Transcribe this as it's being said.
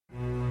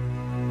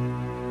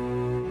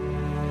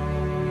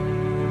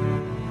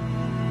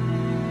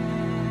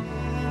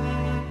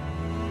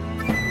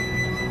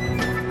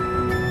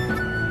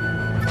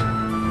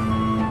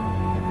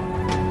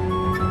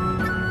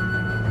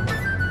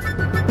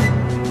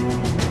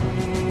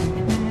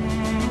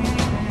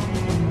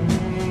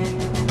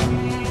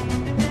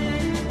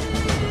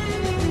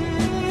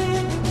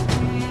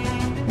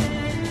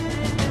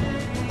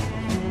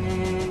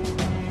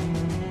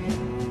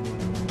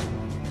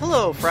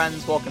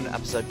friends. Welcome to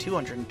episode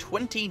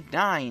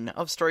 229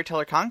 of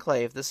Storyteller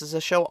Conclave. This is a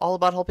show all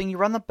about helping you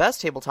run the best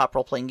tabletop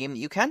role-playing game that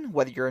you can,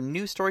 whether you're a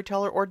new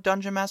storyteller or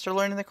dungeon master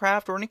learning the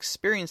craft, or an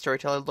experienced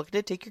storyteller looking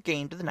to take your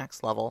game to the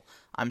next level.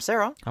 I'm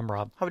Sarah. I'm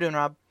Rob. How we doing,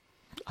 Rob?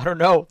 I don't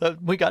know.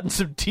 We got in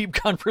some deep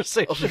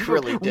conversation. Oh, we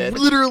really did.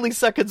 Literally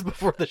seconds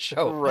before the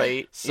show.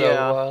 Right.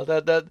 So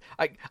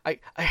I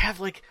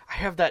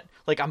have that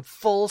I'm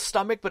full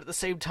stomach, but at the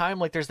same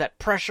time there's that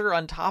pressure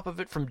on top of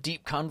it from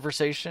deep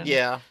conversation.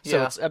 Yeah.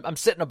 So I'm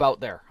sitting about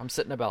there.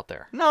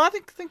 No, I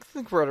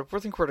think we're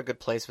at a good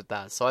place with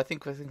that. So I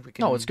think we can.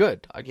 No, it's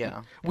good. It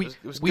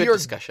was we good are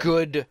discussion.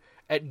 good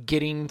at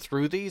getting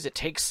through these. It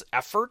takes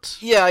effort.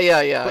 Yeah.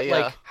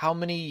 But how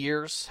many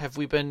years have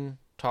we been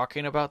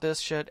talking about this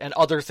shit and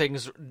other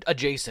things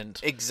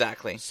adjacent?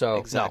 Exactly.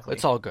 So no,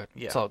 it's all good.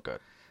 Yeah. It's all good.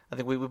 I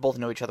think we both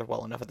know each other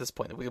well enough at this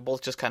point that we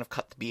both just kind of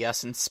cut the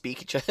BS and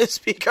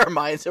speak our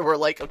minds, and we're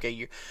like,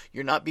 okay,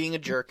 you're not being a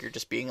jerk, you're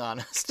just being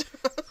honest.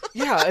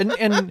 Yeah,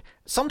 and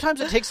sometimes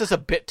it takes us a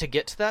bit to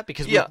get to that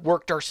because we've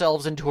worked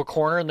ourselves into a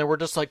corner, and then we're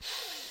just like,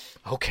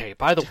 okay,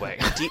 by the way.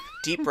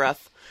 Deep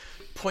breath.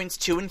 Points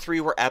 2 and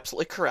 3 were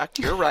absolutely correct.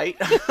 You're right.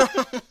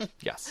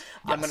 Yes.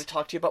 I'm going to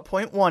talk to you about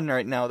point 1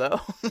 right now,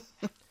 though.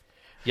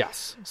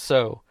 Yes.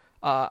 So,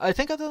 I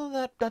think other than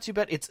that, not too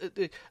bad. It's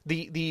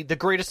the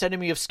greatest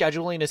enemy of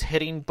scheduling is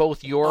hitting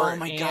both your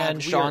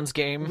and Sean's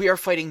game. We are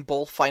fighting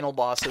both final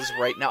bosses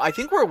right now. I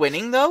think we're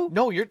winning, though.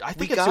 No, I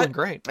think it's doing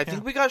great. I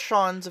think we got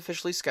Sean's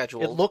officially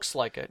scheduled. It looks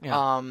like it.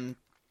 Yeah.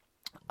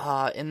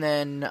 And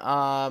then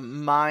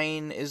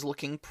mine is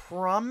looking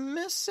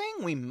promising.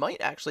 We might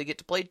actually get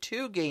to play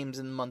 2 games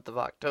in the month of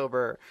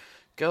October.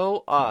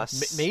 Go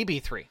us. Maybe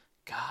 3.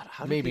 God,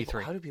 how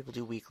do people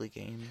do weekly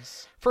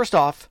games? First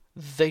off,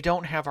 they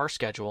don't have our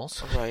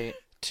schedules. Right.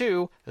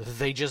 2,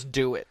 they just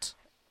do it.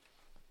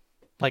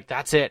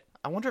 That's it.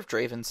 I wonder if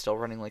Draven's still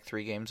running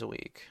 3 games a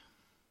week.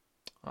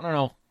 I don't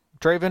know.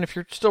 Draven, if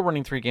you're still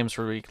running 3 games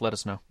per week, let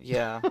us know.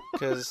 Yeah,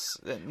 because...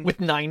 With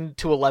 9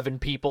 to 11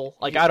 people.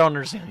 I don't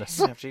understand this.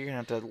 You're going to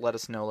have to let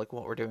us know what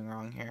we're doing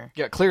wrong here.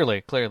 Yeah,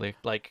 clearly.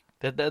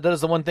 That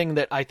is the one thing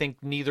that I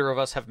think neither of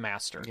us have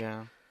mastered.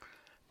 Yeah.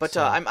 But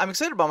I'm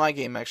excited about my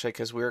game, actually,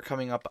 because we're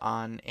coming up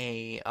on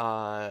a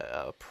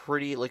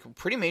pretty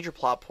major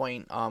plot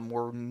point.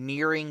 We're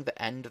nearing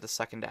the end of the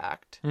second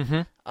act.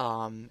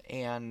 Mm-hmm.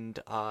 And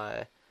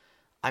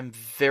I'm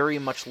very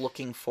much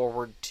looking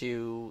forward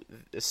to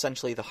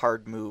essentially the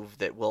hard move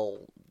that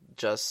will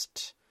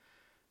just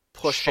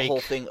push the whole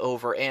thing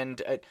over. And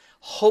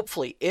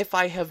hopefully, if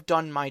I have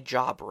done my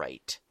job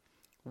right,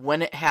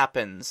 when it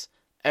happens,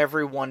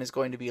 everyone is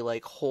going to be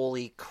like,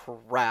 holy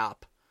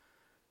crap.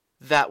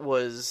 That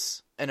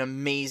was an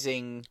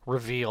amazing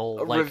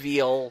reveal.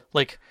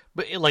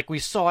 But we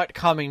saw it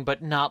coming,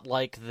 but not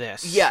like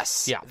this.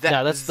 Yes. Yeah.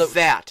 That's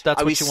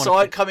what we saw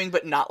it coming,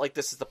 but not like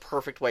this is the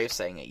perfect way of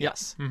saying it.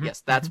 Yes. Mm-hmm.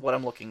 Yes. That's what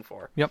I'm looking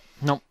for. Yep.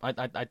 No.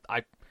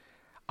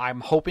 I'm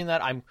hoping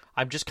that I'm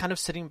just kind of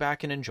sitting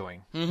back and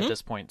enjoying at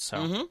this point.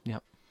 So.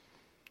 Yep.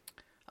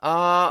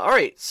 All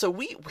right. So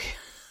we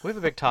have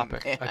a big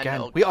topic. Man,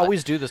 again. We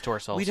always do this to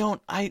ourselves. We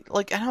don't. And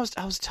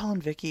I was telling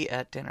Vicky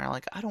at dinner,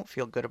 I don't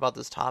feel good about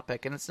this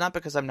topic, and it's not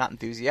because I'm not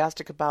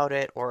enthusiastic about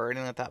it or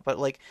anything like that, but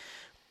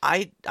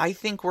I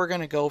think we're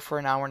gonna go for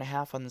an hour and a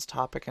half on this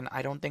topic, and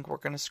I don't think we're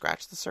gonna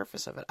scratch the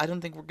surface of it. I don't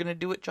think we're gonna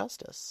do it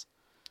justice.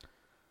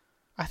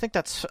 I think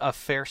that's a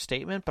fair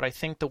statement, but I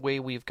think the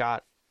way we've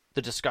got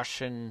the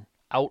discussion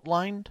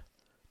outlined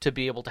to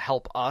be able to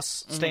help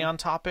us stay on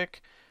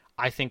topic,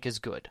 I think is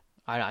good.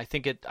 I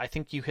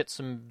think you hit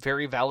some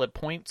very valid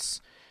points,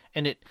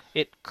 and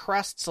it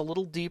crests a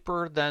little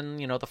deeper than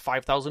the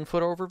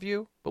 5,000-foot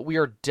overview. But we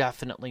are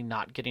definitely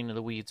not getting into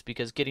the weeds,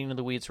 because getting into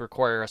the weeds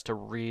require us to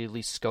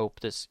really scope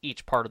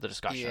each part of the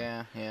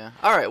discussion. Yeah.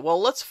 All right. Well,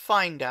 let's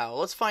find out.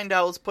 Let's run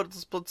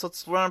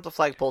up the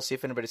flagpole, see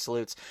if anybody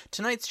salutes.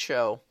 Tonight's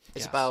show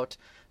is about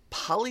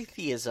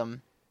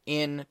polytheism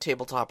in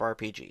tabletop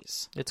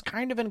RPGs. It's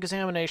kind of an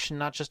examination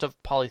not just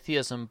of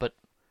polytheism, but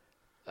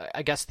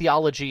I guess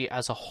theology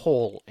as a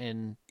whole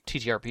in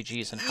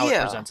TTRPGs and how it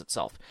presents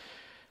itself.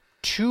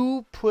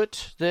 To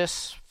put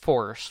this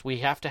forth, we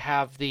have to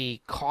have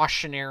the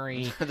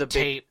cautionary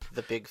tape.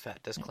 The big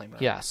fat disclaimer.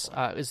 Yes,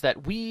 is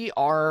that we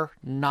are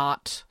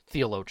not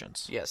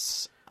theologians.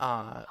 Yes.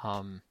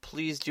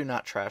 Please do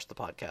not trash the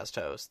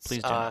podcast hosts.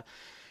 Please do not.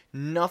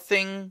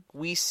 Nothing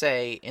we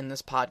say in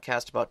this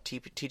podcast about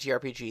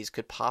TTRPGs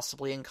could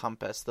possibly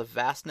encompass the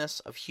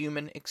vastness of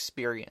human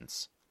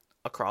experience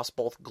across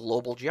both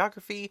global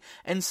geography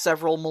and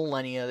several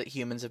millennia that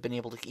humans have been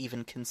able to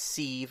even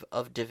conceive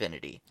of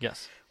divinity.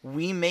 Yes.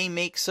 We may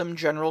make some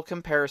general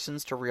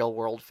comparisons to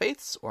real-world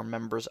faiths or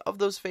members of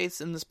those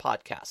faiths in this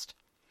podcast.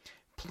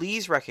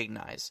 Please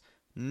recognize,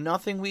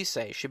 nothing we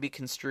say should be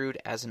construed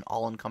as an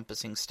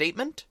all-encompassing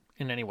statement.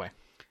 In any way.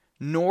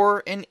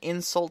 Nor an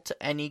insult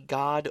to any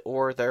god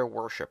or their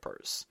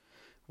worshippers.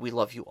 We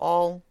love you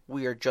all.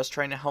 We are just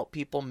trying to help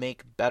people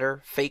make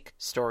better fake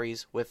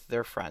stories with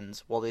their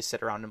friends while they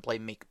sit around and play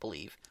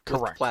make-believe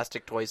with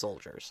plastic toy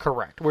soldiers.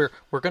 Correct. We're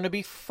going to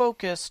be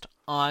focused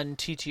on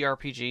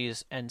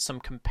TTRPGs and some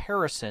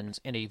comparisons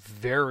in a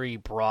very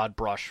broad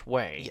brush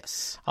way.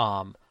 Yes.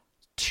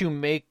 To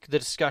make the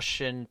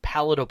discussion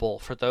palatable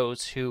for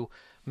those who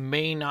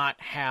may not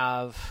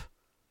have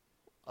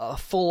a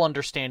full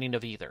understanding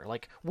of either.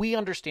 Like, we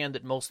understand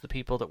that most of the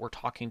people that we're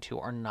talking to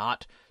are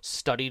not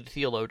studied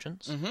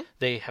theologians. Mm-hmm.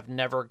 They have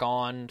never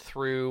gone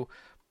through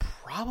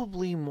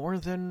probably more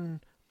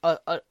than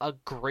a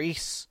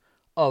grace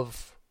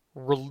of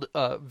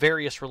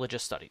various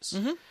religious studies.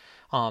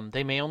 Mm-hmm.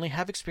 They may only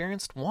have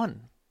experienced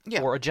one,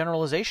 or a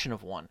generalization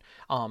of one.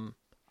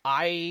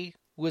 I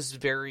was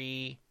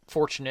very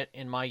fortunate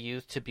in my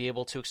youth to be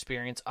able to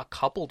experience a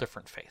couple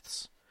different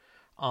faiths.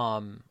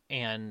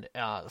 And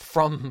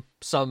from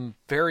some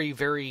very,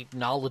 very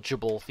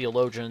knowledgeable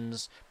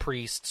theologians,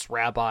 priests,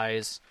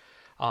 rabbis,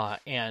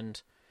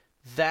 and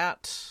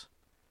that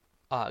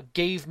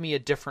gave me a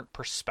different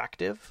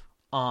perspective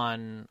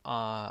on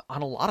a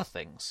lot of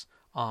things,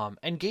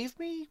 and gave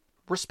me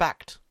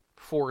respect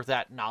for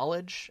that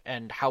knowledge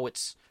and how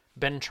it's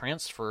been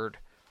transferred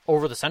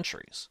over the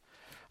centuries.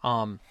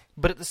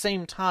 But at the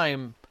same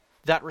time,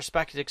 that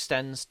respect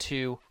extends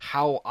to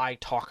how I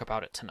talk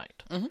about it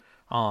tonight. Mm-hmm.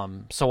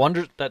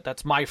 So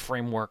that's my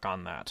framework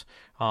on that.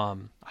 I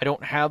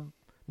don't have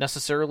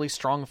necessarily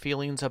strong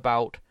feelings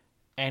about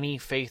any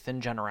faith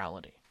in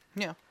generality.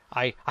 Yeah.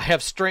 I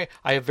have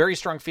very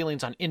strong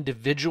feelings on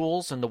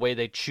individuals and the way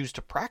they choose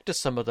to practice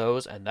some of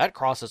those, and that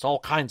crosses all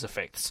kinds of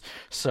faiths.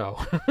 So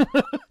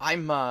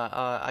I'm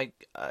I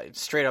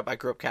straight up I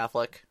grew up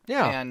Catholic.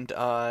 Yeah. And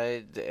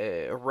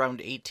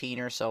around 18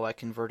 or so I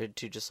converted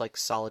to just like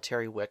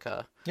solitary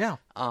Wicca. Yeah.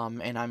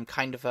 And I'm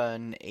kind of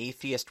an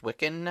atheist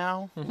Wiccan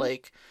now. Mm-hmm.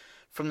 Like,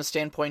 from the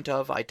standpoint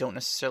of, I don't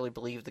necessarily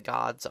believe the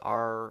gods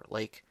are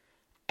like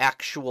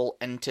actual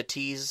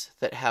entities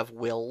that have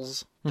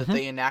wills that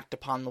they enact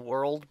upon the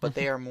world, but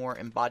they are more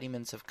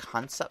embodiments of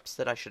concepts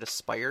that I should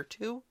aspire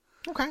to.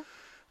 Okay.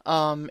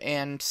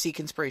 And seek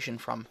inspiration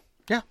from.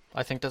 Yeah,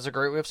 I think that's a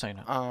great way of saying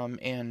it.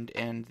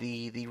 And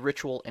the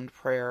ritual and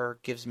prayer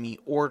gives me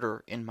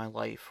order in my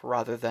life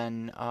rather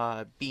than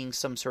being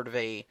some sort of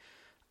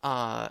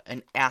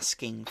an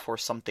asking for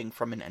something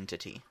from an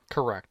entity.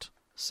 Correct.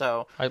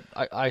 So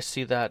I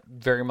see that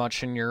very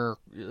much in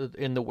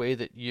the way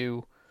that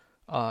you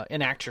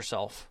enact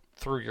yourself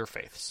through your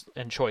faiths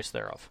and choice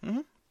thereof.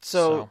 Mm-hmm.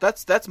 So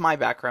that's my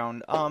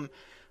background.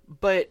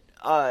 But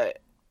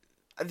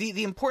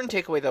the important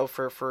takeaway though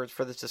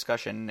for this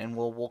discussion, and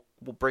we'll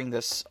bring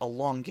this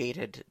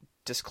elongated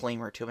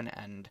disclaimer to an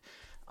end,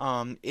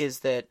 is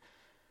that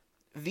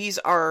these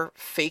are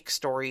fake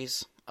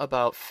stories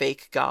about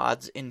fake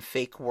gods in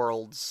fake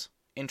worlds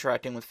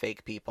interacting with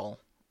fake people.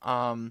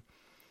 And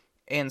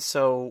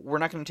so we're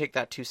not going to take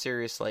that too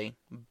seriously,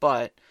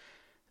 but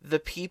the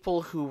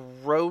people who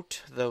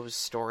wrote those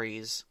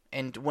stories,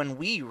 and when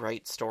we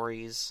write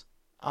stories,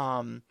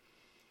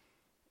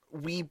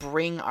 we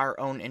bring our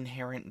own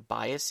inherent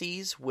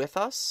biases with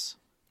us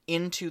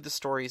into the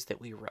stories that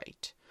we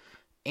write.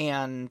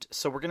 And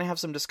so we're going to have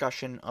some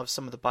discussion of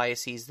some of the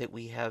biases that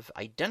we have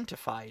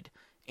identified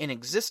in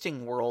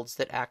existing worlds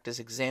that act as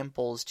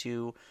examples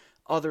to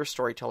other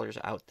storytellers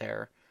out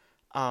there,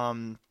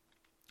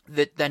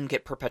 that then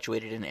get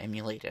perpetuated and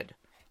emulated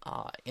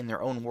in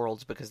their own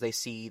worlds because they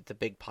see the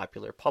big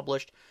popular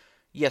published.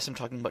 Yes, I'm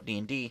talking about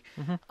D&D.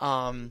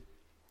 Mm-hmm.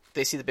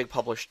 They see the big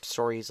published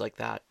stories like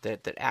that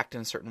act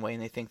in a certain way,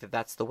 and they think that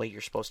that's the way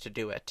you're supposed to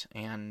do it.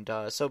 And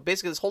so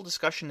basically this whole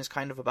discussion is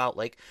kind of about,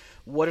 like,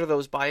 what are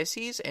those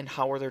biases and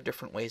how are there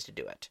different ways to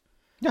do it?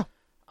 Yeah.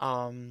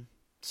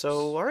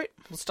 So, all right.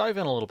 Let's dive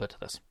in a little bit to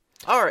this.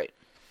 All right.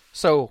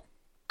 So,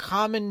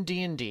 common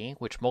D&D,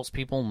 which most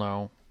people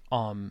know,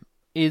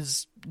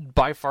 is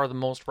by far the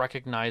most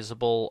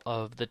recognizable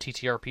of the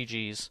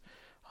TTRPGs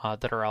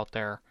that are out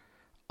there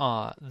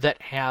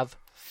that have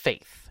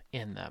faith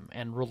in them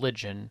and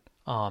religion.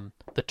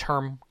 The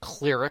term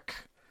cleric,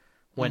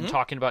 when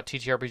talking about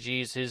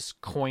TTRPGs, is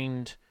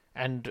coined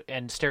and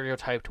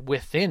stereotyped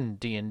within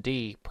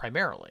D&D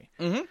primarily,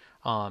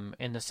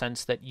 in the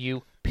sense that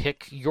you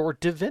pick your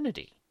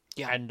divinity,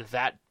 and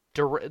that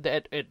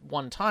at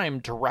one time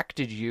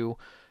directed you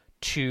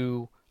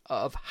to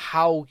of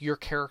how your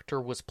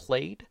character was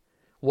played,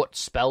 what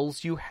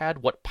spells you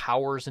had, what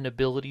powers and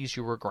abilities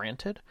you were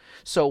granted.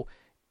 So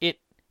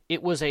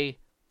it was a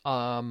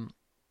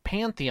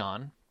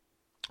pantheon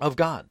of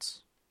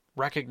gods,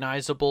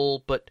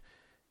 recognizable but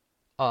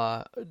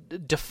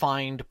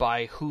defined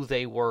by who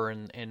they were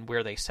and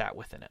where they sat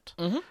within it.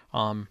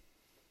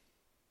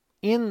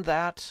 In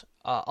that,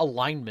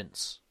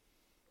 alignments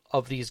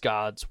of these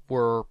gods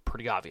were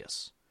pretty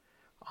obvious.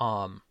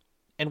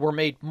 And were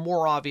made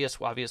more obvious,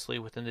 obviously,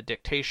 within the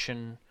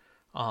dictation,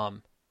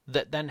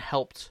 that then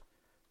helped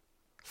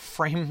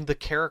frame the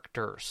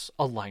characters'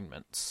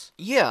 alignments.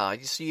 Yeah,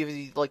 so you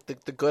have like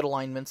the good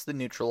alignments, the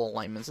neutral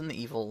alignments, and the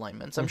evil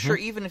alignments. I'm sure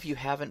even if you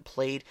haven't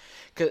played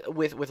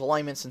with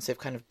alignments, since they've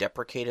kind of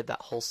deprecated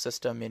that whole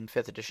system in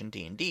 5th edition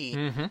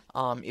D&D,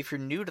 if you're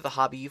new to the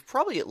hobby, you've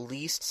probably at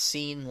least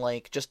seen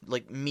like just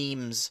like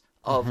memes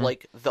of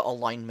like the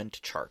alignment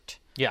chart.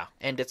 Yeah,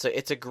 and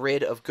it's a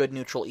grid of good,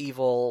 neutral,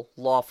 evil,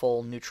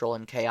 lawful, neutral,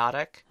 and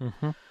chaotic.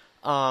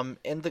 And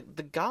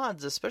the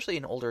gods, especially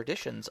in older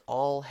editions,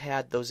 all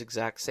had those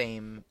exact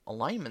same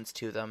alignments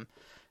to them,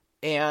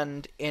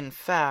 and in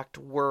fact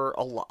were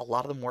a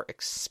lot of them were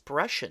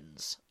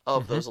expressions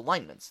of those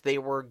alignments. They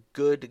were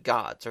good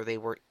gods or they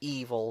were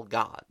evil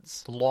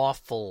gods,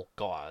 lawful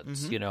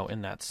gods,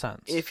 in that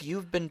sense. If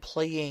you've been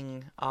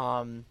playing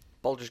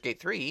Baldur's Gate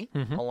 3,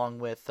 along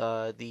with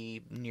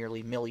the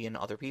nearly million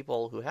other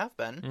people who have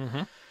been,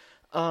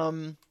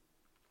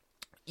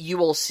 you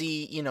will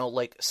see,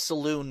 like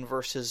Saloon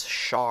versus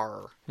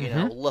Shar.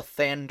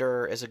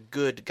 Lathander is a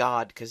good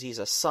god because he's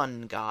a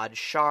sun god.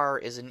 Shar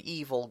is an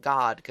evil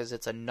god because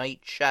it's a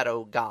night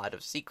shadow god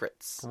of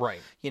secrets. Right.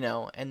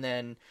 And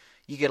then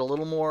you get a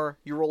little more,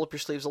 you roll up your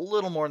sleeves a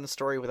little more in the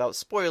story without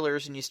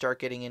spoilers, and you start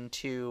getting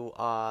into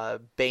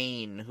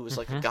Bane, who's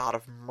like a god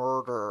of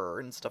murder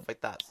and stuff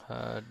like that.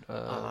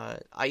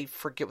 I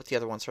forget what the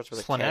other one starts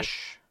with.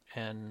 Slaanesh.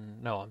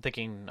 And no, I'm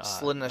thinking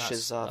Slaanesh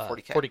is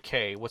 40k.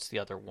 40k. What's the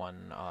other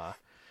one?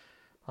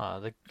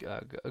 The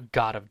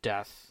god of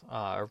death,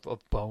 of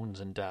bones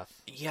and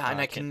death. Yeah,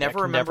 and I can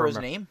never remember his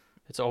name.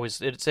 It's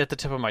at the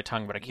tip of my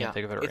tongue, but I can't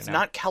think of it right now. It's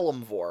not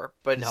Kelemvor,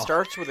 but it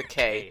starts with a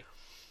K.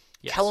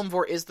 Yes.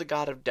 Kelemvor is the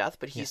god of death,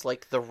 but he's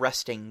like the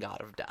resting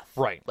god of death.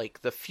 Right.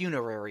 Like the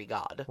funerary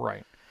god.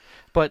 Right.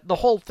 But the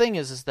whole thing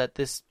is that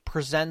this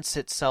presents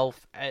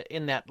itself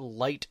in that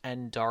light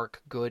and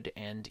dark, good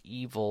and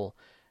evil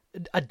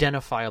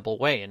identifiable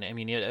way. And I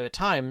mean, at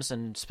times,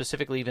 and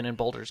specifically even in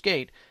Baldur's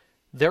Gate,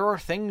 there are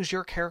things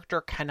your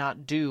character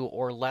cannot do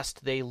or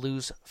lest they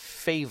lose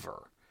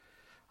favor.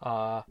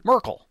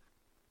 Merkel.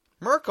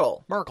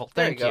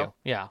 Thank you.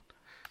 Yeah.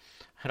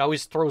 It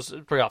always throws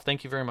me off.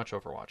 Thank you very much,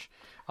 Overwatch.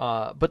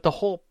 But the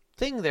whole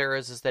thing there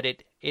is that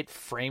it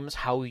frames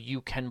how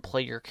you can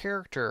play your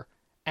character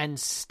and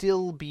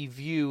still be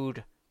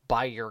viewed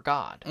by your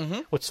god.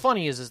 What's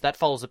funny is that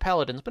follows the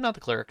paladins, but not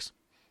the clerics.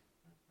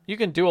 You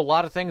can do a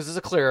lot of things as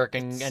a cleric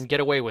and get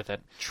away with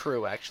it.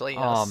 True, actually,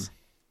 yes.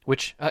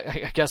 Which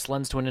I guess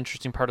lends to an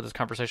interesting part of this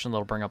conversation that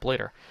I'll bring up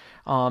later.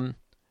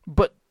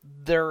 But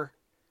the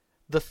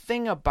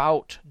thing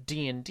about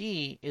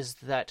D&D is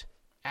that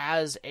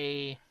as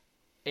a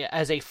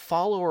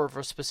follower of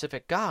a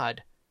specific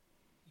god,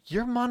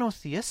 you're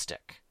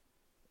monotheistic.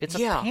 It's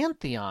a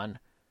pantheon,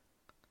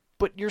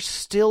 but you're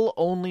still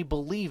only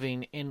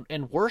believing in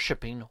and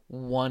worshiping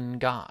one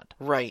god.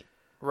 Right.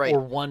 Or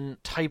one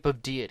type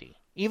of deity.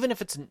 Even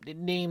if it's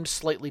named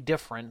slightly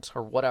different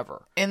or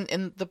whatever. And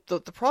the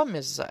problem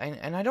is,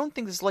 and I don't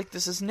think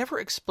this is never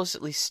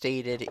explicitly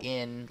stated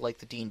in like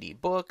the D&D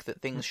book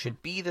that things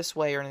should be this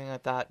way or anything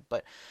like that,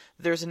 but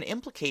there's an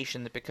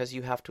implication that because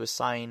you have to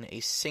assign a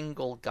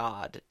single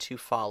god to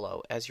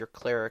follow as your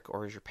cleric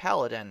or as your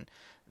paladin,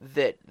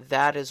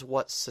 that is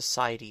what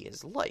society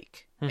is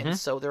like. And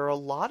so there are a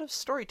lot of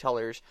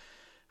storytellers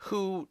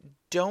who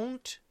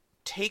don't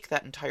take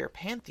that entire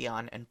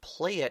pantheon and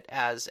play it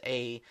as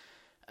a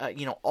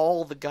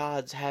all the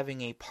gods having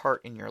a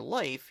part in your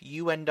life.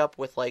 You end up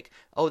with like,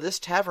 oh, this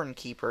tavern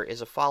keeper is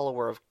a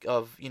follower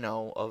of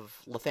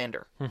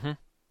Lathander.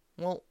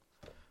 Well,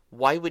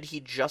 why would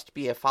he just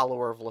be a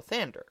follower of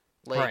Lathander?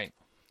 Like,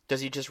 does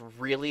he just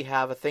really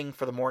have a thing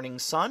for the morning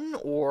sun,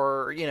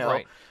 or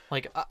Right.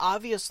 Like,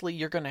 obviously,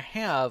 you're going to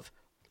have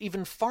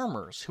even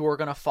farmers who are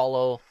going to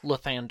follow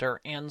Lathander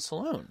and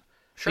Saloon.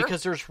 Sure.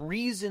 Because there's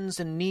reasons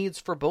and needs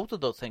for both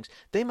of those things.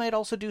 They might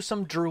also do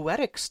some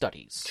druidic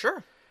studies.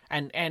 Sure.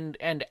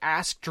 And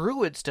ask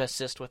druids to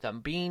assist with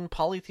them. Being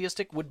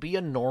polytheistic would be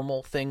a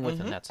normal thing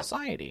within that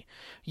society.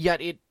 Yet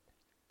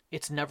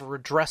it's never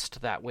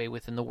addressed that way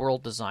within the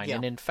world design. Yeah.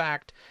 And in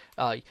fact,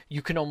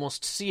 you can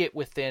almost see it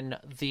within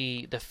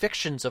the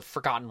fictions of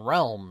Forgotten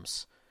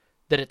Realms,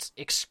 that it's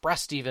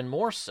expressed even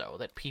more so,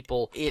 that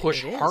people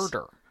push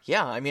harder.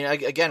 Yeah, I mean,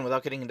 again,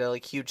 without getting into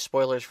like huge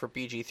spoilers for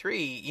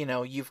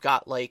BG3, you've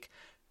got like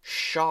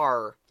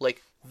Shar,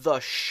 like the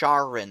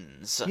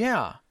Sharans.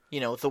 Yeah.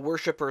 The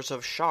worshippers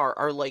of Shar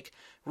are, like,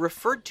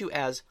 referred to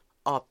as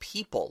a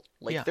people.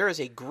 Like, there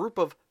is a group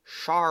of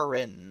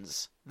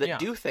Sharans that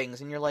do things,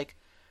 and you're like,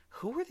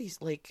 who are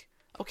these, like...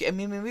 Okay, I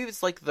mean, maybe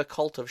it's, like, the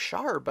cult of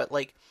Shar, but,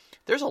 like,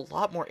 there's a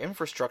lot more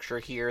infrastructure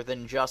here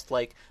than just,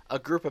 like, a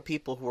group of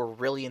people who are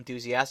really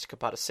enthusiastic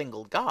about a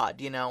single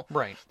god,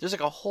 Right. There's, like,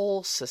 a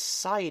whole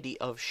society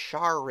of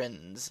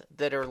Sharans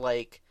that are,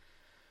 like...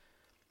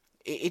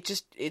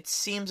 It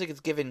seems like it's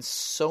given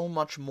so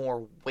much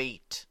more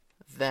weight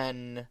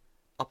than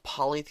a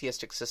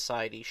polytheistic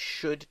society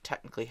should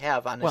technically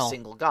have on a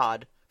single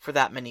god for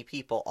that many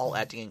people all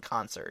acting in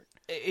concert.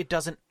 It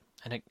doesn't,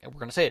 and we're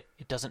going to say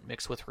it doesn't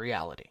mix with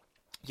reality.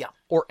 Yeah.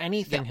 or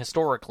anything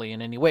historically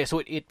in any way. So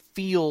it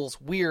feels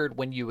weird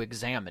when you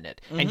examine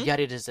it, and yet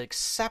it is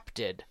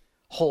accepted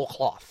whole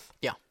cloth.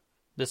 Yeah.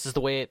 This is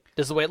the way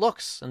it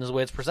looks, and this is the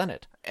way it's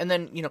presented. And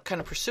then, kind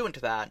of pursuant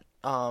to that,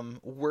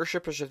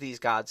 worshippers of these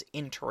gods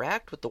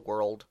interact with the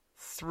world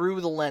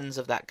through the lens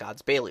of that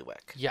god's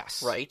bailiwick.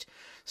 Yes. Right?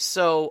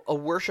 So a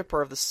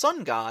worshipper of the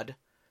sun god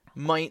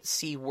might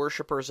see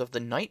worshippers of the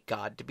night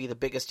god to be the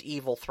biggest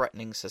evil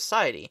threatening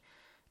society.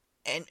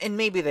 And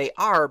maybe they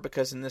are,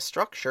 because in this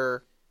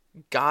structure,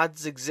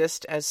 gods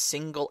exist as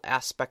single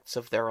aspects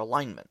of their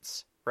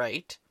alignments,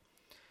 right?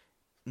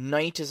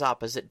 Night is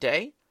opposite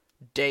day.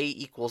 Day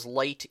equals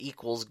light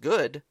equals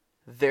good.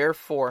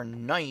 Therefore,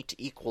 night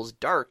equals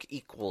dark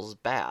equals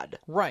bad.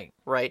 Right.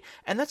 Right?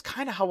 And that's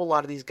kind of how a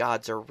lot of these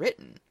gods are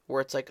written,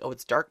 where it's like, oh,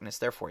 it's darkness,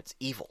 therefore it's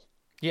evil.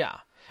 Yeah.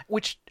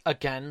 Which,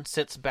 again,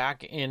 sits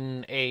back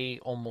in a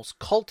almost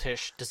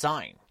cultish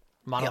design.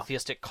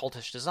 Monotheistic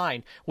cultish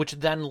design, which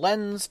then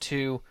lends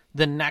to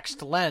the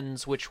next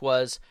lens, which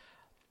was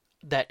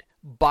that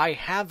by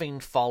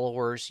having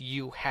followers,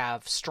 you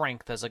have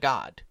strength as a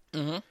god.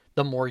 Mm-hmm.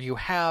 The more you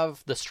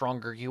have, the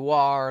stronger you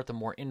are, the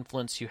more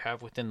influence you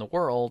have within the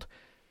world,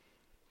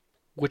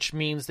 which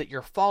means that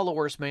your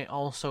followers may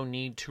also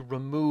need to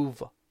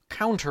remove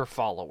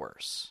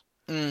counter-followers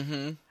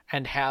Mm-hmm.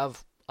 and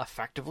have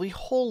effectively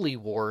holy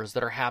wars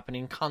that are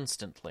happening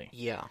constantly.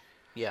 Yeah.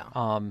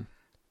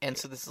 And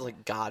so this is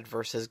like God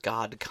versus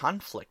God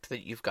conflict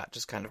that you've got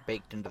just kind of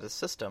baked into the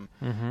system.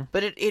 Mm-hmm.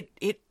 But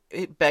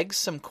it begs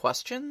some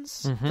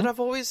questions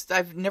that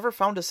I've never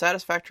found a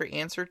satisfactory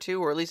answer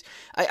to, or at least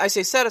I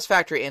say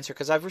satisfactory answer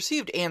because I've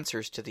received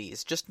answers to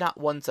these, just not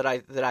ones that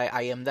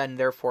I am then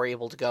therefore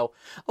able to go,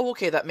 oh,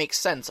 okay, that makes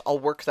sense. I'll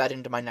work that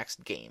into my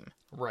next game.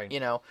 Right.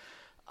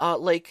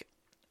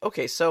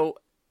 Okay, so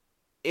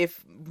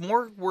if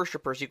more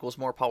worshippers equals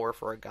more power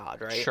for a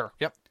god, right? Sure.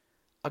 Yep.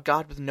 A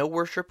god with no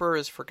worshipper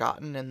is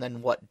forgotten, and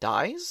then what,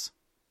 dies?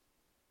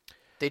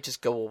 They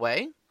just go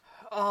away?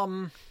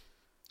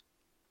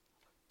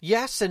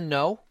 Yes and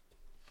no.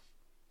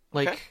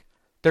 Okay.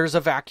 There's a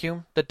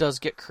vacuum that does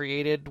get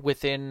created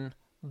within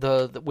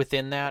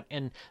within that,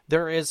 and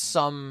there is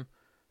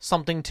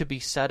something to be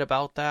said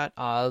about that.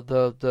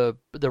 The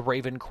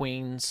Raven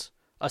Queen's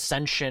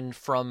ascension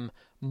from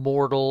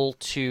mortal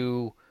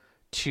to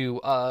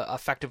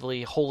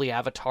effectively holy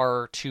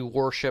avatar to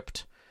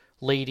worshipped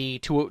lady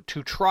to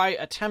try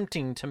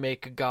attempting to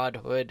make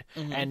godhood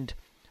and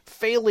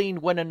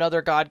failing when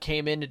another god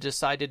came in and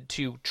decided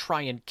to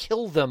try and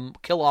kill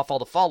off all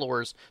the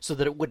followers so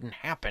that it wouldn't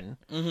happen.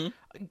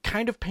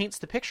 Kind of paints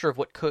the picture of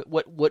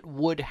what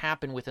would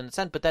happen within the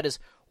sense, but that is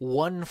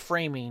one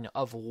framing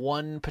of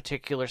one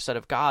particular set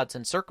of gods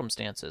and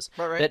circumstances.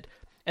 Right.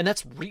 And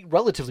that's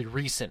relatively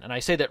recent, and I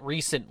say that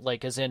recent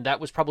like as in that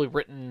was probably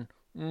written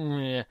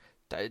 10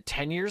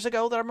 years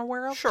ago that I'm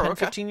aware of. Sure, 10,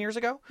 okay. 15 years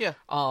ago. Yeah.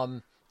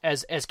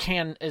 As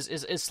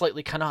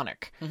slightly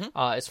canonic,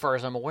 as far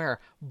as I'm aware.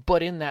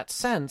 But in that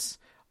sense,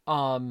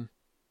 gods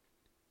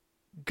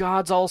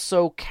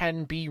also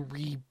can be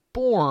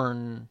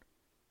reborn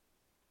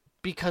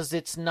because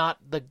it's not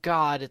the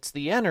god, it's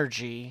the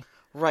energy.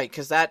 Right,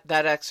 because that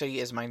actually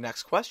is my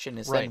next question,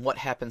 is Right. then what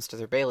happens to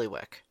their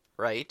bailiwick,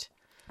 right?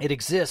 It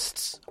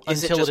exists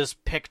Is it until it just is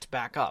picked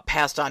back up.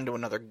 Passed on to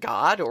another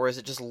god, or is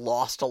it just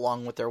lost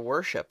along with their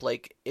worship?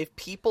 Like, if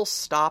people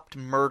stopped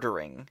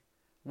murdering,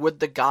 would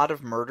the god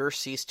of murder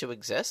cease to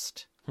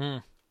exist?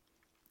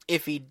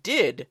 If he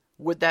did,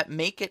 would that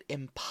make it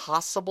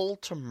impossible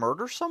to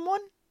murder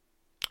someone?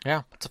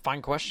 Yeah, it's a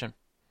fine question.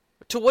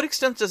 To what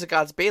extent does a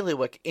god's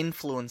bailiwick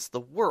influence the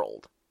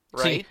world?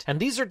 Right? See, and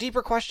these are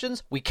deeper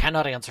questions we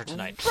cannot answer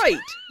tonight.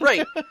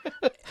 Right.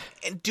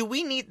 And do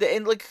we need the,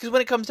 and like, because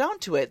when it comes down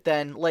to it,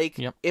 then like,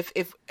 Yep. if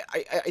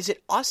is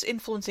it us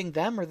influencing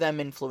them or them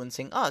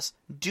influencing us?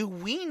 Do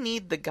we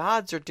need the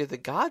gods or do the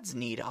gods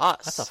need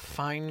us? That's a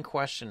fine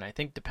question. I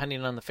think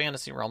depending on the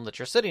fantasy realm that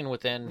you're sitting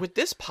within, With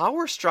this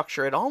power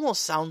structure, it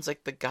almost sounds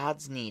like the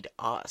gods need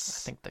us. I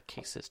think the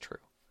case is true.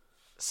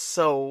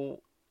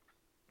 So,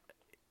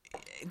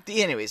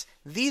 anyways,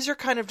 these are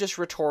kind of just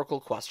rhetorical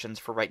questions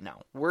for right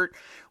now.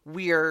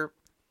 We are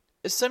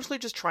essentially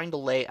just trying to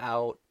lay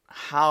out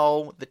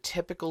how the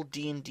typical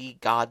D&D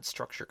god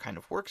structure kind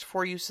of works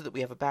for you so that we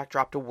have a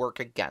backdrop to work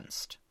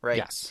against, right?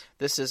 Yes.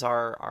 This is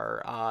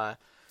our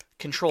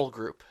control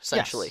group,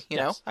 essentially, you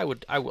know? I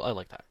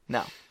like that.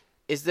 Now,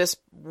 is this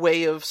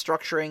way of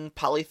structuring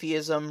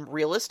polytheism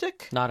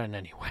realistic? Not in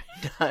any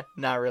way.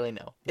 Not really,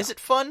 no. Is it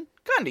fun?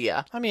 Kinda,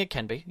 yeah. I mean, it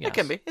can be. Yes. It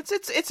can be.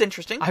 It's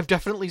interesting. I've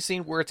definitely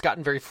seen where it's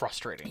gotten very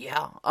frustrating.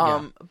 Yeah.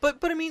 But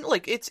I mean,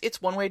 like,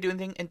 it's one way of doing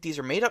things, and these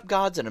are made up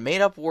gods in a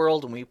made up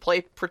world, and we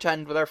play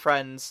pretend with our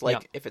friends.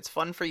 Like, if it's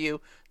fun for you,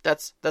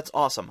 that's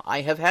awesome.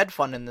 I have had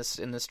fun in this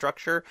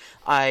structure.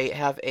 I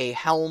have a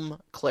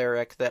Helm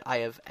cleric that I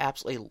have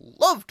absolutely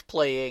loved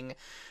playing.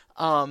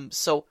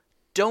 So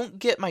don't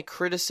get my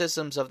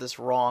criticisms of this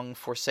wrong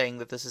for saying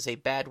that this is a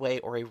bad way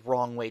or a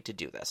wrong way to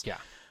do this. Yeah.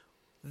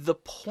 The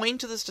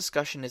point of this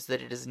discussion is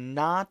that it is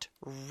not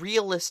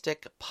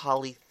realistic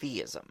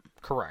polytheism.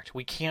 Correct.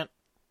 We can't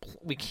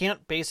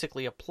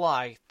basically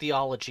apply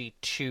theology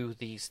to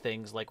these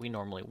things like we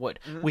normally would.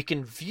 Mm-hmm. We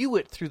can view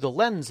it through the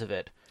lens of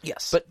it.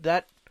 Yes. But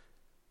that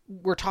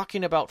we're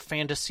talking about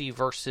fantasy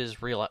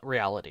versus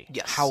reality.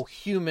 Yes. How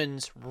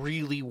humans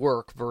really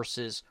work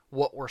versus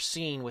what we're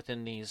seeing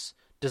within these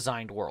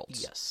designed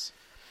worlds. Yes.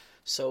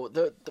 So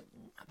the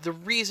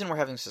reason we're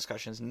having this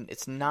discussion is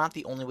it's not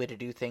the only way to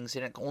do things,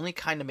 and it only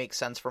kind of makes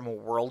sense from a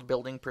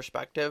world-building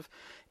perspective.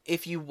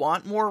 If you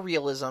want more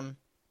realism,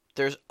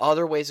 there's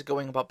other ways of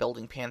going about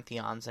building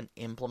pantheons and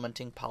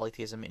implementing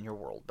polytheism in your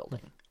world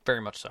building.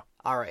 Very much so.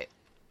 All right.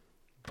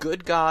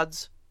 Good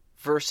gods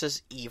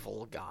versus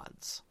evil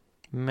gods.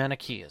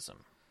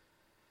 Manichaeism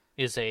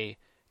is a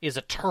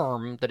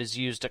term that is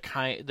used to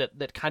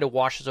that kind of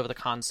washes over the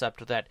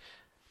concept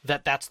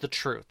that's the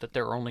truth, that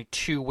there are only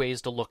two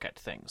ways to look at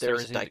things.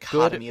 There's a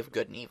dichotomy of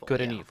good and evil.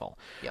 Good and evil.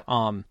 Yep.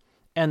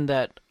 And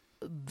that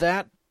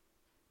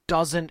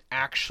doesn't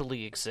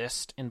actually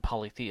exist in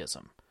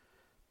polytheism,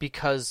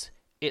 because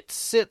it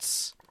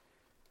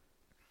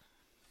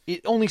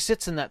only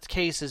sits in that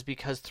case is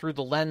because through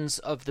the lens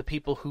of the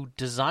people who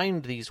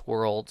designed these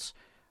worlds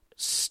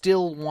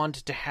still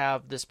wanted to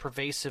have this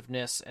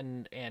pervasiveness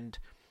and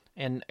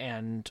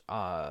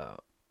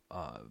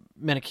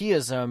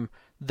Manichaeism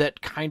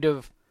that kind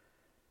of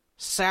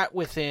sat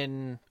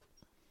within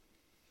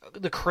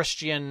the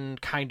Christian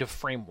kind of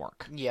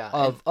framework. Yeah.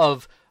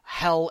 Of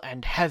hell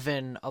and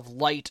heaven, of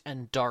light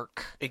and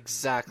dark.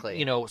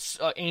 Exactly.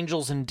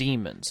 Angels and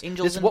demons.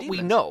 Angels and what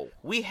demons. We know.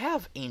 We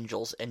have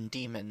angels and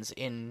demons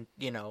in,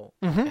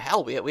 Mm-hmm.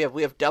 hell.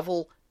 We have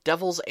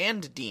devils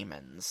and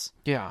demons.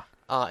 Yeah.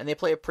 And they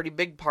play a pretty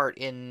big part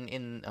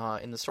in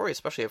the story,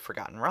 especially of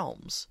Forgotten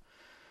Realms.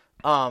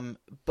 But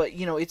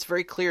it's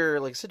very clear,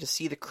 like I said, to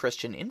see the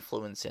Christian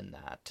influence in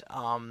that.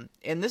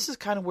 And this is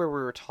kind of where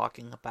we were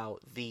talking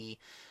about the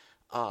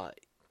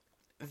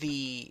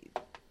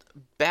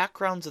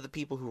backgrounds of the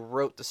people who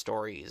wrote the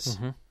stories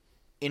Mm-hmm.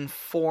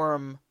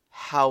 inform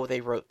how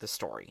they wrote the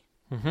story.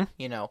 Mm-hmm.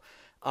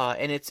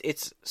 And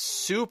it's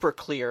super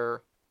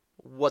clear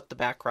what the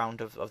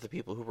background of the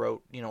people who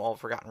wrote, all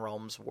Forgotten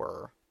Realms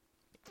were.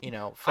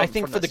 I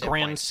think for the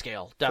grand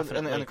scale,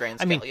 definitely. In the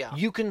grand scale, yeah.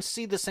 You can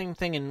see the same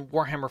thing in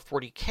Warhammer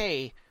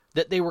 40k,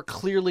 that they were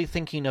clearly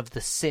thinking of the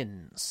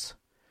sins.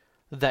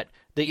 That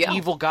the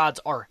evil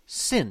gods are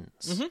sins.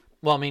 Mm-hmm.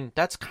 Well,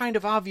 that's kind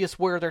of obvious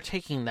where they're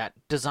taking that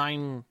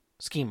design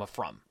schema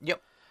from.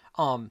 Yep.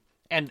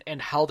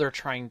 And how they're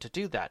trying to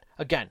do that.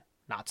 Again,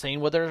 not saying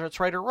whether it's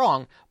right or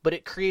wrong, but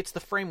it creates the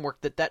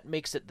framework that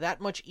makes it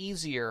that much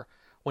easier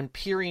when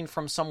peering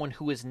from someone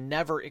who has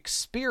never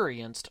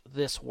experienced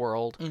this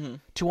world mm-hmm.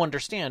 to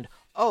understand,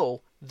 oh,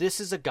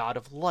 this is a god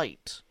of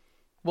light.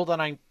 Well,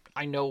 then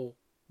I know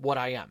what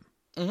I am.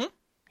 Mm-hmm.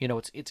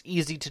 It's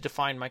easy to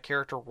define my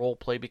character.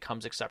 Roleplay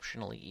becomes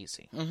exceptionally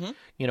easy. Mm-hmm.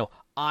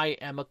 I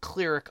am a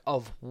cleric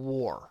of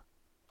war.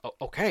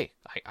 Okay,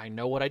 I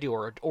know what I do,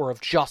 or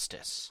of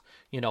justice.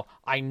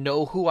 I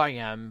know who I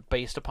am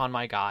based upon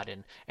my god,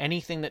 and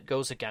anything that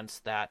goes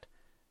against that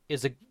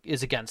is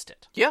against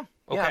it. Yeah.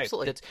 Okay, yeah,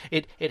 absolutely.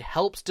 It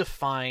helps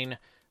define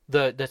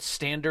the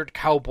standard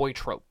cowboy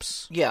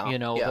tropes. Yeah,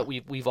 that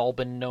we've all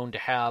been known to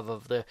have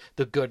of the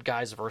good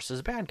guys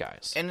versus bad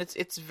guys. And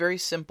it's very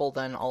simple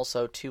then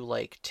also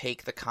to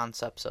take the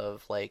concepts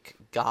of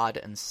God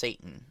and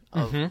Satan,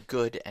 of mm-hmm.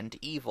 good and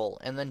evil,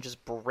 and then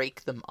just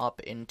break them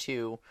up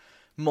into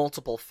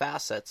multiple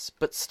facets,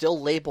 but still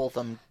label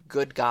them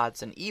good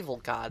gods and evil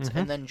gods, mm-hmm.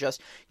 and then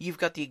you've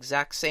got the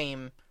exact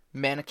same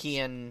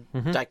Manichaean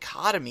mm-hmm.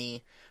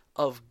 dichotomy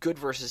of good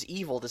versus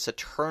evil, this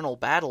eternal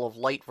battle of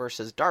light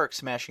versus dark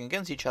smashing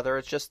against each other.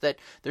 It's just that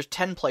there's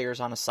 10 players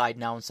on a side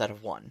now instead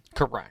of one.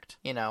 Correct.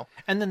 And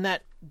then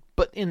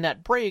but in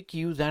that break,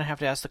 you then have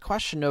to ask the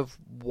question of,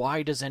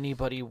 why does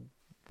anybody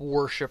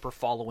worship or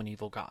follow an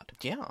evil god?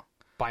 Yeah.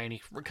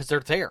 Because they're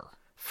there.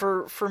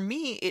 For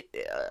me,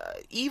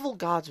 evil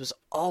gods was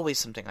always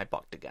something I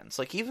bucked against.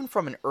 Even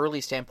from an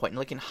early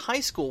standpoint, in high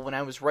school when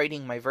I was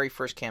writing my very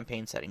first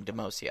campaign setting,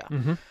 Demosia,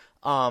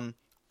 mm-hmm.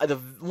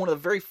 One of the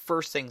very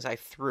first things I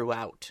threw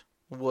out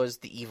was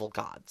the evil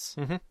gods.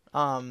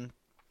 Mm-hmm.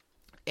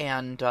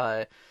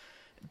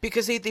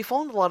 Because they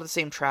fall into a lot of the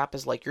same trap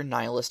as your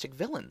nihilistic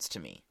villains to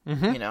me.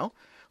 Mm-hmm.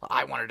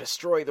 I want to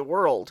destroy the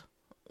world.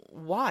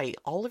 Why?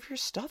 All of your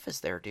stuff is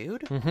there,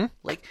 dude. Mm-hmm.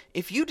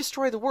 If you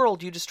destroy the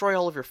world, you destroy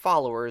all of your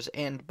followers,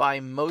 and by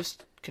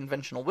most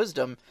conventional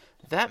wisdom,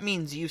 that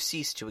means you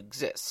cease to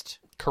exist.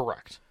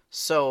 Correct.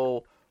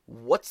 So,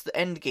 what's the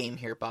end game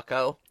here,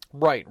 bucko?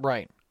 Right.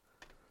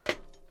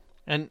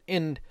 And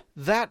in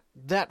that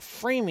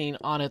framing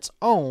on its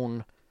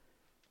own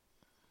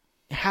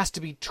has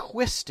to be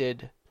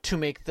twisted to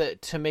make the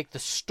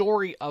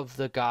story of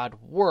the god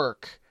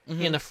work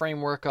mm-hmm. in the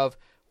framework of,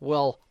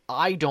 well,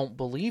 I don't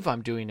believe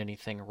I'm doing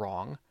anything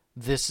wrong.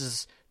 This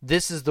is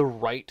the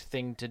right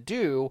thing to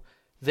do.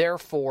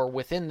 Therefore,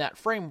 within that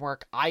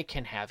framework, I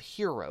can have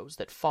heroes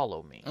that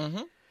follow me.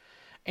 Mm-hmm.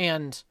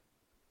 And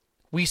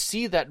we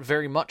see that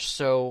very much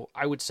so,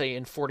 I would say,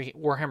 in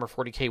Warhammer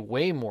 40k,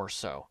 way more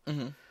so.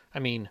 Mm-hmm.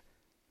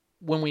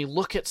 when we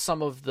look at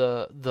some of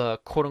the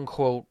quote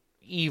unquote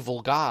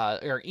evil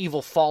god or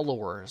evil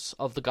followers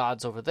of the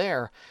gods over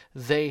there,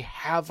 they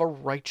have a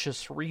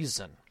righteous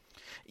reason.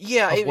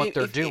 Yeah, what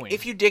they're doing.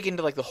 If you dig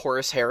into like the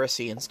Horus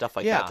Heresy and stuff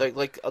like that,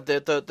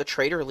 the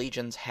traitor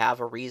legions have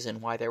a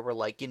reason why they were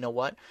like, you know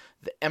what,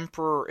 the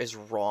emperor is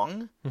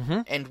wrong,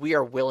 and we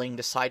are willing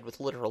to side with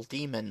literal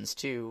demons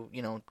to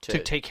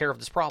take care of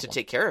this problem. To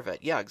take care of it,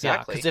 yeah,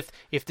 exactly. Because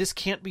if this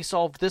can't be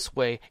solved this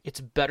way, it's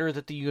better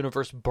that the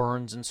universe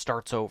burns and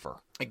starts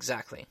over.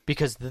 Exactly.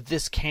 Because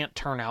this can't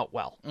turn out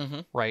well,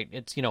 right?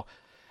 It's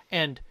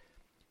and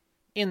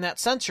in that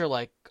sense, you're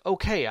like,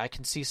 okay, I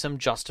can see some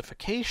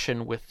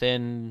justification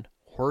within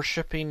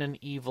worshiping an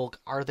evil.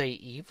 Are they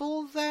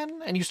evil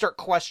then? And you start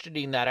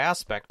questioning that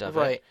aspect of it.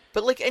 Right.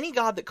 But like any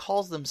god that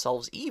calls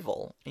themselves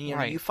evil,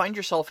 you find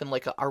yourself in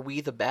like a are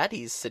we the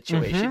baddies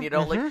situation.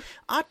 Like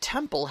our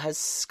temple has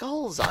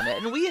skulls on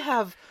it, and we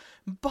have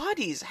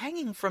bodies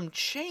hanging from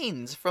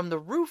chains from the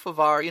roof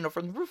of our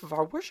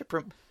worship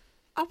room.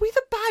 Are we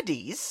the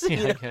baddies?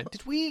 Yeah.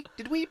 Did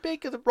we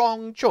make the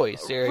wrong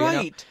choice here?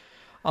 Right.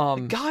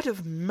 God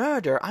of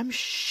murder, I'm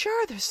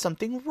sure there's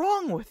something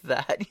wrong with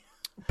that.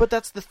 But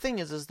that's the thing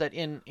is that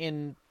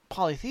in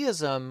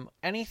polytheism,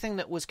 anything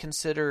that was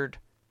considered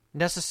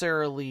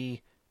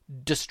necessarily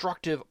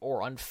destructive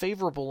or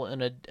unfavorable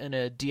in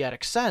a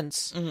deistic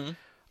sense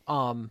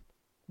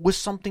was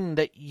something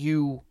that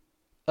you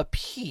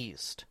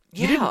appeased.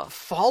 You didn't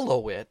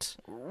follow it.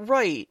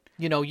 Right.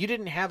 You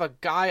didn't have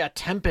a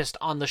tempest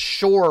on the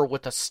shore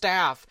with a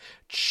staff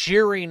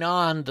cheering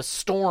on the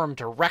storm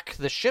to wreck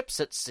the ships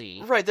at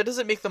sea. Right, that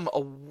doesn't make them a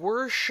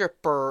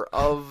worshipper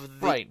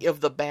of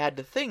the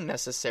bad thing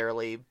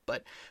necessarily,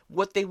 but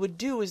what they would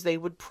do is they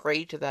would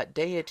pray to that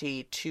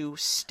deity to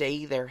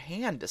stay their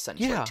hand,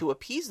 essentially, to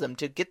appease them,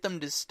 to get them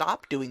to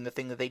stop doing the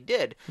thing that they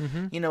did.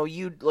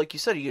 You'd, like you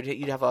said,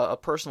 you'd have a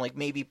person, like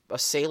maybe a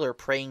sailor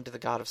praying to the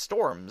god of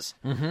storms.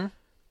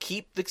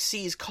 Keep the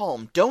seas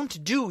calm.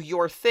 Don't do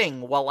your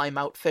thing while I'm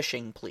out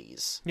fishing,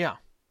 please. Yeah.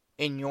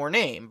 In your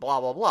name, blah,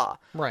 blah, blah.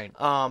 Right.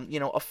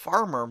 A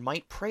farmer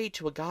might pray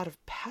to a god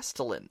of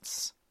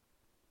pestilence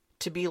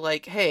to be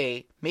like,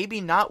 hey,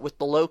 maybe not with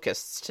the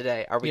locusts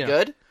today. Are we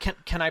good?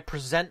 Can I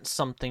present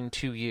something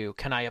to you?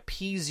 Can I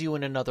appease you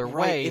in another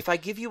right. way? If I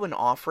give you an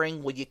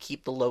offering, will you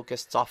keep the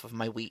locusts off of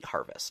my wheat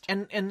harvest?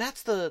 And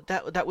that's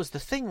that was the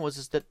thing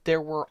is that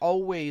there were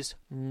always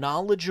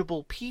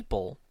knowledgeable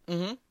people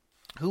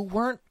who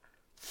weren't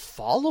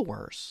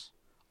followers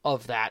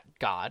of that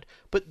god,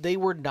 but they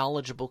were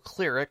knowledgeable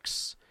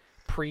clerics,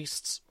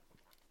 priests,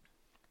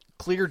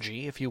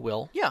 clergy, if you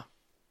will. Yeah.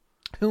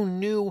 Who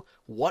knew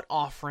what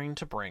offering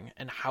to bring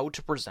and how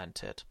to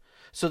present it,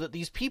 so that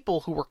these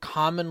people who were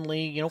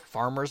commonly,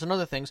 farmers and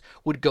other things,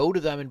 would go to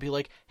them and be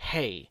like,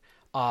 hey,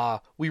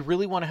 we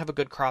really want to have a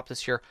good crop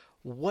this year.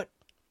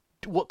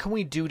 What can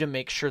we do to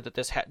make sure that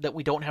that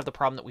we don't have the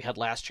problem that we had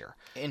last year?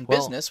 In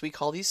business, we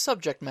call these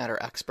subject matter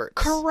experts.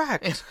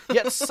 Correct.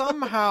 Yet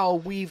somehow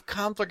we've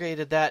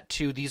complicated that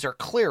to these are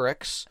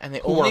clerics, and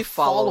they only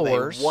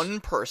follow one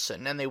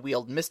person, and they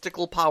wield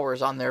mystical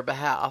powers on their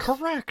behalf.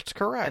 Correct.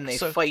 And they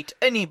fight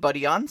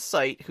anybody on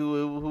sight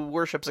who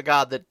worships a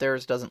god that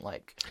theirs doesn't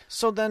like.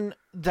 So then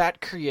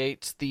that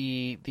creates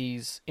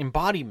these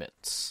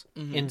embodiments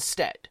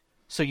instead.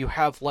 So you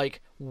have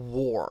like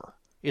war.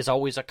 Is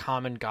always a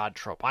common god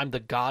trope. I'm the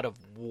god of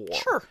war.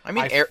 Sure. I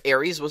mean,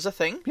 Ares was a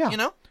thing,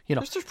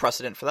 There's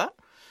precedent for that.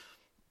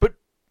 But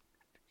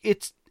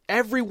it's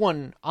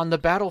everyone on the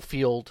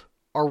battlefield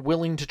are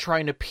willing to try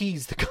and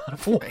appease the god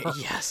of war.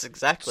 Yes,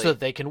 exactly. So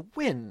that they can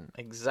win.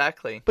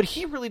 Exactly. But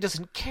he really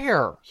doesn't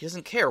care. He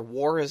doesn't care.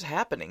 War is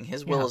happening.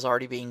 His will is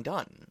already being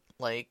done.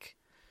 Like,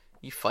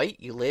 you fight,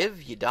 you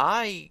live, you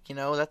die,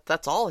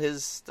 that's all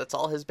his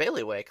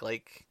bailiwick.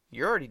 Like,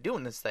 you're already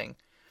doing this thing.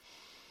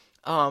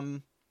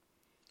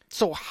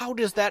 So how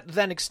does that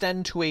then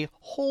extend to a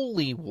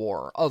holy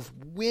war of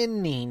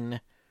winning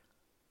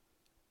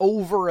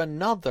over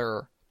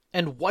another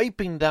and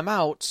wiping them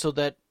out so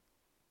that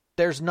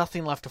there's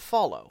nothing left to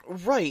follow?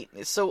 Right.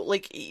 So,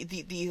 like,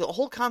 the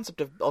whole concept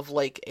of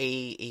like,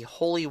 a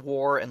holy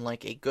war and,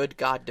 like, a good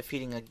god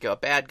defeating a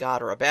bad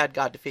god or a bad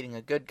god defeating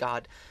a good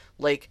god,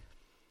 like,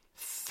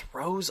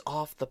 throws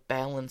off the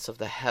balance of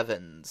the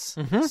heavens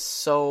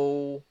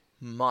so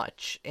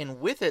much, and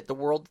with it the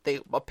world they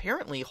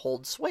apparently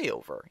hold sway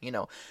over.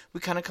 We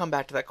kind of come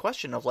back to that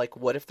question of like,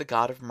 what if the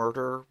god of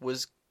murder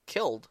was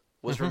killed,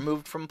 was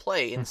removed from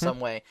play in some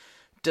way?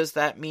 Does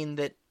that mean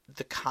that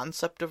the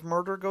concept of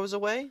murder goes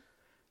away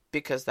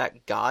because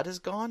that god is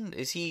gone?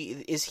 Is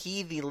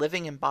he the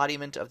living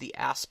embodiment of the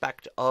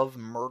aspect of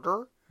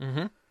murder?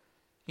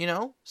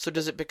 So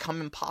does it become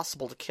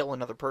impossible to kill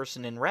another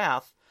person in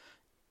wrath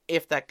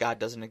if that god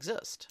doesn't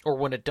exist? Or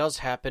when it does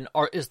happen,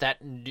 or is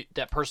that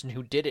person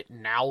who did it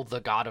now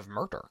the god of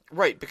murder?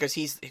 Right, because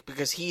he's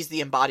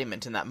the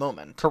embodiment in that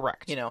moment.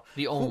 Correct.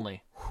 The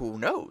only. who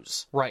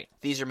knows? Right.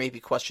 These are maybe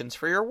questions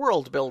for your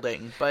world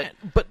building, but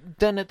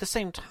then at the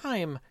same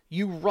time,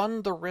 you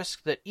run the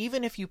risk that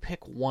even if you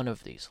pick one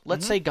of these,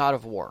 let's say God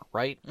of War,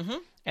 right?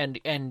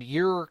 And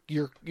you're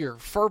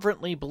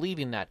fervently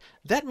believing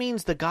that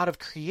means the God of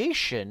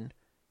creation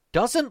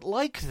doesn't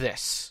like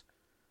this.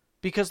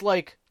 Because,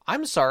 like,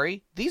 I'm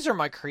sorry, these are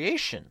my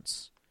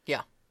creations.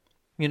 yeah.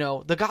 You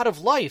know, the God of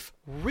life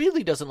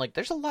really doesn't like...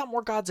 There's a lot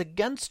more gods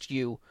against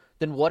you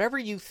than whatever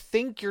you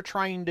think you're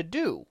trying to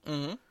do.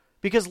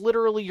 Because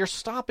literally you're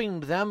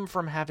stopping them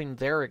from having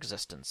their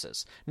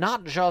existences.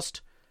 Not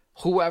just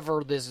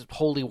whoever this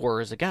holy war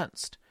is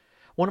against.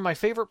 One of my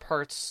favorite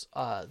parts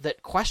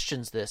that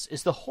questions this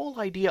is the whole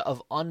idea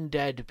of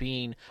undead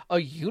being a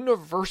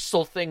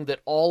universal thing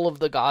that all of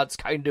the gods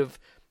kind of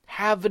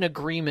have an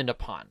agreement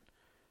upon.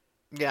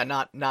 Yeah,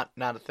 not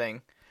a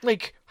thing.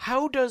 Like,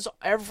 how does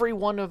every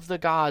one of the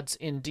gods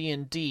in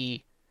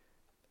D&D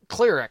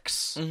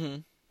clerics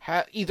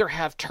either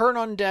have turn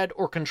undead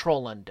or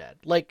control undead?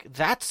 Like,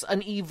 that's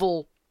an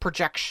evil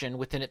projection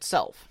within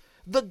itself.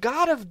 The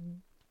god of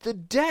the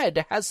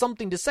dead has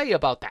something to say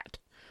about that.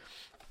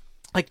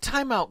 Like,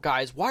 time out,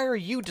 guys. Why are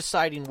you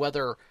deciding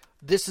whether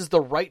this is the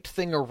right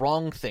thing or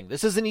wrong thing?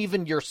 This isn't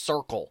even your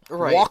circle.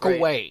 Right, Walk right.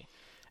 away.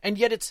 And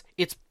yet it's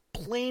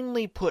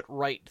plainly put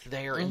right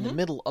there in the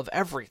middle of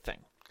everything.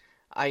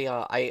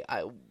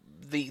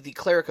 The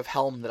cleric of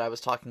Helm that I was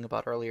talking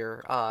about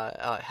earlier,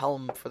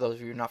 Helm, for those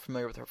of you who are not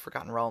familiar with the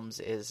Forgotten Realms,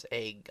 is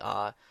a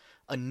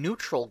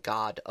neutral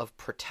god of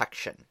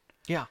protection.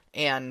 Yeah.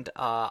 And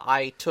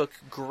I took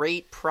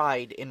great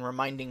pride in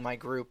reminding my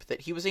group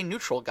that he was a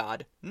neutral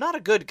god, not a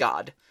good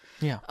god.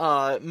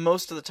 Yeah.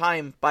 Most of the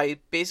time, by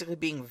basically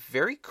being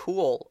very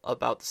cool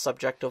about the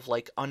subject of,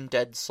 like,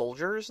 undead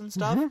soldiers and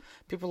stuff.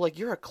 People are like,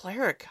 you're a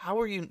cleric. How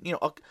are you,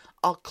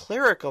 a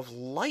cleric of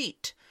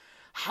light?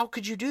 How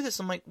could you do this?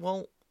 I'm like,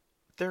 well,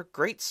 they're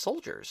great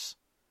soldiers.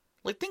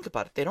 Like, think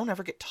about it. They don't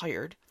ever get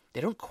tired.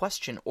 They don't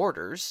question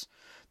orders.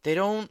 They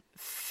don't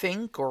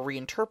think or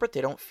reinterpret.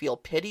 They don't feel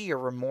pity or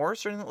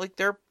remorse or anything. Like,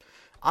 they're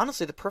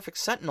honestly the perfect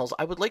sentinels.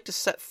 I would like to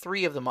set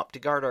 3 of them up to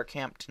guard our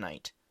camp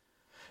tonight.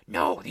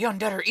 No, the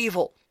undead are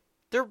evil.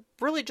 They're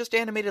really just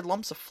animated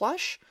lumps of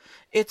flesh.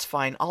 It's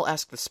fine. I'll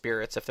ask the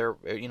spirits if they're,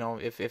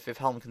 if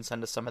Helm can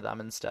send us some of them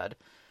instead.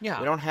 Yeah.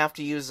 We don't have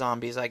to use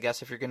zombies, I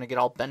guess, if you're going to get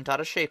all bent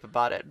out of shape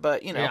about it.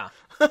 But, Yeah.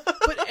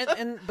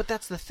 But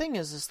that's the thing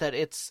is that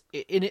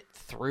it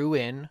threw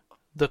in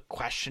the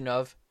question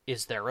of,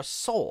 is there a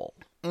soul?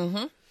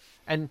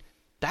 And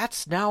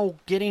that's now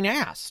getting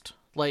asked.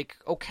 Like,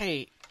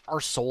 okay,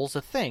 are souls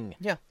a thing?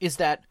 Yeah. Is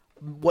that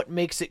what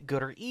makes it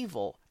good or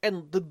evil?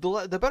 And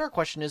the better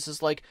question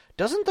is like,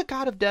 doesn't the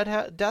god of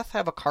death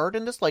have a card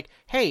in this? Like,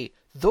 hey,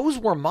 those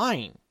were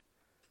mine.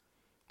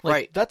 Like,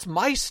 right. That's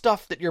my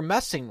stuff that you're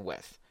messing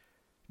with.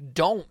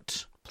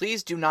 Don't.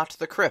 Please do not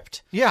the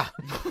crypt. Yeah.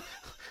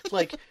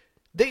 Like,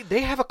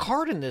 they have a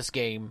card in this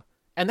game,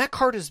 and that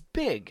card is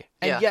big,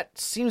 and yet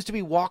seems to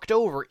be walked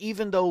over,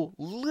 even though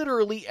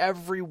literally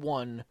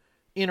everyone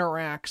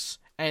interacts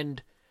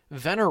and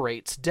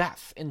venerates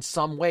death in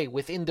some way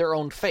within their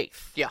own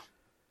faith. Yeah.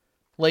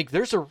 Like,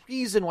 there's a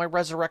reason why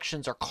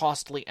resurrections are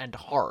costly and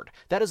hard.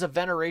 That is a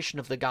veneration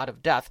of the god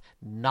of death,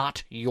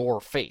 not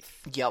your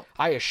faith. Yep.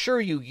 I assure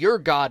you, your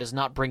god is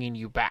not bringing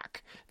you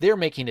back. They're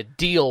making a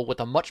deal with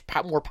a much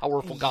more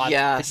powerful god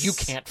that you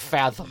can't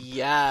fathom.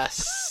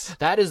 Yes.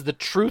 That is the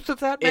truth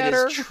of that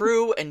matter. It is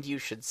true, and you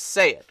should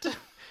say it.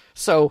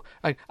 So,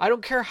 I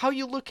don't care how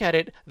you look at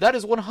it, that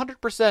is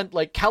 100%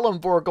 like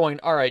Kalimvor going,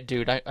 all right,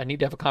 dude, I need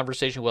to have a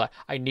conversation with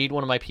I need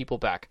one of my people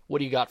back. What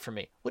do you got for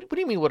me? What do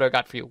you mean what I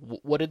got for you?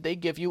 What did they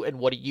give you, and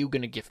what are you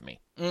going to give me?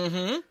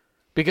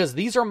 Because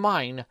these are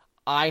mine.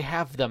 I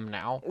have them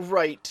now.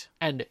 Right.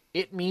 And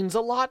it means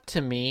a lot to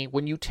me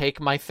when you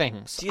take my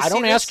things. I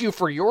don't ask you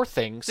for your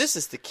things. This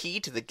is the key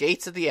to the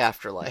gates of the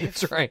afterlife.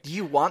 That's right. Do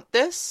you want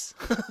this?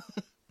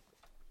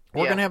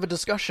 We're going to have a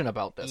discussion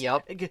about this.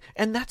 Yep.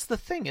 And that's the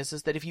thing is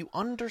that if you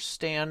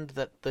understand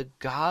that the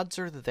gods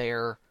are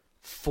there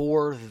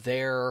for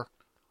their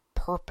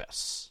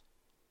purpose,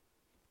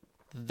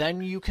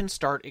 then you can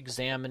start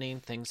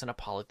examining things in a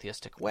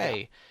polytheistic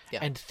way,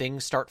 and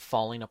things start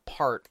falling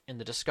apart in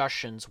the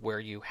discussions where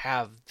you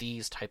have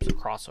these types of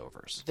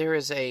crossovers. There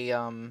is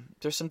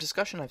there's some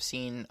discussion I've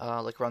seen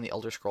like around the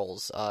Elder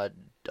Scrolls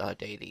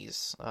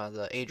deities,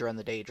 the Aedra and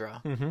the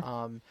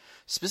Daedra,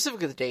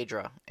 specifically the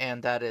Daedra,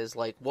 and that is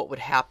like what would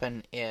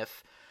happen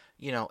if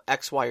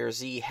X, Y, or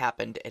Z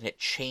happened and it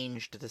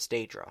changed this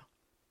Daedra,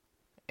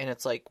 and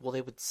it's like, well,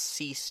 they would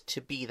cease to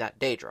be that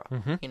Daedra,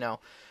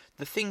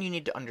 The thing you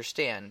need to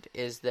understand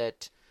is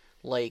that,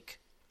 like,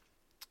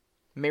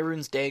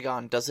 Mehrunes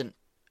Dagon doesn't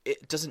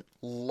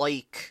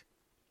like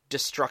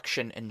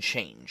destruction and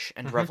change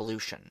and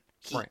revolution.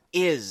 He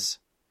is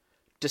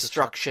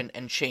destruction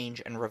and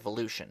change and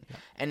revolution. Yeah.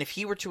 And if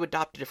he were to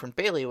adopt a different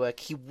bailiwick,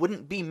 he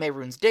wouldn't be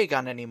Mehrunes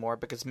Dagon anymore,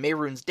 because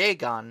Mehrunes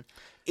Dagon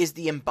is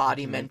the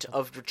embodiment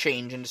of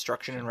change and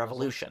destruction and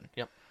revolution.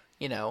 Yep.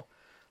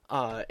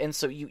 And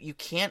so you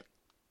can't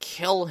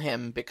kill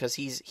him because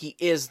he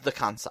is the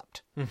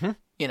concept.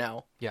 you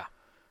know? Yeah.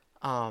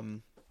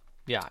 Um,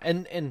 Yeah,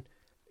 and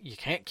you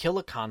can't kill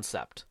a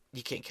concept.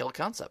 You can't kill a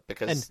concept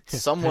because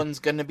someone's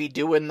going to be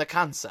doing the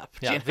concept.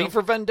 Yeah, you know? V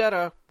for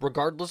Vendetta,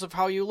 regardless of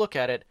how you look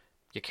at it,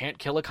 you can't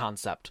kill a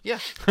concept. Yeah.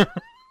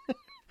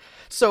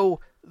 So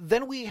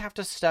then we have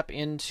to step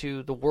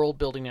into the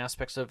world-building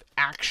aspects of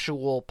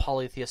actual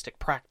polytheistic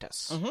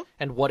practice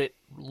and what it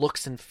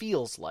looks and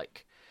feels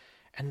like.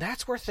 And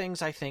that's where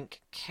things, I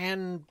think,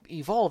 can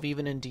evolve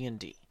even in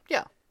D&D.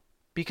 Yeah.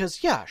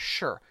 Because, yeah,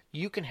 sure,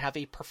 you can have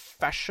a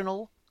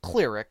professional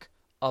cleric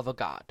of a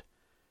god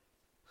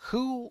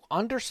who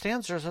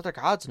understands there's other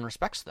gods and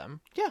respects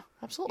them. Yeah,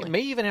 absolutely.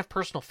 May even have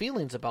personal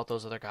feelings about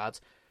those other gods.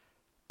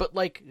 But,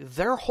 like,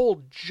 their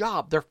whole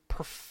job, their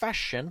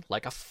profession,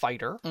 like a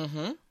fighter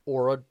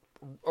or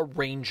a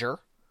ranger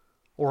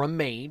or a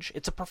mage,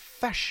 it's a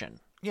profession.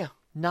 Yeah.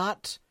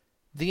 Not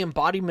the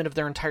embodiment of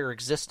their entire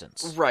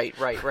existence. Right.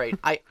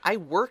 I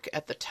work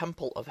at the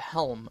Temple of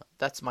Helm.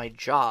 That's my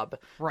job.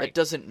 Right. That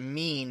doesn't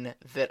mean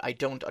that I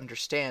don't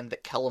understand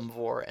that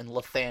Kelemvor and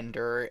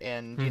Lathander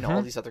and, you know,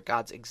 all these other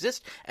gods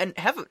exist and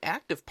have an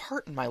active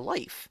part in my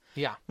life.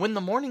 Yeah. When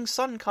the morning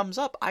sun comes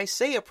up, I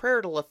say a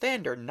prayer to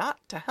Lathander, not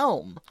to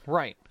Helm.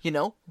 Right. You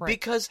know? Right.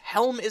 Because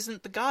Helm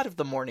isn't the god of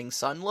the morning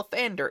sun,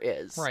 Lathander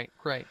is.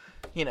 Right.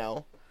 You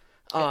know?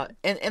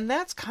 And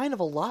that's kind of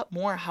a lot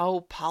more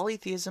how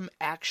polytheism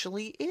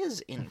actually is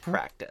in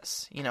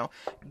practice. You know,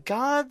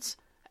 gods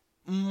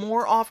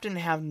more often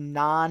have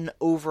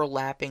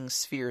non-overlapping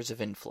spheres of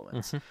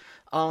influence.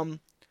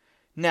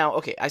 Now,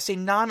 okay, I say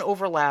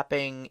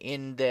non-overlapping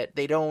in that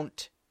they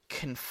don't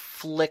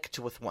conflict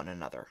with one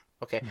another.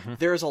 Okay,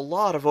 there's a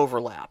lot of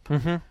overlap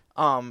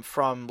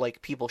from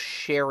like people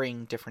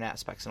sharing different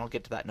aspects, and I'll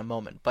get to that in a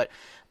moment. But,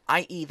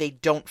 i.e., they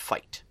don't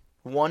fight.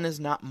 One is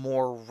not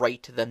more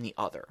right than the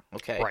other,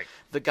 okay? Right.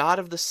 The god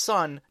of the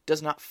sun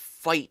does not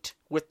fight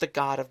with the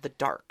god of the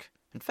dark.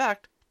 In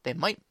fact, they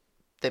might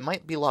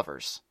be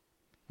lovers.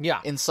 Yeah.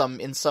 In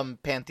some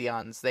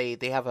pantheons, they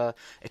have a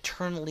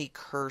eternally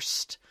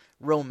cursed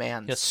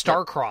romance. Yeah,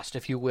 star-crossed,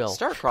 if you will.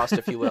 Star-crossed,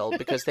 if you will,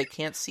 because they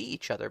can't see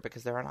each other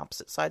because they're on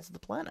opposite sides of the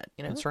planet,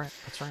 you know?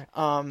 That's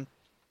right.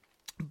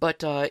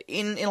 But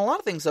in a lot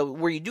of things, though,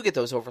 where you do get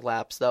those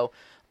overlaps, though,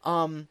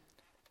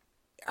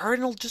 are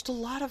in just a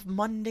lot of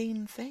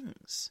mundane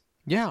things.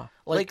 Yeah,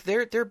 like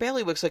their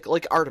bailiwicks,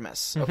 like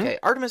Artemis. Okay,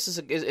 Artemis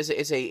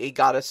is a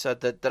goddess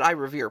that I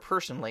revere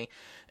personally.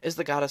 Is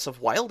the goddess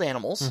of wild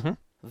animals,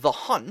 the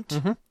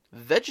hunt,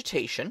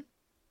 vegetation,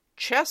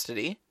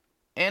 chastity,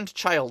 and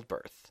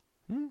childbirth.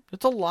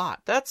 It's a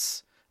lot.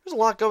 There's a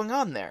lot going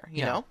on there,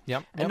 you know.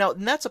 Yep.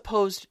 And that's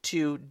opposed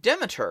to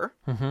Demeter,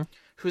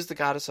 who's the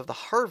goddess of the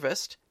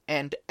harvest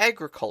and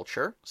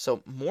agriculture.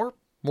 So more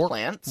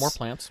plants. More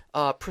plants.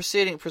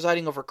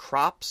 Presiding over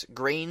crops,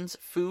 grains,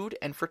 food,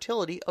 and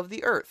fertility of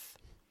the earth.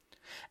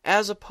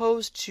 As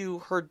opposed to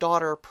her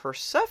daughter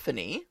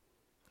Persephone,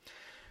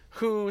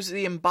 who's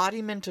the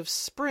embodiment of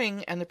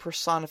spring and the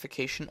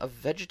personification of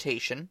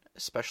vegetation,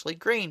 especially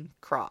grain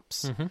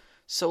crops.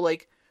 So,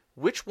 like,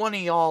 which one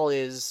of y'all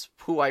is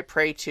who I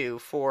pray to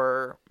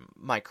for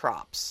my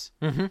crops?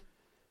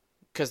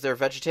 Because they're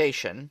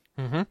vegetation.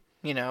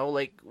 You know,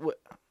 like...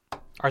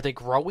 Are they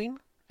growing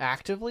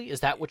actively?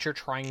 Is that what you're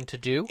trying to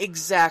do?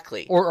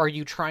 Exactly. Or are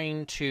you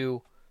trying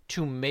to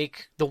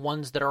make the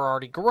ones that are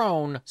already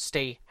grown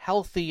stay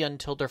healthy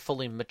until they're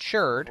fully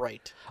matured?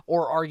 Right.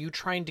 Or are you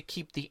trying to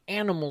keep the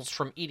animals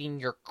from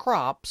eating your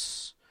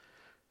crops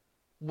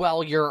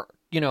while you're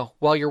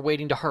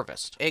waiting to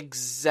harvest?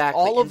 Exactly.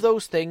 All of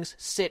those things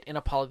sit in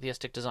a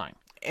polytheistic design.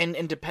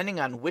 And depending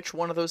on which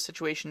one of those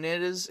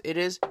situations it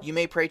is, you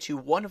may pray to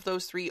one of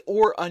those three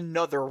or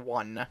another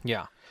one.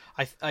 Yeah.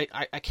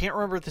 I can't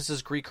remember if this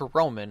is Greek or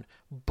Roman,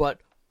 but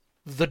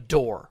the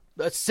door.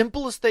 The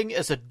simplest thing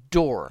is a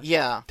door.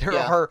 Yeah. There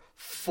are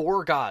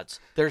 4 gods.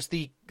 There's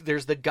the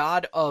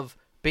god of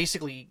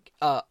basically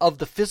of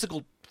the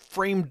physical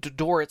framed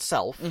door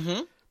itself.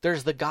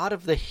 There's the god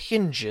of the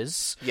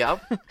hinges.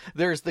 Yep.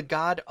 There's the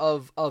god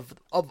of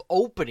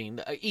opening,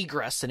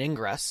 egress and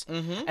ingress.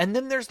 And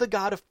then there's the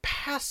god of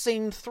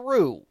passing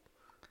through.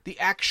 The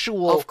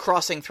actual... Of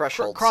crossing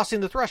thresholds.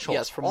 Crossing the threshold.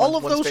 Yes, from all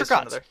one of those space are to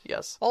gods. another.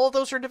 Yes. All of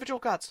those are individual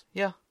gods.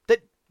 Yeah.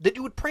 That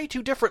you would pray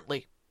to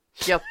differently.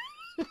 Yep.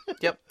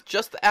 Yep.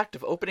 Just the act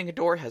of opening a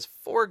door has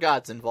 4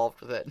 gods involved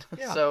with it.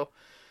 Yeah. So...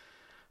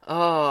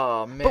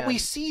 Oh, man. But we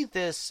see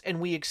this, and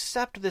we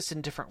accept this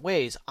in different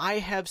ways. I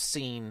have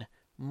seen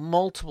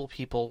multiple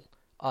people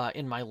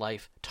in my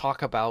life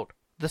talk about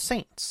the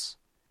saints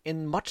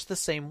in much the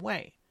same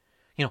way.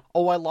 You know,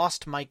 oh, I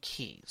lost my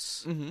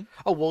keys.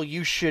 Oh, well,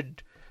 you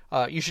should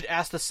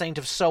ask the saint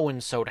of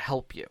so-and-so to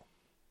help you.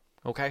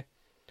 Okay?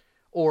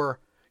 Or,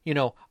 you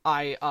know,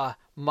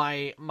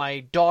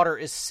 my daughter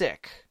is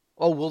sick.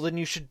 Oh, well, then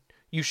you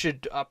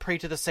should pray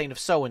to the saint of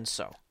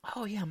so-and-so.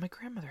 Oh, yeah, my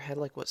grandmother had,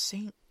 like,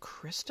 St.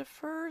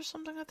 Christopher or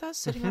something like that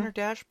sitting on her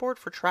dashboard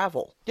for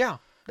travel. Yeah.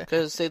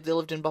 Because they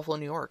lived in Buffalo,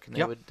 New York, and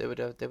they would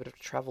have to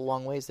travel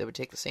long ways. They would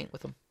take the saint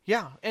with them.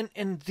 Yeah,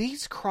 and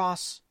these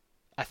cross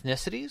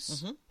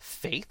ethnicities,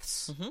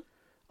 faiths,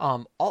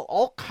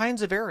 all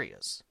kinds of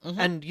areas.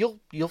 And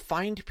you'll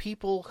find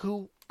people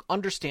who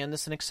understand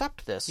this and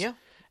accept this. Yeah.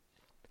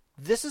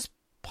 This is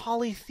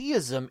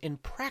polytheism in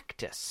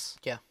practice.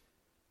 Yeah.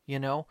 You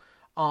know?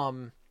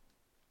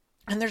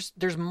 And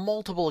there's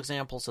multiple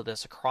examples of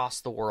this across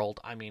the world.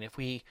 I mean, if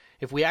we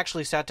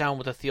actually sat down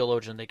with a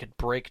theologian, they could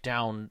break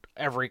down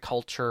every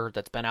culture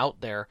that's been out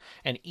there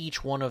and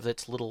each one of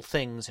its little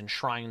things and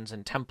shrines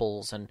and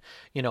temples, and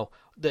you know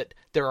that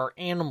there are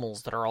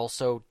animals that are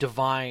also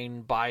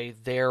divine by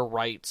their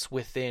rights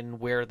within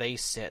where they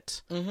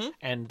sit,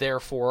 and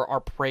therefore are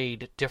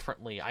prayed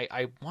differently.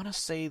 I want to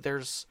say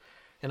there's,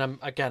 and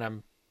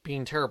I'm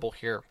being terrible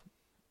here,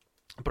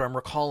 but I'm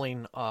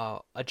recalling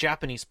a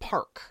Japanese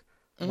park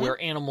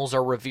where animals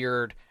are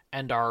revered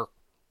and are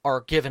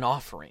given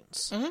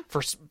offerings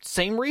for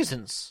same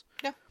reasons.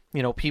 Yeah.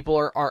 You know, people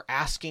are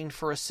asking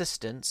for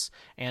assistance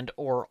and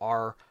or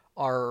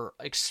are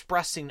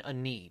expressing a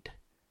need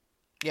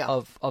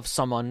of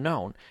some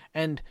unknown.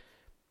 And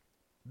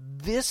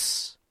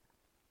this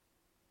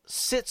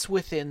sits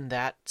within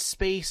that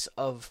space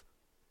of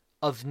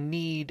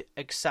need,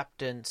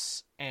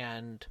 acceptance,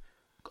 and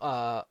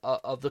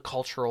of the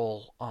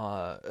cultural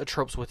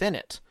tropes within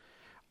it.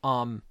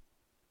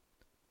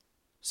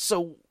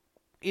 So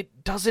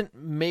it doesn't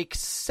make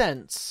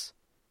sense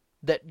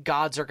that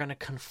gods are going to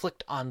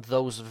conflict on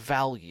those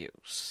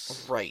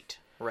values. Right.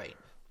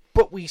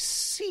 But we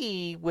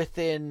see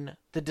within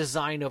the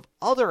design of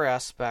other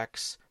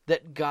aspects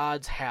that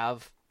gods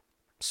have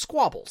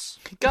squabbles.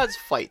 Gods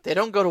fight. They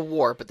don't go to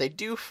war, but they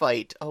do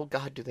fight. Oh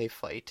God, do they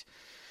fight.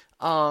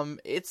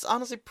 It's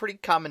honestly pretty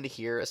common to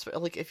hear,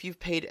 like if you've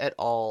paid at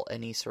all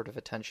any sort of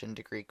attention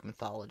to Greek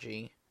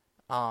mythology.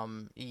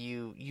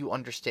 You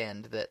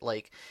understand that,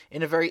 like,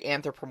 in a very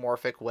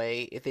anthropomorphic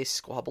way, if they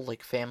squabble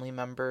like family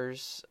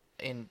members,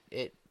 and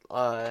it,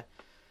 but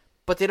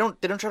they don't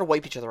try to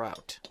wipe each other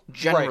out.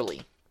 Generally.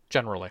 Right.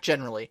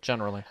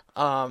 Generally.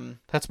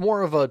 That's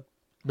more of a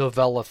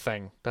novella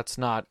thing. That's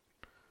not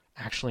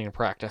actually in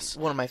practice.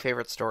 One of my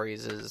favorite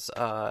stories is,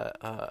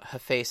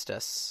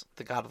 Hephaestus,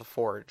 the god of the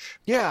forge.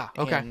 Yeah.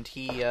 Okay. And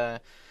he,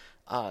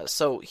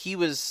 so he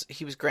was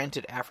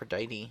granted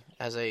Aphrodite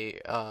as a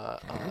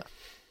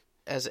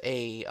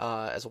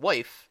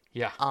wife,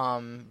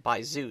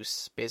 by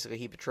Zeus. Basically,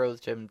 he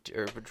betrothed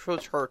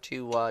her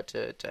to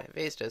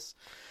Hephaestus.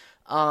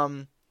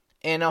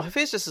 And now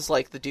Hephaestus is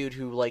like the dude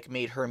who like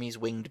made Hermes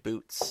winged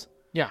boots,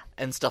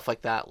 and stuff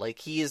like that. Like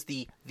he is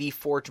the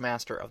forge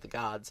master of the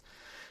gods.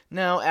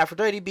 Now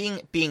Aphrodite,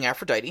 being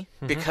Aphrodite,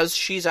 because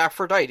she's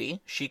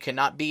Aphrodite, she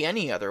cannot be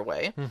any other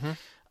way.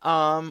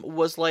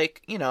 Was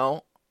like, you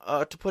know,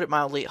 to put it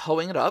mildly,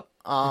 hoeing it up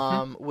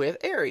with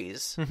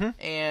Ares,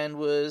 and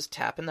was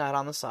tapping that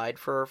on the side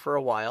for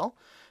a while.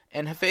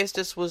 And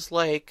Hephaestus was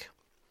like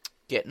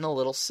getting a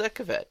little sick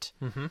of it.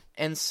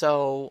 And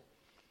so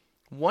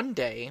one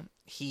day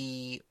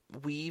he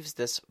weaves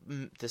this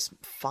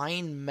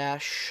fine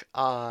mesh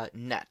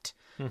net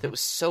that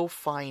was so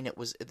fine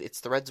its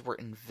threads were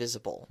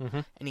invisible,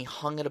 and he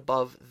hung it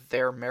above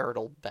their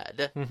marital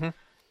bed.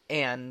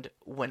 And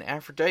when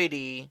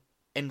Aphrodite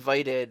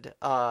invited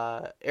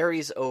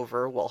Ares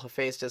over while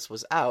Hephaestus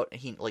was out,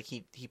 he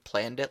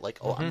planned it like,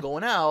 oh, I'm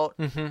going out.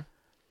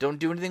 Don't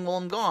do anything while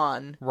I'm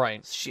gone.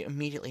 Right. So she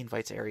immediately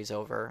invites Ares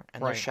over,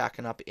 and they're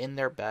shacking up in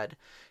their bed.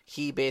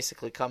 He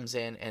basically comes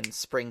in and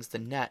springs the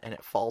net, and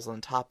it falls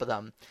on top of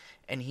them.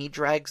 And he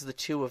drags the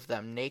two of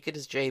them, naked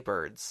as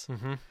jaybirds,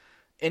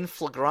 in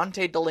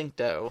flagrante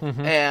delicto,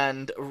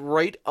 and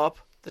right up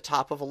the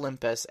top of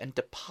Olympus, and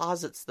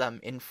deposits them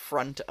in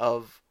front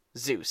of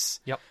Zeus.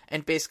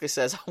 And basically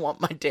says, I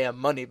want my damn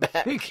money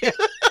back.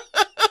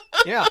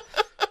 Yeah.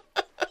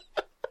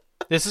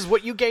 This is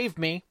what you gave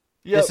me.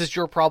 This is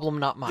your problem,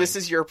 not mine. This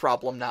is your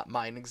problem, not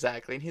mine,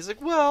 exactly. And he's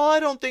like, well, I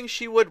don't think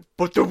she would.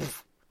 What do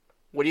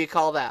you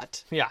call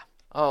that? Yeah.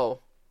 Oh,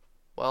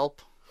 well.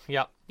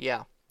 Yeah.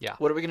 Yeah.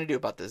 What are we going to do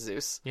about this,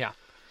 Zeus? Yeah.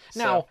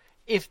 Now,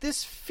 if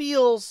this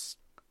feels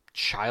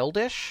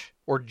childish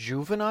or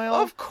juvenile...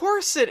 Of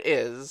course it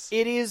is.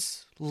 It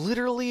is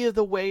literally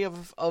the way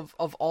of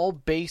all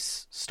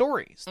base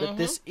stories. That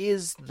this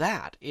is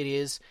that. It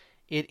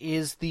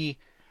is the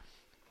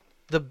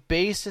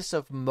basis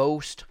of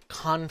most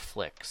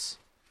conflicts.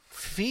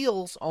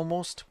 Feels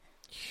almost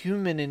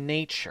human in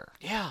nature.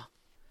 Yeah.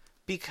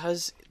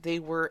 Because they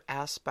were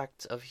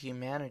aspects of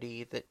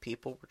humanity that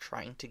people were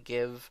trying to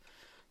give,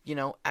 you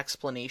know,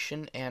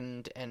 explanation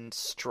and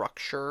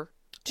structure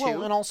to.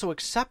 Well, and also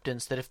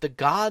acceptance that if the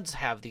gods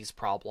have these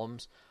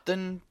problems,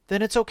 then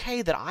it's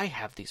okay that I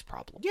have these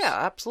problems. Yeah,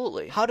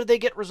 absolutely. How do they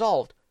get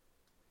resolved?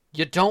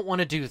 You don't want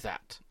to do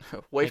that.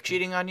 Wife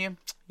cheating on you?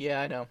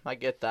 Yeah, I know. I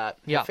get that.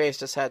 Yeah.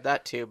 Hephaestus had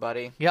that too,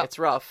 buddy. Yeah. It's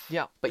rough.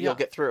 Yeah. But you'll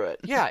get through it.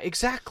 Yeah,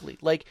 exactly.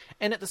 Like,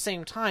 and at the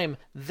same time,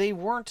 they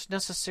weren't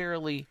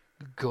necessarily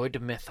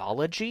good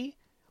mythology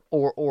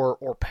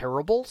or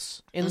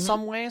parables in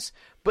some ways,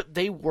 but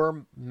they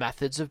were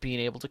methods of being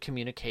able to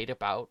communicate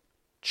about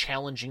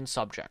challenging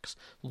subjects,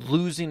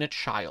 losing a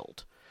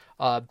child,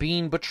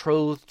 being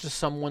betrothed to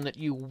someone that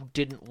you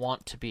didn't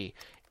want to be,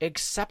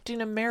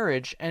 accepting a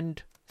marriage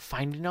and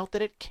finding out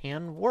that it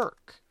can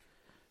work.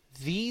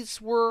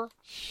 These were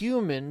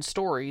human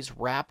stories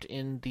wrapped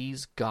in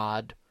these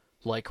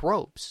god-like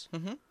robes.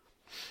 Mm-hmm.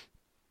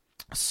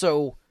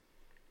 So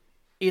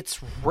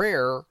it's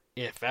rare,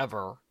 if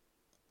ever,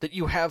 that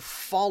you have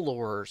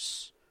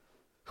followers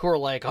who are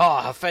like,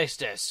 oh,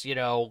 Hephaestus,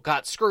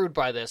 got screwed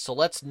by this, so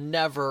let's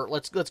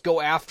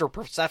go after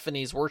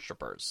Persephone's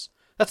worshippers.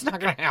 That's not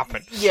going to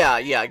happen. Yeah,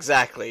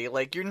 exactly.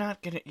 Like, you're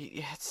not going to...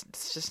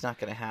 It's just not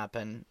going to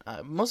happen.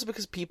 Mostly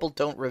because people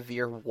don't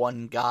revere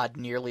one god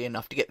nearly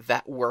enough to get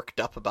that worked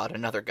up about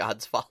another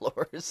god's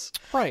followers.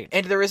 Right.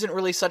 And there isn't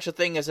really such a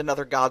thing as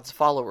another god's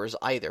followers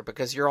either,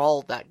 because you're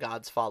all that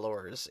god's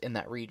followers in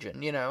that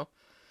region,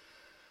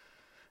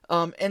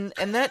 And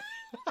that...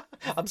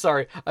 I'm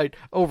sorry.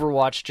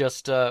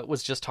 Overwatch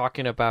was just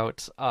talking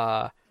about...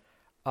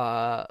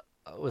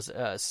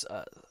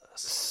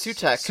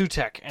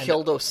 Sutek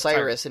killed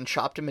Osiris and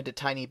chopped him into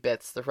tiny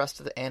bits. The rest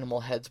of the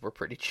animal heads were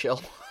pretty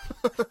chill.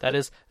 That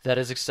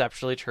is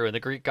exceptionally true. And the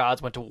Greek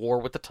gods went to war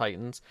with the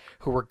Titans,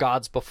 who were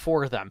gods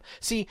before them.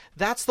 See,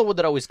 that's the one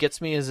that always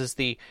gets me. Is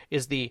the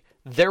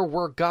there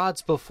were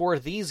gods before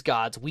these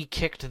gods. We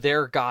kicked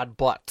their god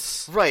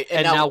butts. Right,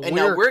 and now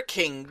we're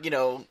king.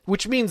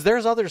 Which means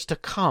there's others to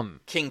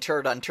come. King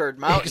Turd on Turd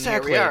Mountain.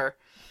 Exactly. Here we are.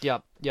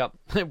 Yep.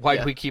 Why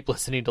do we keep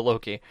listening to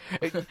Loki?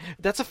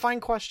 That's a fine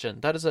question.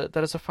 That is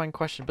a fine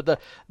question. But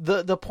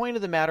the point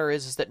of the matter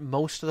is that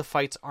most of the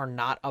fights are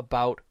not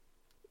about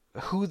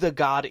who the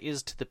god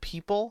is to the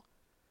people,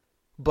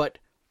 but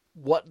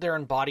what their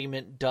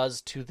embodiment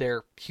does to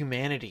their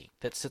humanity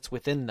that sits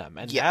within them.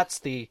 And that's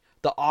the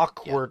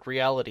awkward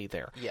reality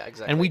there. Yeah,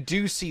 exactly. And we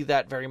do see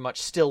that very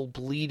much still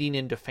bleeding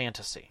into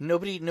fantasy.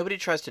 Nobody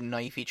tries to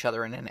knife each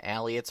other in an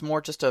alley. It's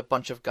more just a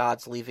bunch of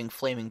gods leaving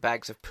flaming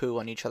bags of poo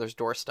on each other's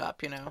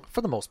doorstep,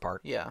 For the most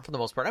part. Yeah. For the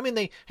most part. I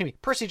mean,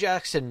 Percy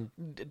Jackson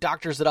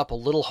doctors it up a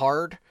little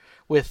hard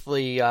with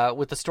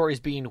the stories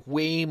being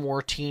way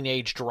more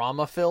teenage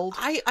drama filled.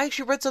 I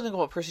actually read something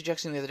about Percy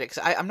Jackson the other day, because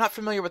I'm not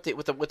familiar with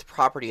the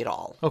property at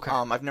all. Okay.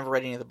 I've never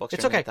read any of the books.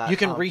 It's okay. Like that. You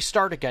can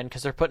restart again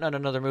because they're putting out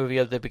another movie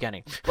at the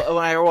beginning. But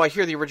I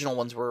hear the original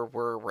ones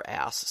were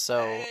ass.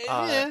 So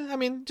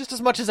just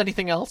as much as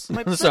anything else.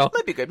 Might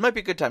be good. Might be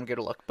a good time to get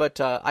a look.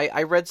 But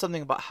I read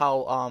something about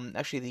how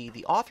actually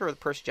the author of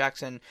Percy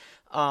Jackson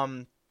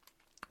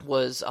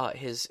was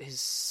his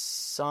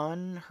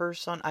son, her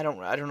son. I don't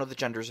know the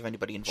genders of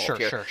anybody involved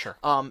here. Sure.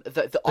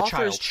 The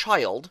author's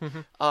child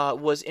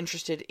was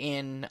interested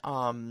in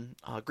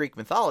Greek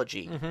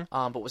mythology,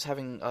 but was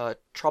having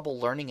trouble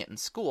learning it in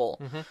school,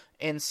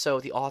 and so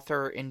the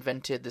author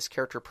invented this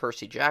character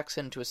Percy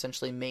Jackson to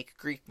essentially make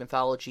Greek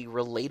mythology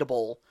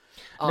relatable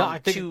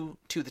to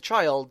the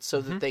child,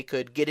 so that they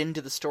could get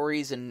into the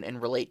stories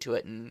and relate to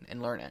it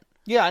and learn it.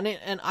 Yeah,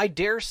 and I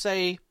dare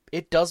say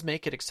it does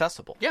make it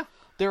accessible. Yeah.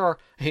 There are.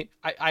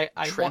 I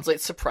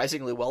translates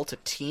surprisingly well to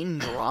teen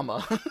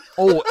drama.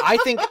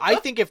 I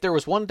think if there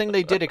was one thing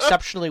they did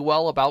exceptionally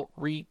well about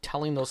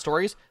retelling those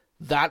stories,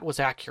 that was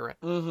accurate.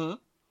 Mm-hmm.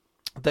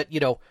 That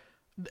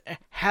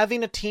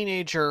having a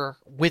teenager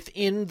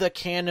within the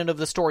canon of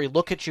the story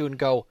look at you and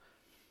go,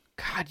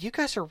 "God, you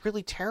guys are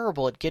really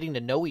terrible at getting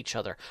to know each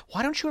other.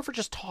 Why don't you ever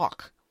just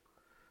talk?"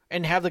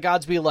 And have the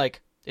gods be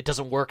like, "It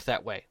doesn't work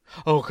that way."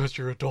 Oh, because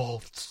you're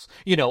adults,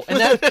 and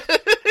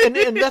that.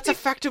 And that's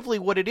effectively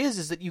what it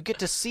is that you get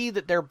to see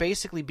that they're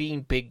basically being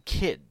big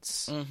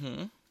kids.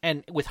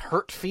 And with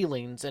hurt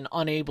feelings and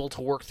unable to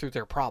work through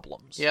their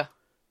problems. Yeah.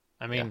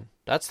 I mean,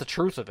 that's the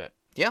truth of it.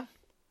 Yeah.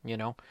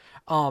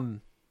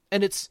 And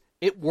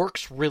it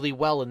works really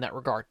well in that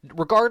regard.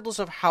 Regardless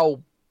of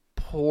how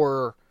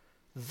poor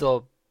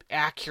the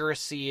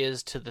accuracy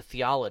is to the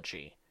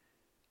theology,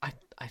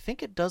 I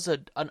think it does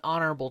an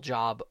honorable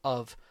job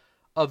of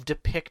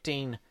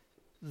depicting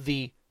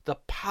the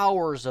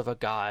powers of a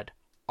god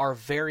are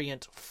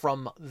variant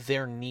from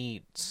their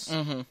needs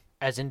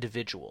as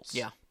individuals.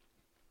 Yeah.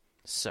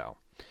 So,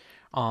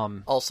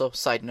 also,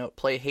 side note,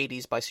 play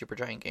Hades by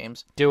Supergiant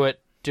Games. Do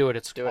it.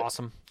 It's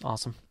awesome.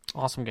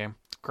 Awesome game.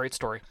 Great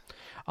story.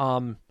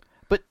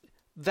 But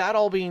that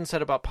all being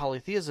said about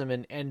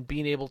polytheism and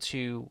being able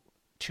to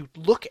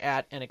look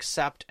at and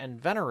accept and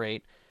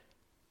venerate,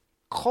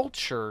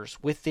 cultures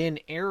within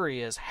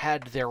areas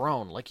had their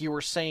own. Like you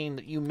were saying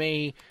that you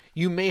may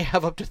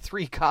have up to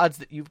 3 gods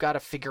that you've got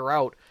to figure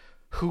out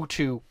who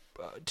to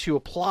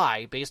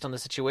apply based on the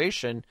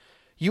situation.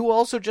 You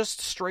also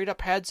just straight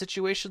up had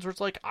situations where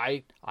it's like,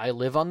 I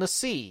live on the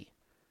sea.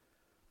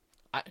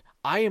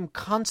 I am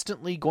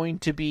constantly going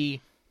to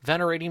be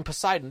venerating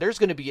Poseidon. There's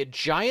going to be a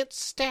giant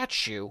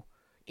statue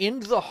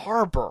in the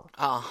harbor.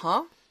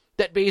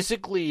 That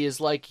basically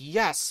is like,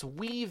 yes,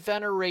 we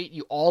venerate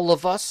you, all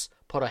of us.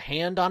 Put a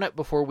hand on it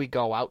before we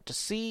go out to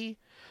sea.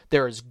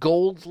 There is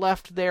gold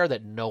left there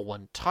that no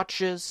one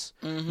touches.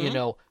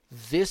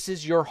 This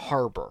is your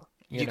harbor.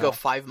 You go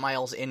 5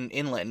 miles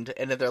inland,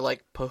 and they're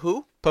like,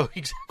 who?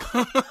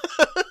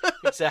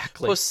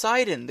 Exactly.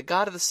 Poseidon, the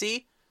god of the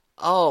sea?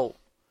 Oh,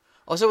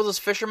 is that what those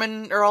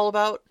fishermen are all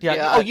about?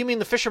 Yeah. Oh, you mean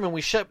the fishermen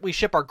we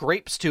ship our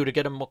grapes to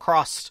get them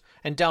across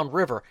and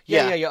downriver.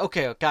 Yeah.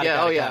 Okay, got it.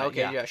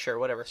 Okay, yeah, sure,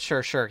 whatever.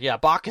 Sure. Yeah,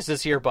 Bacchus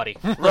is here, buddy.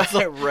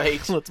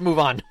 Right. Let's move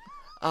on.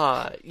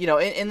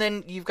 And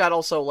then you've got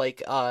also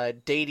like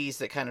deities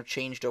that kind of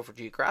changed over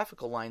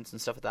geographical lines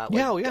and stuff like that.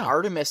 Like,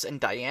 Artemis and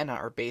Diana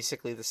are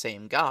basically the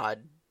same god,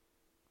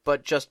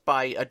 but just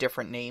by a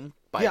different name,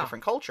 by a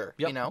different culture.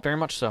 Yep, very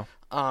much so.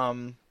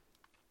 And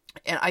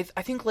I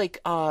think like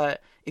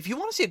if you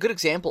want to see a good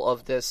example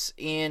of this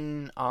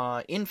in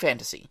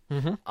fantasy,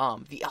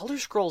 the Elder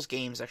Scrolls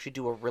games actually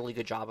do a really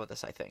good job of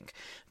this, I think.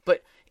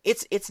 But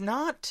it's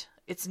not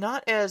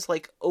as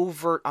like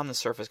overt on the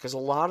surface, because a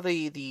lot of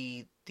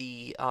the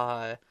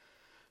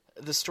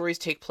stories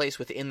take place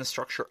within the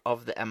structure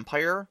of the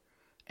Empire,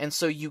 and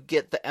so you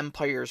get the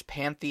Empire's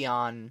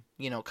pantheon,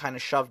 kind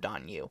of shoved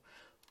on you.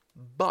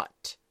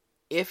 But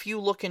if you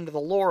look into the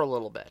lore a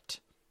little bit,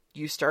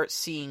 you start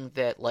seeing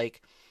that,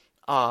 like,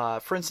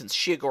 for instance,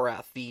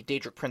 Sheogorath, the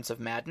Daedric Prince of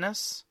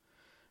Madness,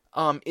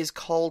 is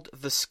called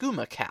the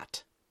Skooma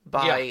Cat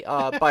by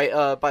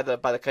the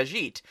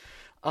Khajiit.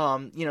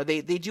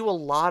 They do a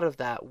lot of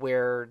that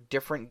where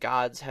different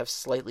gods have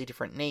slightly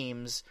different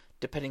names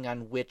depending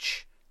on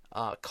which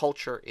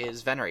culture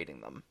is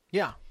venerating them.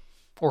 Yeah.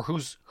 Or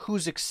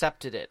who's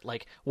accepted it,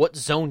 like what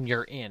zone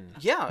you're in.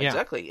 Yeah,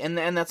 exactly. And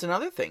that's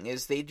another thing,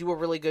 is they do a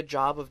really good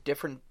job of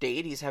different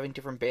deities having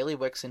different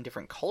bailiwicks in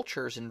different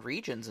cultures and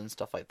regions and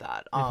stuff like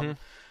that.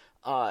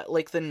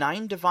 Like the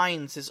 9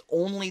 Divines is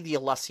only the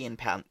Alessian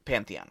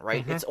pantheon,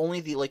 right? It's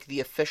only the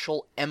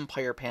official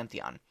Empire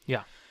pantheon.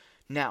 Yeah.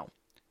 Now,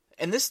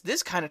 and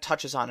this kind of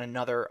touches on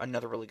another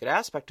really good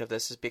aspect of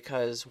this, is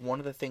because one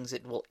of the things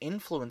that will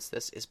influence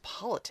this is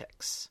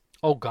politics.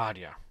 Oh God,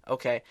 yeah.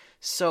 Okay,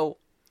 so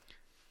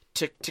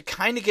to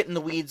kind of get in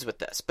the weeds with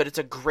this, but it's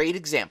a great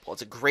example.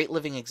 It's a great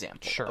living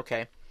example. Sure.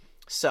 Okay,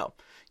 so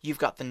you've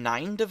got the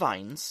 9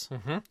 Divines,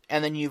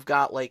 and then you've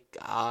got like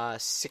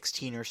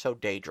 16 or so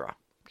Daedra.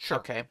 Sure.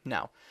 Okay,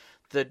 now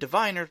the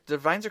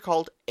Divines are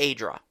called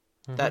Aedra.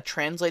 That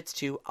translates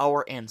to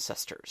our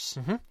ancestors.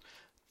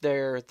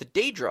 They're the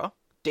Daedra.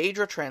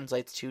 Daedra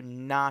translates to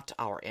not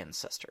our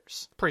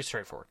ancestors. Pretty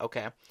straightforward.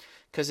 Okay,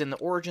 because in the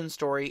origin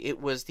story,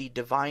 it was the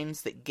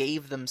Divines that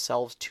gave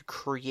themselves to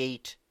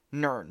create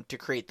Nirn, to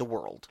create the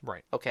world.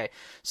 Right. Okay,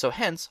 so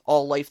hence,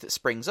 all life that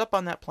springs up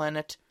on that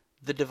planet,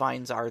 the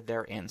Divines are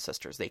their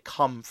ancestors. They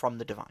come from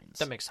the Divines.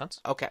 That makes sense.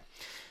 Okay.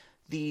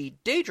 The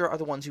Daedra are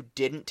the ones who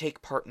didn't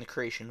take part in the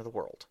creation of the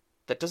world.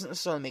 That doesn't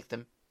necessarily make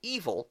them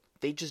evil.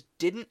 They just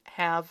didn't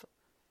have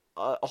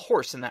a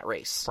horse in that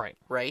race. Right.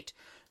 Right?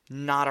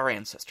 Not our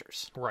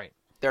ancestors. Right.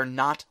 They're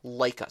not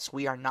like us.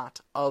 We are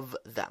not of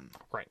them.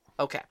 Right.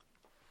 Okay.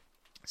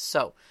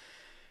 So,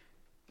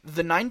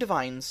 the 9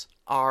 Divines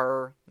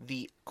are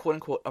the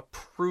quote-unquote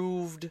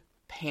approved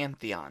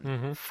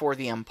pantheon for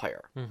the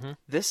Empire.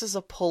 This is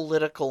a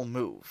political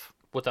move.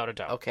 Without a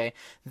doubt. Okay?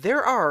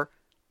 There are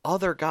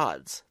other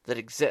gods that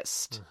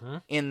exist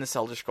in this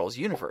Elder Scrolls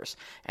universe,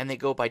 and they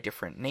go by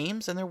different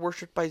names, and they're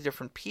worshipped by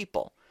different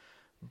people.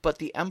 But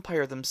the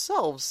Empire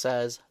themselves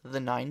says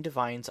the 9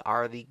 Divines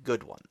are the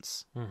good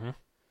ones. And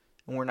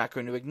we're not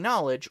going to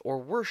acknowledge or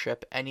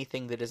worship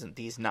anything that isn't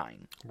these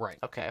 9. Right.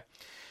 Okay.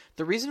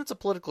 The reason it's a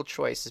political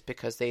choice is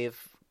because they've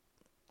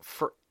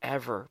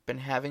forever been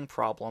having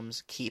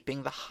problems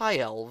keeping the High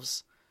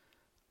Elves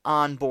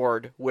on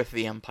board with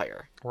the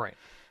Empire. Right.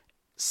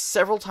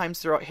 Several times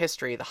throughout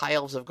history, the High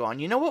Elves have gone,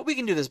 you know what, we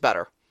can do this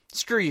better.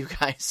 Screw you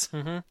guys.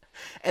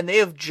 And they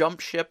have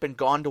jumped ship and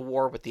gone to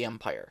war with the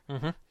Empire.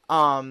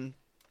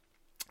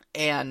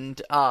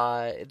 And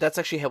that's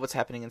actually what's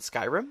happening in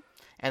Skyrim,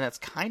 and that's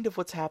kind of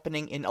what's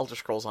happening in Elder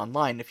Scrolls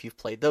Online if you've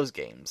played those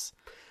games.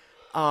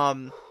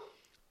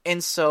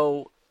 And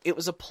so it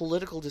was a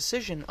political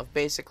decision of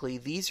basically,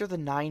 these are the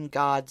 9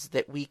 gods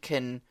that we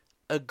can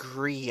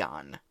agree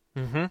on.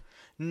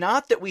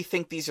 Not that we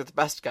think these are the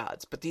best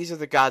gods, but these are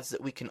the gods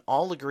that we can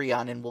all agree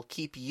on and will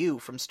keep you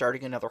from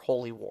starting another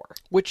holy war.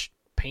 Which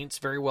paints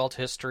very well to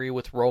history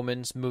with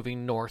Romans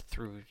moving north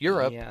through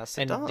Europe,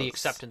 and the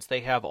acceptance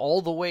they have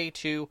all the way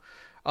to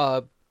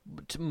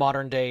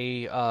modern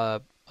day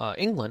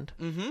England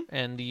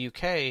and the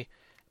UK,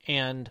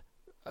 and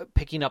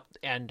picking up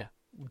and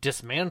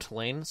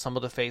dismantling some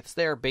of the faiths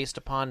there based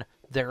upon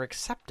their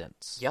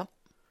acceptance. Yep.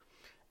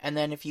 And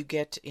then if you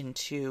get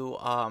into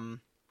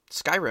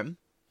Skyrim,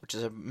 which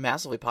is a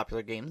massively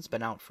popular game, it's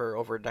been out for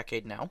over a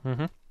decade now,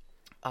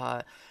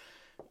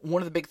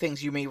 one of the big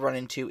things you may run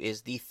into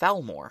is the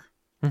Thalmor,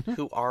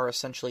 who are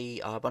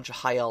essentially a bunch of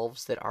high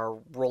elves that are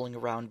rolling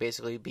around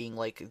basically being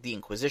like the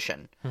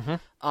Inquisition.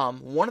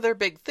 One of their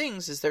big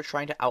things is they're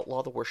trying to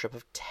outlaw the worship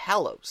of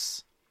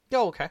Talos.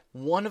 Oh, okay.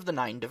 One of the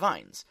 9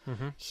 Divines.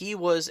 He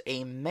was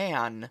a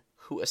man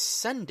who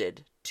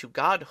ascended to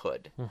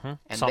godhood, and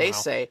Somehow. they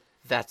say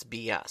that's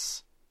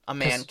BS. A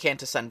man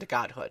can't ascend to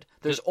godhood.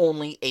 There's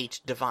only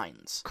 8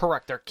 Divines.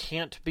 Correct. There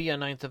can't be a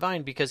 9th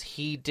Divine because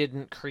he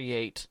didn't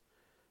create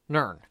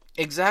Nirn.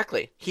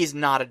 Exactly. He's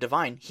not a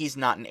Divine. He's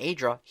not an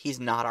Aedra. He's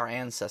not our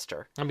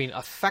ancestor. I mean,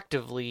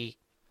 effectively,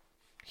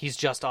 he's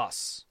just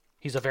us.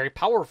 He's a very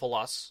powerful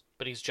us,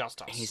 but he's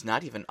just us. He's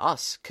not even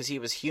us, because he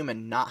was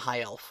human, not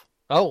high elf.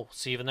 Oh,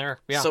 see, even there.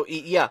 Yeah. So,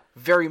 yeah,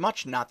 very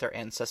much not their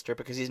ancestor,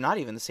 because he's not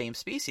even the same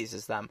species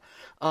as them.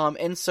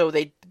 And so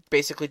they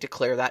basically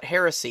declare that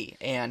heresy,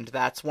 and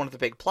that's one of the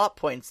big plot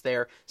points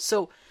there.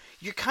 So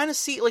you kind of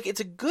see, like, it's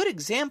a good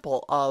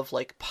example of,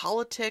 like,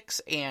 politics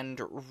and,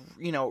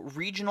 you know,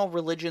 regional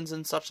religions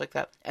and such like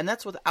that. And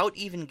that's without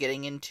even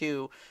getting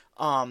into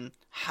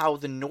how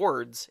the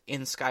Nords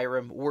in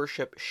Skyrim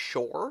worship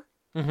Shor,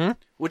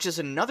 which is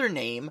another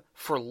name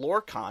for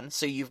Lorkhan.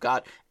 So you've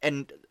got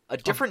a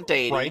different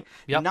deity, right.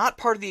 Yep. not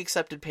part of the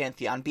accepted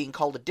pantheon, being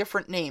called a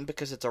different name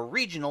because it's a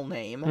regional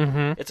name,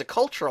 it's a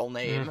cultural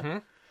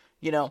name.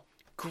 You know,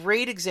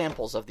 great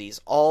examples of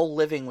these, all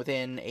living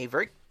within a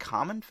very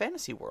common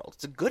fantasy world.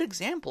 It's a good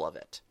example of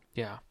it.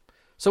 Yeah.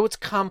 So it's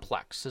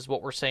complex, is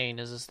what we're saying,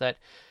 is that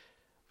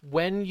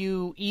when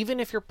you, even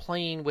if you're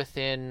playing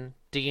within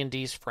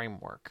D&D's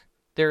framework,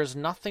 there is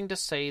nothing to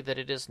say that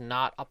it is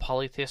not a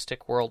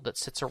polytheistic world that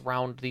sits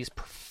around these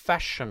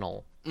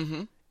professional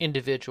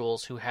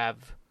individuals who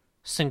have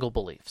single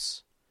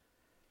beliefs.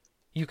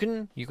 You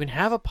can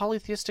have a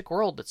polytheistic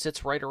world that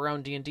sits right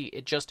around D&D.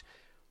 It just,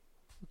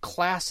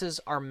 classes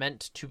are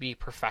meant to be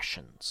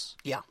professions.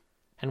 Yeah.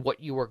 And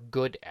what you are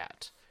good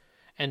at.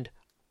 And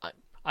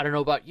I don't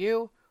know about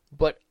you,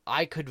 but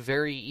I could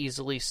very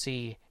easily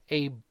see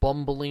a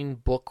bumbling,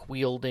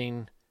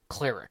 book-wielding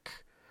cleric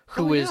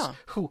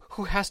who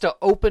who has to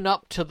open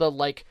up to the,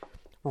 like,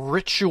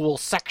 ritual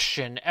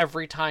section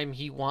every time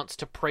he wants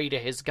to pray to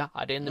his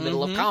god in the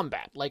middle of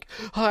combat. Like,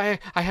 I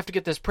have to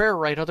get this prayer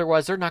right,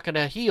 otherwise they're not going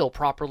to heal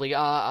properly.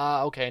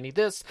 Okay, I need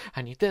this,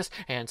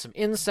 and some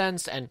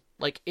incense, and,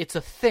 like, it's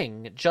a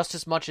thing just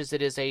as much as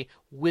it is a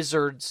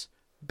wizard's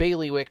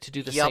bailiwick to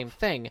do the same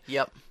thing.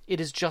 Yep.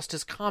 It is just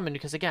as common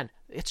because, again,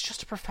 it's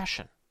just a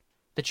profession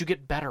that you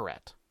get better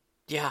at.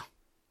 Yeah.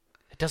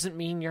 It doesn't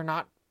mean you're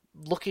not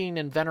looking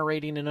and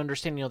venerating and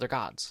understanding other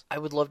gods. I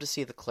would love to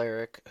see the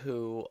cleric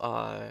who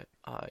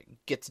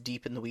gets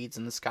deep in the weeds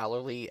in the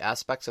scholarly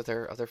aspects of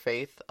their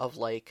faith, of,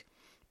 like,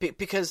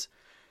 because,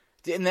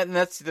 and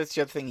that's the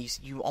other thing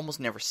you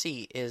almost never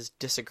see is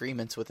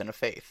disagreements within a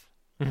faith.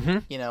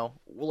 You know,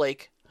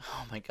 like,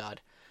 oh my God,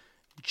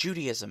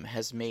 Judaism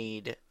has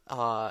made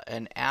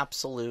an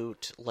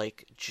absolute,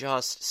 like,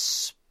 just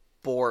sport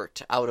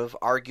out of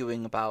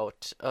arguing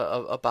about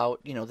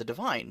you know, the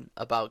divine,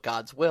 about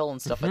God's will and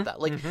stuff like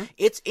that. Like,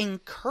 it's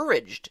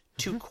encouraged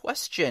to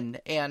question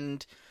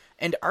and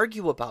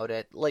argue about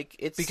it. Like,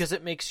 it's because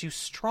it makes you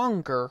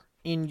stronger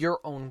in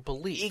your own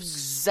beliefs.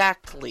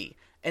 Exactly.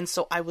 And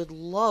so I would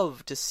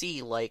love to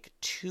see, like,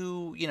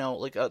 two, you know,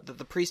 like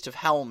the priest of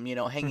Helm, you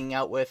know, hanging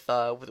out with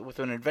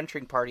an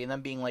adventuring party, and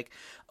then being like,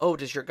 oh,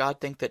 does your god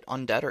think that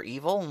undead are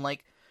evil? And,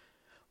 like,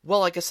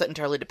 well, I guess that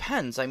entirely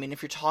depends. I mean,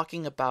 if you're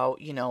talking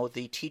about, you know,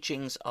 the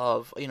teachings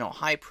of, you know,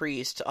 High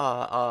Priest,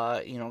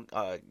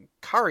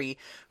 Kari,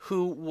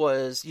 who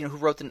was, you know, who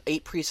wrote the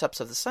 8 Precepts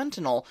of the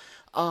Sentinel,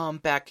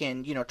 back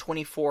in, you know,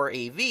 24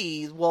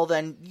 AV, well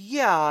then,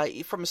 yeah,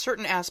 from a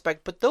certain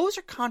aspect, but those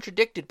are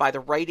contradicted by the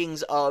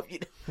writings of, you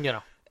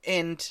know.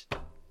 And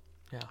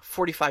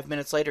 45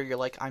 minutes later, you're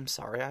like, I'm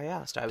sorry I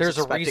asked. I was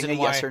expecting a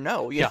yes or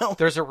no, you know?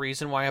 There's a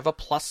reason why I have a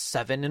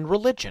 +7 in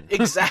religion.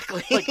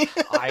 Exactly. Like,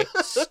 I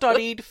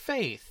studied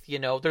faith, you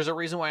know? There's a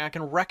reason why I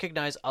can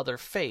recognize other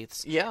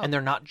faiths, and they're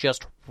not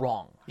just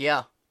wrong.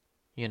 Yeah.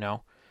 You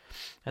know?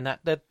 And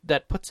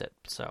that puts it,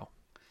 so.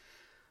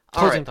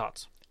 Closing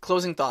thoughts.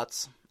 Closing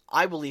thoughts.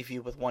 I will leave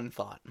you with one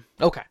thought.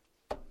 Okay.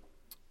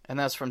 And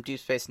that's from Deep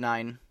Space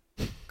Nine,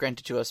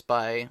 granted to us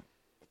by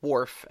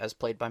Worf, as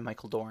played by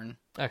Michael Dorn.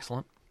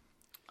 Excellent.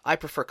 I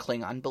prefer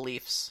Klingon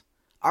beliefs.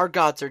 Our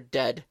gods are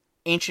dead.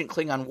 Ancient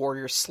Klingon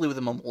warriors slew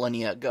them a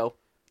millennia ago.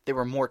 They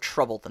were more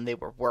trouble than they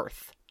were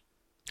worth.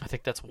 I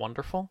think that's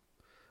wonderful.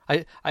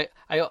 It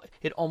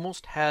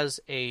almost has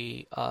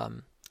a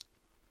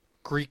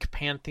Greek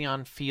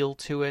pantheon feel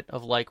to it,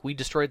 of, like, we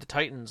destroyed the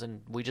Titans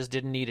and we just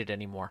didn't need it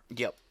anymore.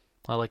 Yep.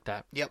 I like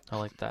that. Yep. I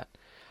like that.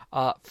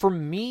 For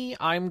me,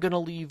 I'm going to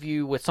leave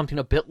you with something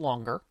a bit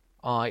longer.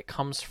 It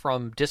comes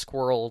from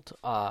Discworld,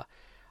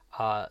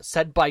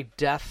 said by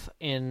Death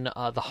in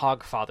the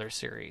Hogfather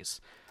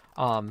series.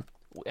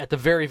 At the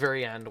very,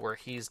 very end, where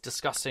he's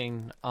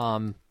discussing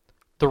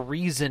the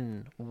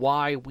reason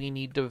why we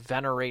need to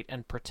venerate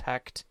and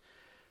protect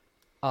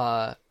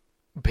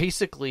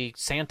basically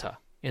Santa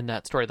in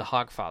that story, the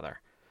Hogfather.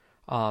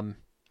 And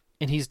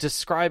he's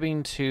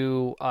describing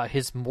to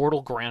his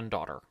mortal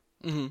granddaughter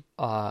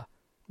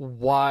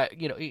why,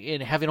 you know,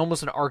 and having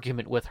almost an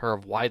argument with her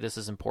of why this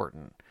is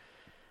important.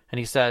 And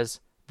he says,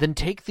 then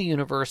take the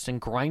universe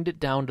and grind it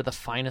down to the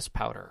finest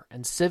powder,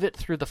 and sieve it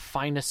through the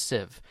finest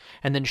sieve,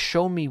 and then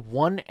show me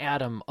one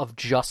atom of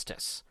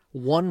justice,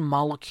 one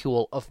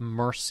molecule of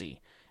mercy,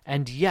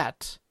 and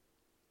yet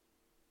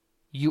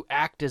you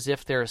act as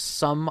if there is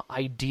some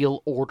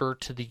ideal order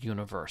to the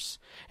universe,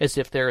 as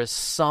if there is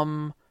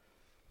some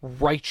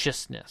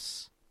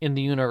righteousness in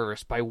the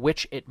universe by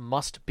which it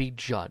must be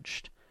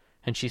judged.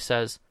 And she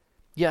says,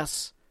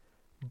 yes,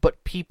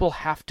 but people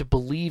have to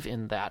believe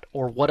in that,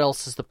 or what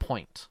else is the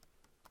point?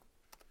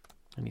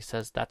 And he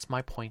says, that's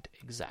my point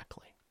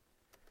exactly.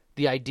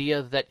 The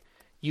idea that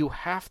you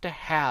have to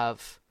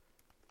have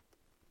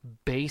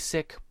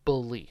basic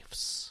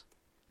beliefs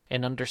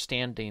and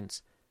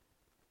understandings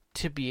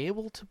to be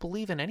able to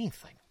believe in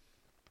anything.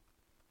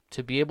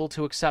 To be able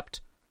to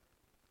accept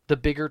the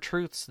bigger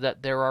truths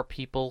that there are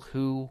people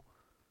who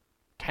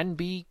can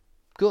be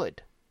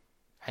good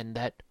and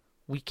that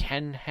we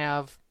can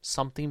have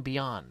something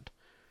beyond.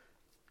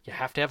 You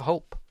have to have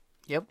hope.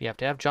 Yep. You have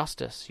to have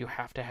justice. You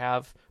have to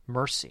have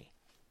mercy.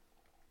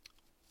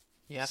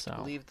 You have to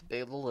believe the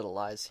big, the little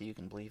lies so you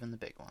can believe in the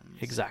big ones.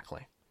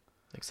 Exactly.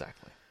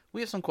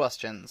 We have some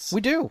questions.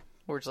 We do.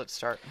 Where would you like to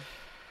start?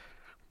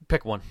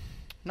 Pick one.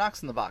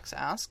 Knox in the Box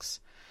asks,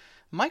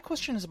 my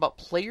question is about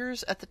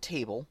players at the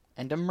table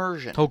and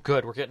immersion. Oh,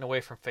 good. We're getting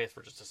away from Faith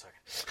for just a second.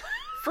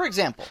 For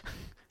example,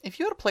 if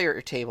you had a player at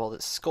your table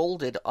that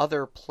scolded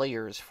other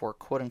players for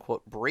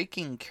quote-unquote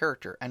breaking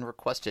character and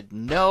requested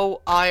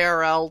no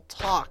IRL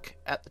talk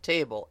at the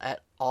table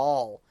at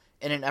all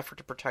in an effort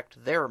to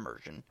protect their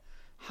immersion,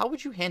 how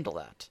would you handle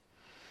that?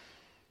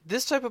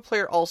 This type of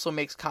player also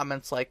makes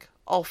comments like,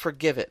 I'll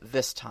forgive it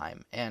this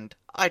time, and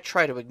I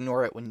try to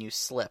ignore it when you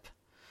slip,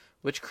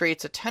 which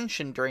creates a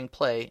tension during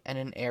play and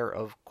an air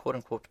of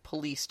quote-unquote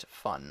policed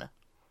fun.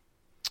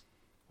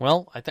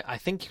 Well, I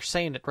think you're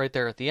saying it right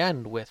there at the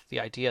end with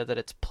the idea that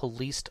it's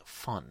policed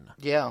fun.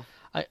 Yeah.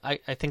 I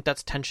think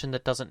that's tension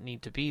that doesn't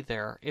need to be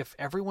there. If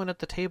everyone at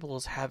the table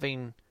is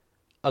having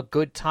a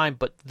good time,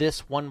 but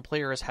this one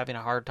player is having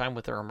a hard time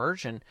with their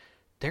immersion,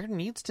 there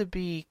needs to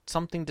be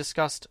something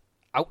discussed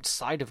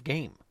outside of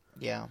game.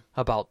 Yeah.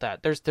 About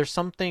that. There's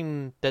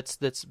something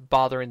that's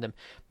bothering them.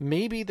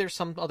 Maybe there's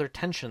some other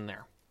tension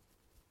there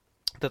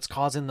that's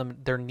causing them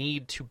their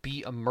need to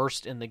be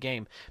immersed in the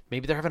game.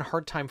 Maybe they're having a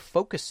hard time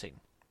focusing.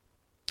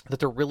 That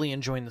they're really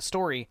enjoying the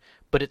story,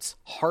 but it's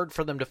hard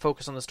for them to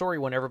focus on the story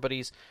when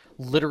everybody's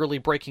literally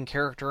breaking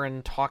character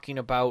and talking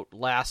about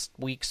last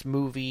week's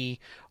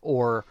movie,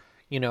 or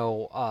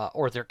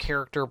or their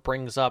character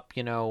brings up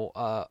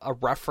a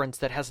reference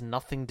that has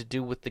nothing to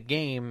do with the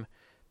game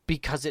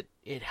because it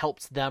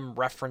helps them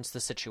reference the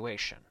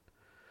situation.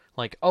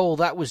 Like, oh,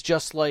 that was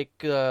just like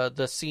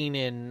the scene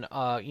in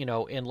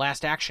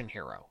Last Action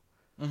Hero.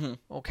 Mm-hmm.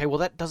 Okay, well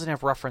that doesn't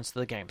have reference to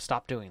the game.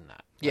 Stop doing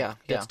that. Yeah,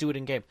 Let's do it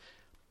in game.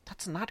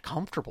 That's not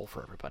comfortable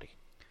for everybody.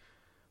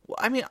 Well,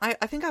 I mean, I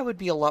think I would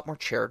be a lot more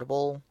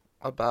charitable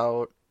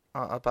about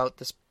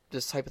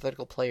this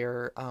hypothetical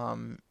player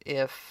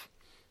if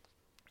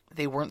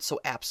they weren't so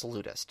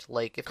absolutist.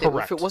 Like, if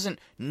it wasn't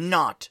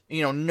not,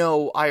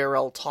 no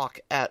IRL talk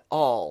at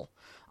all,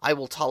 I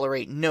will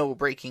tolerate no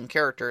breaking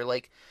character.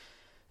 Like,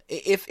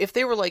 if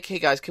they were like, hey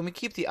guys, can we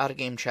keep the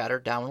out-of-game chatter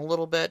down a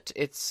little bit?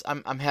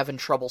 I'm having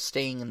trouble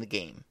staying in the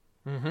game.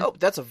 Mm-hmm. Oh,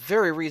 that's a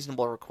very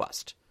reasonable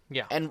request.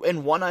 Yeah.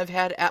 And one I've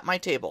had at my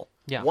table.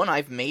 Yeah. One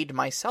I've made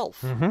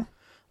myself.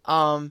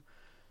 Mm-hmm.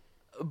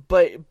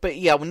 But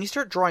yeah, when you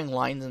start drawing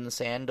lines in the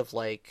sand of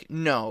like,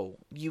 no,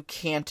 you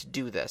can't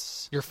do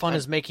this. Your fun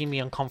is making me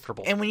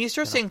uncomfortable. And when you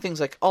start saying things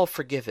like, I'll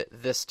forgive it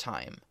this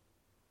time.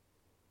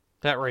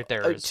 That right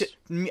there is...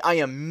 I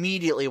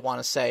immediately want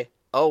to say,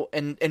 oh,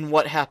 and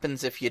what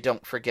happens if you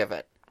don't forgive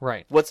it?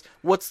 Right.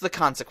 What's the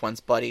consequence,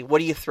 buddy?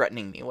 What are you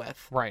threatening me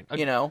with? Right.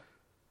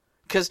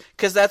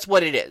 Because that's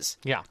what it is.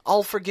 Yeah.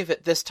 I'll forgive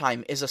it this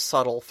time is a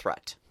subtle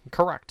threat.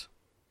 Correct.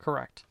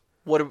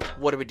 What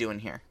are we doing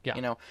here?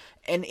 Yeah.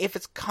 And if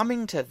it's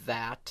coming to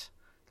that,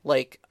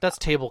 like... That's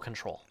table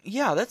control.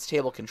 Yeah, that's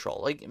table control.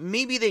 Like,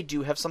 maybe they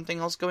do have something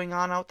else going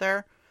on out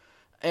there.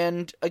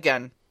 And,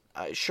 again,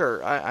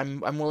 sure, I'm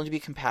willing to be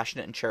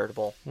compassionate and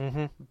charitable.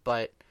 Mm-hmm.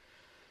 But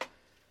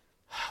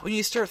when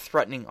you start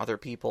threatening other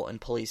people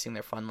and policing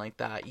their fun like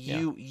that,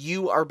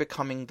 you are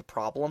becoming the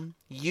problem.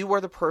 You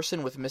are the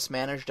person with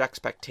mismanaged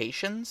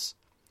expectations.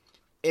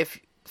 If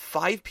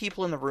 5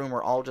 people in the room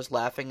are all just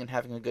laughing and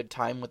having a good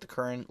time with the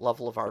current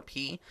level of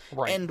RP,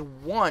 right,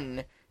 and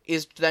one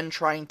is then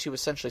trying to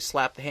essentially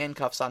slap the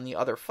handcuffs on the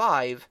other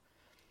 5,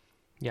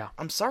 yeah,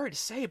 I'm sorry to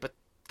say, but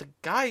the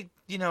guy,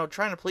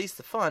 trying to police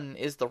the fun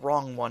is the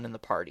wrong one in the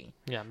party.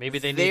 Yeah, maybe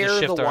they need to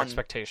shift their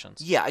expectations.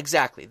 Yeah,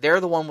 exactly.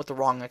 They're the one with the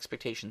wrong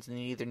expectations, and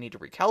they either need to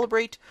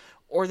recalibrate,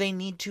 or they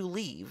need to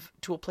leave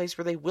to a place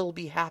where they will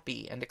be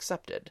happy and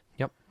accepted.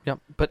 Yep.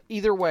 But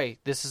either way,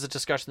 this is a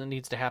discussion that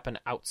needs to happen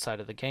outside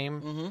of the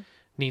game. Mm-hmm.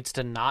 Needs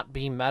to not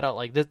be meta.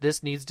 Like,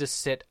 this needs to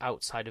sit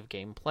outside of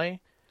gameplay.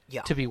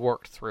 Yeah. To be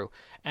worked through.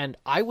 And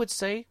I would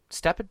say,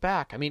 step it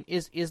back. I mean,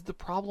 is the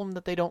problem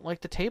that they don't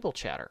like the table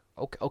chatter?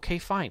 Okay,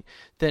 fine.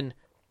 Then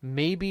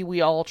maybe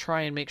we all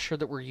try and make sure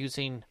that we're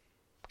using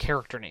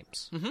character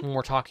names when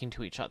we're talking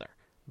to each other.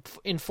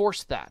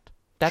 Enforce that.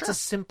 That's a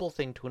simple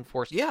thing to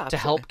enforce to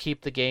help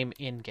keep the game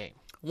in-game.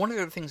 One of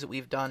the other things that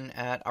we've done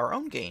at our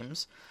own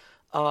games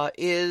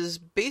is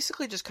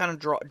basically just kind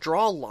of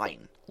draw a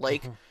line.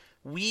 Like,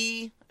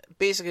 we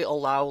basically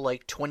allow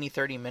like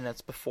 20-30 minutes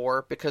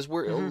before, because a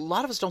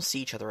lot of us don't see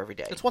each other every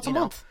day. It's once a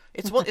month.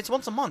 It's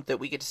once a month that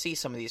we get to see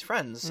some of these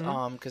friends,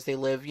 because they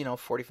live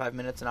 45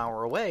 minutes, an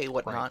hour away,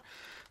 whatnot.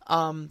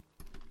 Right.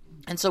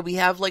 And so we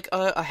have like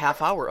a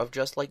half hour of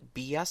just like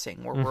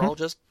BSing where we're all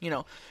just,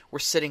 we're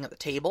sitting at the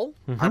table,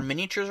 our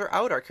miniatures are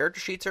out, our character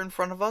sheets are in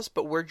front of us,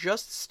 but we're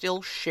just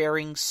still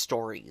sharing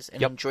stories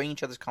and enjoying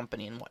each other's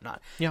company and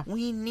whatnot. Yeah.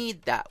 We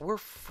need that. We're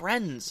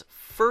friends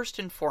first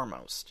and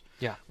foremost.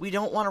 Yeah. We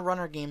don't want to run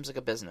our games like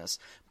a business,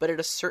 but at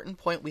a certain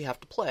point we have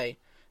to play.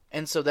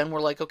 And so then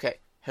we're like, okay,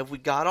 have we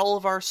got all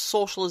of our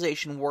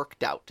socialization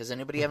worked out? Does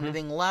anybody have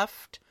anything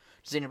left?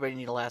 Does anybody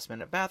need a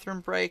last-minute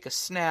bathroom break, a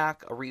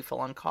snack, a refill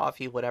on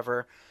coffee,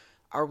 whatever?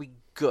 Are we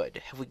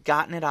good? Have we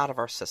gotten it out of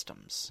our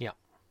systems? Yep.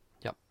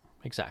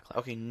 Exactly.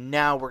 Okay,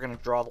 now we're going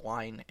to draw the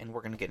line, and we're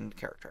going to get into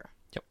character.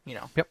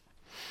 Yep. Yep.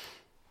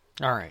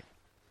 All right.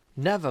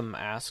 Nevim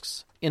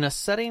asks, in a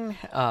setting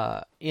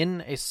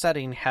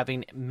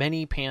having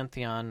many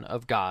pantheon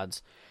of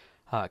gods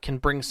can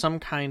bring some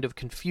kind of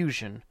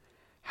confusion,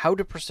 how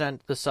to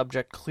present the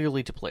subject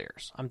clearly to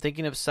players? I'm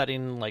thinking of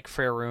setting like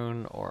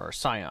Faerun or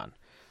Scion.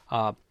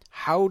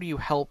 How do you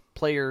help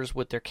players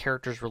with their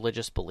characters'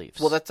 religious beliefs?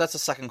 Well, that's a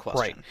second question.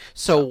 Right.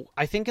 So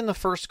I think in the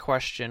first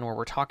question, where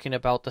we're talking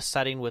about the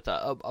setting with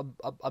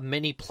a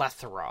mini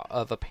plethora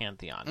of a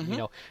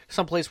pantheon,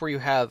 some place where you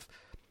have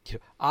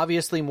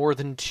obviously more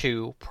than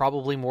 2,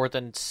 probably more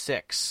than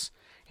 6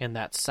 in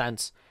that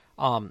sense,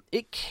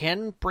 it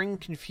can bring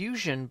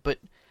confusion, but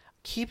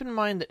keep in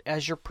mind that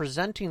as you're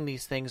presenting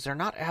these things, they're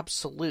not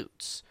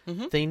absolutes.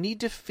 They need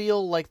to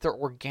feel like they're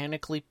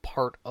organically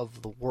part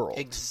of the world.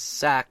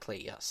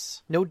 Exactly,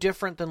 yes. No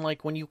different than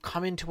like when you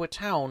come into a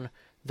town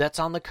that's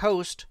on the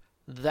coast,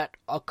 that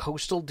a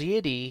coastal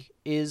deity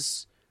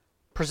is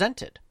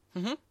presented.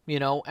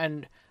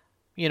 And,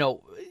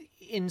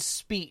 in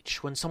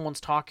speech, when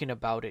someone's talking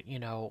about it,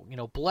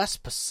 bless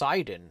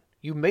Poseidon,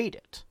 you made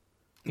it.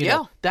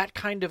 That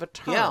kind of a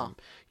term.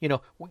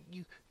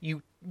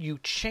 You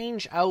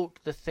change out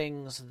the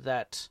things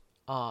that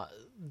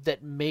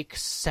that make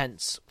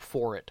sense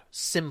for it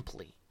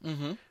simply,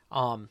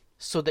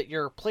 so that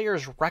your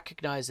players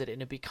recognize it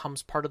and it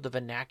becomes part of the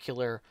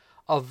vernacular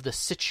of the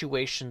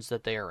situations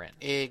that they are in.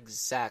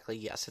 Exactly.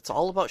 Yes, it's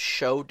all about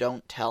show,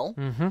 don't tell.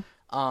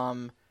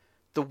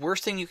 The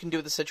worst thing you can do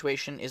with the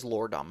situation is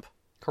lore dump.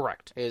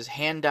 Correct. Is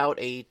hand out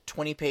a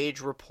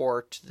 20-page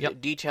report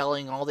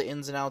detailing all the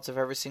ins and outs of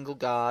every single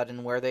god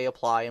and where they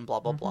apply and blah,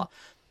 blah, blah.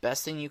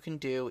 Best thing you can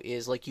do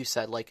is, like you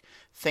said, like,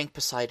 thank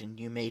Poseidon,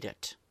 you made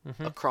it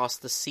across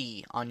the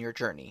sea on your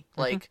journey.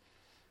 Like,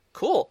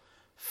 cool.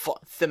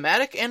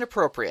 Thematic and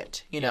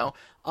appropriate, you know.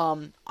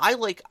 I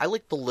like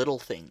the little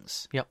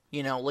things.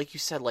 Like you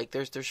said, like,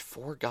 there's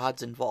 4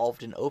 gods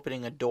involved in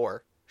opening a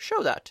door.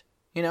 Show that.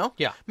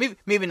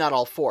 Maybe not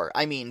all 4.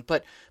 I mean,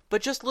 but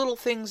just little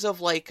things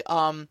of like,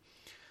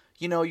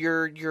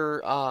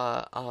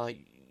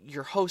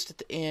 your host at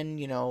the inn,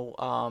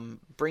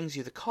 brings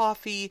you the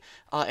coffee,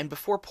 and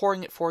before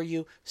pouring it for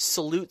you,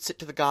 salutes it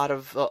to the god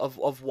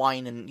of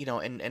wine and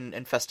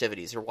and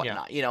festivities or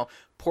whatnot.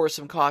 Pours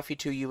some coffee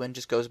to you and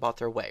just goes about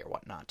their way or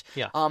whatnot.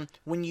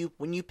 When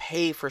you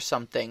pay for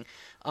something,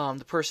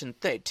 the person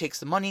takes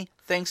the money,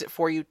 thanks it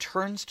for you,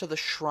 turns to the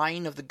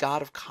shrine of the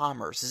god of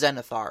commerce,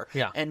 Zenithar,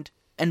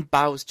 and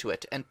bows to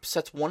it, and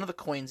sets one of the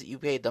coins that you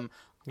paid them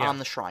on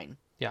the shrine.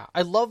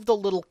 I love the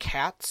little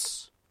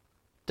cats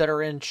that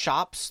are in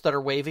shops that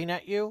are waving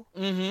at you.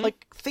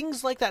 Like,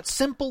 things like that.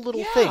 Simple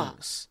little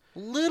things.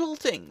 Little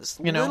things.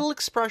 Little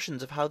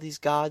expressions of how these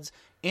gods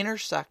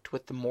intersect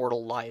with the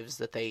mortal lives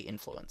that they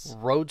influence.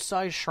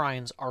 Roadside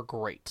shrines are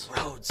great.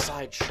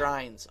 Roadside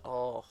shrines.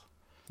 Oh.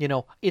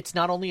 It's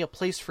not only a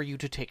place for you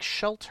to take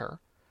shelter,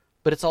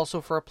 but it's also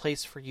for a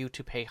place for you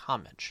to pay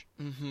homage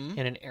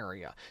in an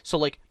area. So,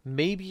 like,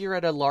 maybe you're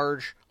at a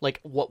large, like,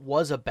 what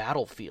was a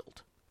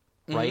battlefield,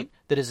 right?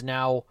 That is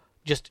now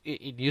just,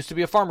 it used to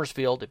be a farmer's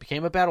field, it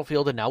became a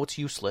battlefield, and now it's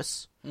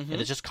useless. And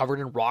it's just covered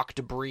in rock,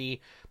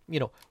 debris,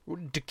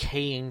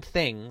 decaying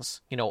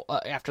things,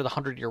 after the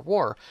 100-Year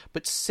War.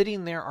 But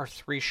sitting there are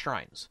 3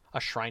 shrines.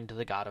 A shrine to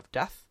the god of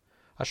death,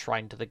 a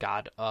shrine to the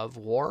god of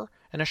war,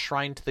 and a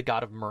shrine to the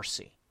god of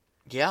mercy.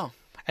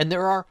 And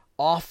there are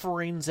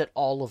offerings at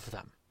all of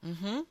them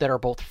that are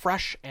both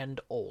fresh and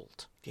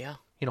old.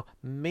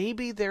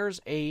 Maybe there's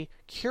a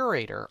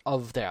curator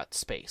of that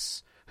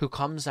space who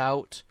comes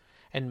out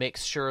and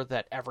makes sure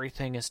that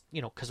everything is,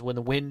 because when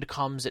the wind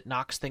comes, it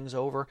knocks things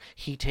over.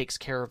 He takes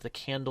care of the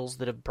candles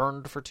that have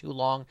burned for too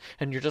long.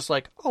 And you're just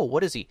like, oh,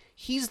 what is he?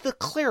 He's the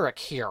cleric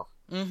here.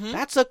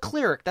 That's a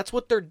cleric. That's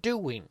what they're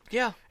doing.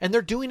 And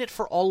they're doing it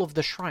for all of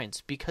the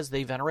shrines because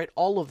they venerate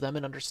all of them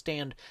and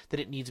understand that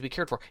it needs to be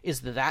cared for.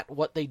 Is that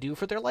what they do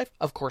for their life?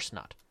 Of course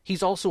not.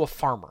 He's also a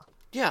farmer.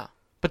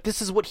 But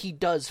this is what he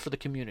does for the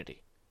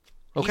community.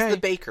 Okay. He's the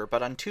baker,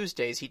 but on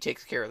Tuesdays he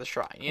takes care of the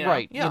shrine.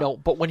 Right.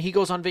 But when he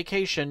goes on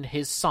vacation,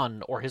 his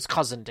son or his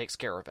cousin takes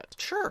care of it.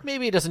 Sure.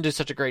 Maybe he doesn't do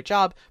such a great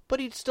job, but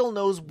he still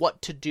knows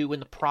what to do in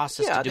the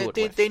process to do it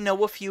with. They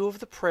know a few of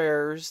the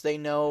prayers. They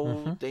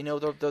know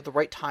the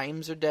right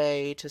times of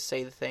day to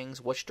say the things,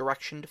 which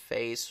direction to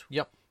face.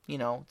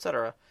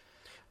 Etc.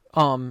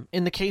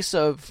 In the case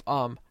of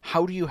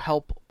how do you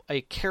help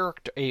a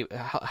character?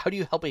 How do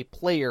you help a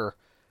player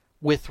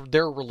with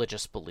their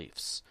religious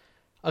beliefs?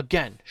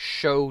 Again,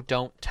 show,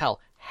 don't tell.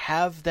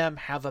 Have them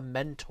have a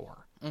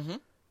mentor. Mm-hmm.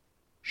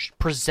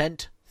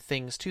 Present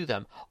things to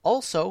them.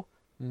 Also,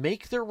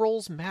 make their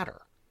roles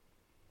matter.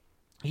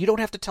 You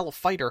don't have to tell a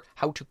fighter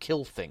how to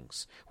kill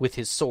things with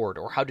his sword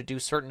or how to do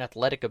certain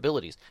athletic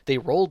abilities. They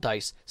roll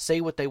dice,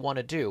 say what they want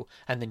to do,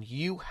 and then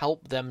you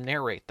help them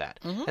narrate that.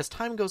 Mm-hmm. As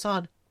time goes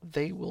on,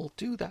 they will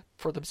do that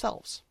for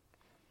themselves.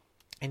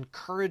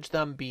 Encourage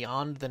them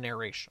beyond the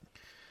narration.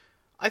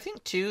 I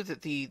think, too,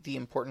 that the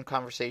important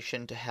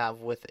conversation to have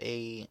with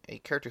a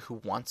character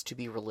who wants to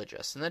be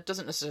religious, and that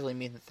doesn't necessarily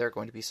mean that they're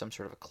going to be some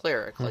sort of a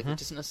cleric. Like, it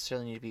doesn't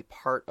necessarily need to be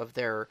part of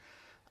their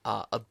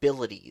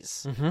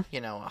abilities,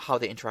 how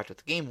they interact with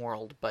the game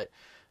world, but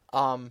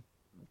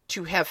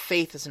to have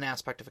faith as an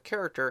aspect of a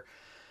character,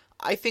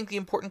 I think the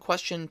important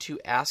question to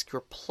ask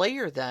your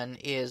player then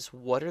is,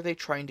 what are they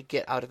trying to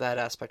get out of that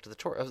aspect of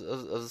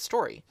the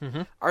story?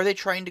 Mm-hmm. Are they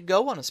trying to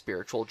go on a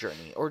spiritual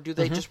journey, or do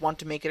they just want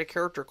to make it a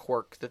character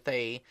quirk that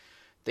they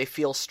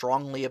feel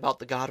strongly about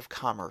the god of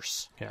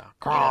commerce? Yeah.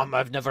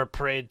 I've never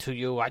prayed to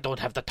you. I don't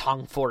have the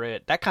tongue for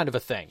it. That kind of a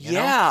thing. You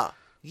know?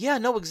 Yeah,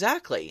 no,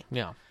 exactly.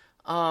 Yeah.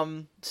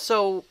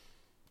 So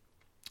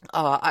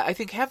I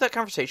think have that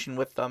conversation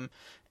with them,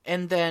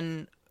 and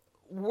then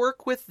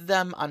work with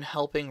them on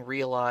helping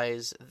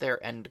realize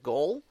their end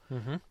goal.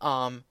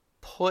 Mm-hmm.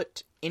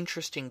 Put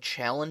interesting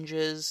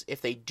challenges, if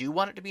they do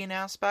want it to be an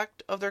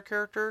aspect of their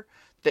character,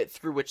 that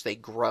through which they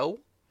grow.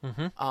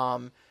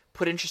 Mm-hmm.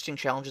 Put interesting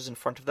challenges in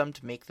front of them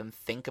to make them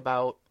think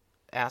about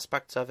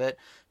aspects of it,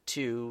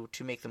 to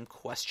make them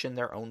question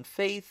their own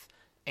faith,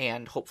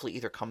 and hopefully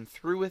either come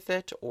through with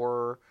it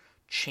or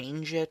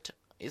change it.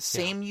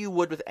 Same you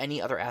would with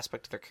any other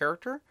aspect of their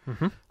character.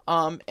 Mm-hmm.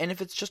 And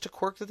if it's just a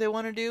quirk that they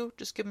want to do,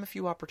 just give them a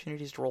few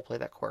opportunities to roleplay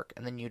that quirk,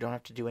 and then you don't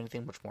have to do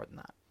anything much more than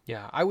that.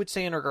 Yeah, I would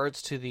say in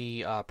regards to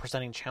the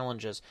presenting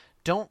challenges,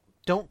 don't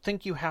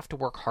think you have to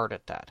work hard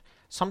at that.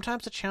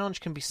 Sometimes a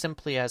challenge can be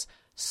simply as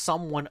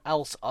someone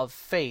else of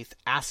faith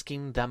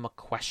asking them a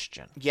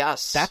question.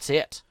 Yes. That's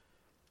it.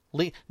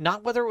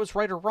 Not whether it was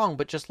right or wrong,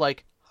 but just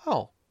like,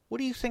 oh, what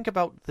do you think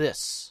about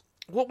this?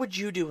 What would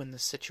you do in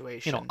this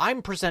situation?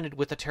 I'm presented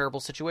with a terrible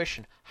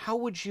situation. How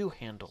would you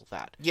handle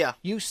that? Yeah.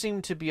 You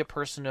seem to be a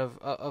person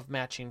of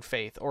matching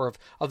faith, or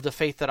of the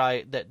faith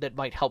that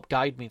might help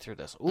guide me through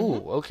this.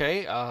 Ooh,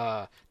 okay.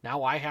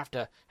 Now I have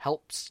to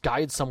help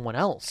guide someone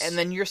else. And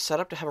then you're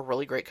set up to have a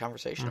really great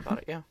conversation about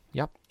it, yeah.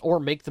 Yep. Or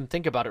make them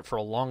think about it for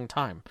a long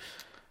time,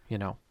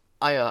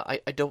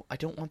 I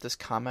don't want this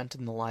comment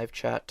in the live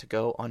chat to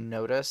go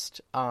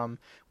unnoticed.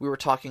 We were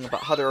talking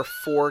about how there are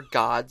 4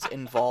 gods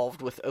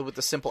involved with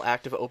the simple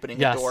act of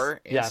opening a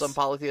door in some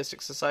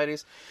polytheistic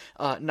societies.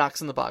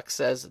 Knox in the Box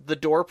says, the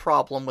door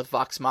problem with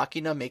Vox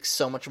Machina makes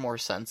so much more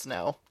sense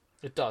now.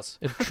 It does.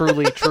 It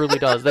truly, truly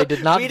does. They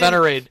did not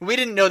venerate. We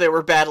didn't know they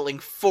were battling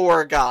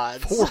 4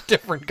 gods. 4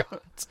 different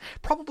gods.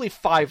 Probably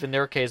 5 in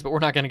their case, but we're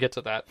not going to get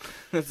to that.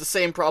 It's the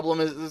same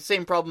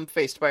problem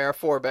faced by our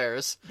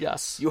forebears.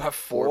 Yes. You have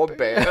 4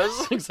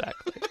 bears?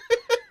 Exactly.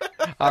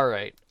 All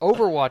right.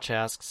 Overwatch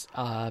asks,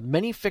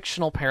 many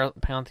fictional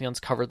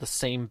pantheons cover the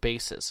same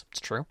bases. It's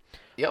true.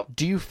 Yep.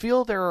 Do you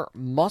feel there are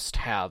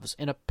must-haves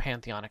in a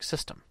pantheonic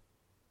system?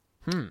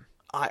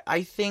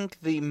 I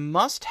think the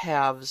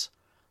must-haves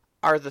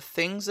are the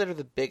things that are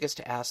the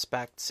biggest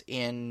aspects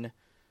in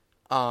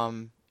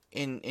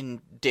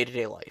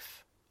day-to-day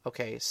life.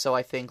 Okay, so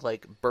I think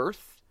like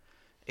birth,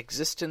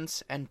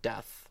 existence, and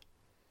death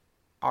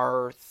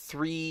are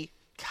 3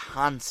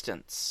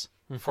 constants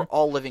for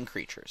all living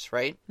creatures,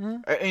 right?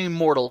 Any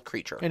mortal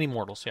creature. Any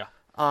mortals, yeah.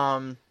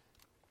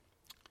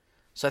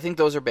 So I think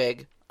those are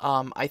big.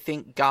 I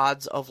think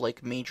gods of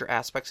like major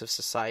aspects of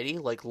society,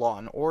 like law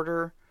and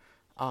order.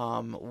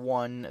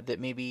 One that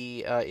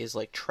maybe is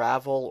like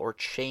travel or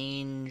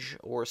change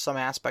or some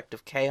aspect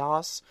of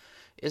chaos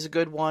is a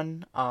good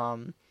one.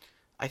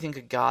 I think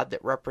a god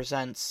that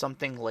represents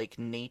something like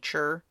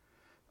nature.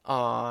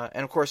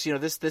 And of course,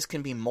 this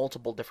can be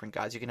multiple different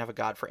gods. You can have a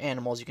god for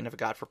animals, you can have a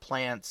god for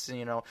plants,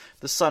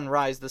 the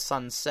sunrise, the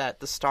sunset,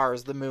 the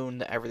stars, the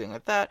moon, everything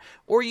like that.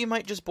 Or you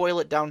might just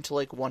boil it down to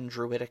like one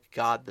druidic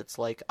god that's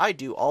like, I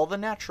do all the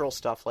natural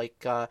stuff, like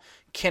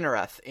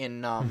Kinnereth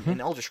in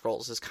Elder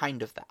Scrolls is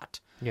kind of that.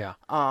 Yeah.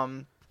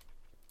 And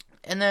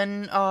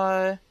then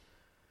I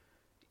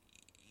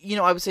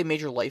would say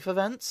major life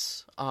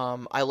events.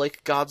 I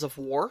like gods of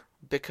war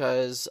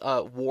because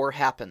war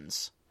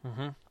happens.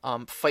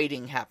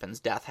 Fighting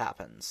happens, death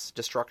happens,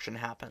 destruction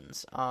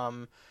happens.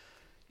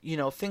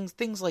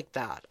 Things like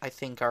that I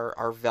think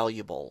are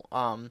valuable.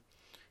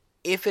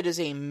 If it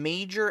is a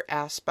major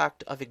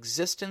aspect of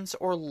existence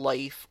or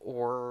life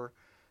or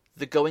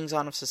the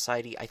goings-on of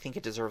society, I think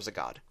it deserves a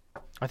god.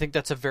 I think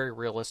that's a very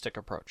realistic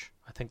approach.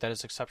 I think that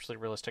is exceptionally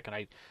realistic, and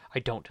I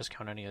don't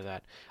discount any of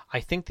that. I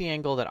think the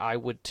angle that I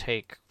would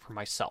take for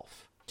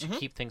myself to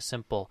keep things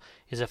simple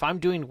is if I'm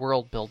doing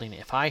world building,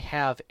 if I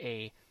have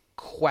a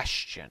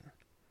question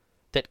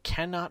that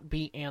cannot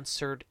be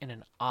answered in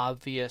an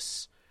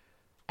obvious,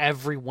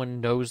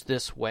 everyone knows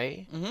this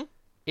way,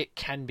 it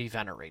can be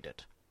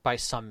venerated by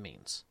some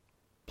means.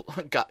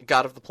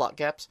 God of the plot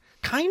gaps.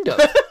 Kind of.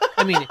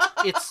 I mean,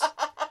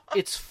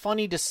 it's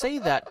funny to say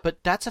that,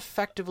 but that's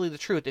effectively the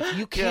truth. If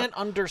you can't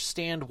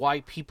understand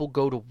why people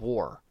go to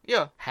war,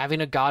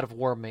 having a god of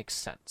war makes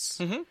sense.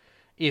 Mm-hmm.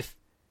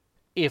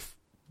 If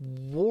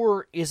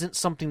war isn't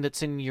something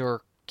that's in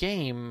your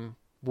game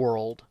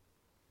world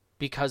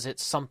because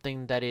it's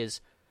something that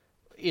is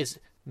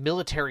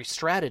military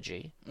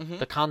strategy,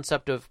 the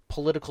concept of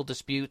political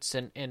disputes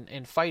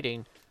and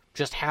fighting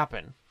just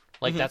happen.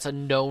 Like, that's a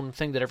known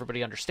thing that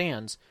everybody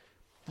understands.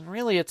 And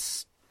really,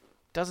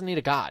 doesn't need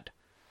a god.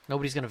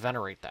 Nobody's going to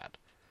venerate that.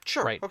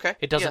 Sure. Right? Okay.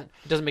 It doesn't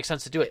make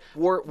sense to do it.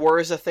 War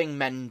is a thing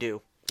men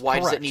do. Why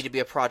Correct. does it need to be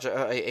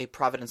a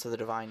providence of the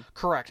divine?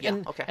 Correct.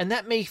 Yeah, and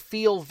that may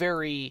feel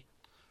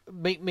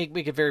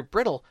make it very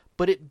brittle,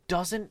 but it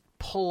doesn't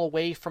pull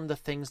away from the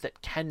things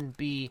that can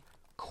be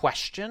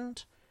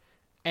questioned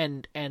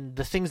and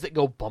the things that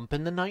go bump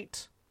in the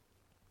night,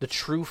 the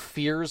true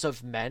fears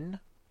of men,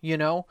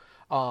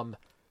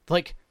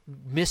 like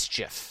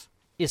mischief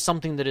is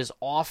something that is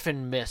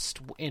often missed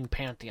in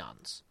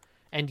pantheons,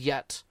 and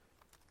yet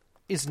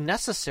is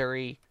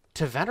necessary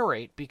to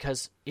venerate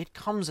because it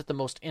comes at the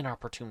most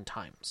inopportune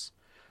times.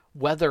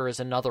 Weather is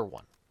another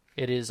one.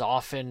 It is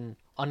often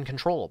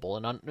uncontrollable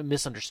and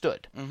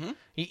misunderstood. Mm-hmm.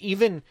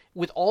 Even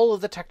with all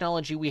of the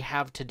technology we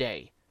have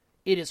today,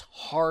 it is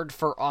hard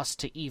for us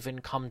to even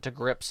come to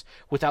grips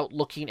without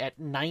looking at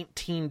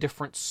 19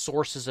 different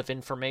sources of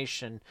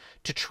information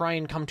to try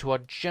and come to a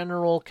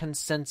general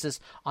consensus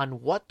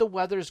on what the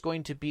weather is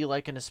going to be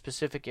like in a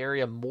specific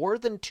area more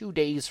than 2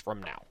 days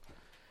from now.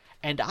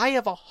 And I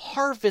have a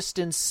harvest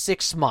in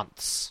 6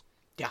 months.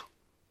 Yeah.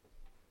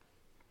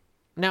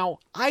 Now,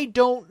 I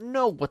don't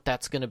know what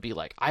that's going to be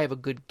like. I have a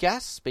good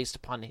guess based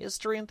upon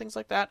history and things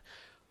like that,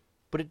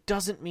 but it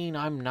doesn't mean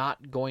I'm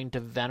not going to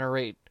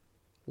venerate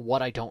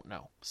what I don't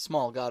know.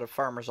 Small god of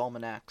farmers'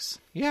 almanacs.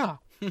 Yeah,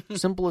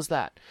 simple as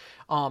that.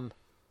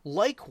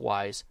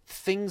 Likewise,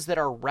 things that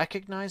are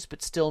recognized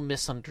but still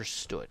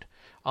misunderstood.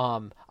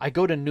 I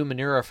go to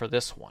Numenera for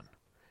this one,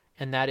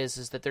 and that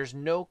is that there's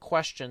no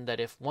question that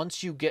if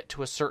once you get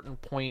to a certain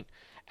point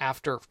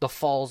after the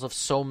falls of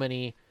so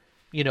many,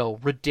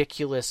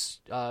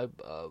 ridiculous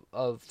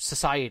of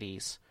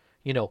societies,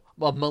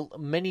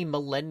 many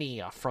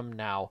millennia from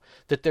now,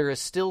 that there is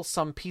still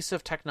some piece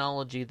of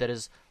technology that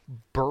is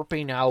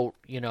burping out,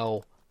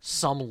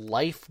 some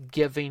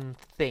life-giving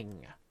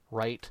thing,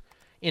 right,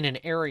 in an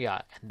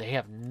area, and they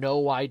have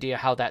no idea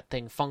how that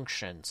thing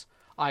functions,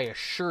 I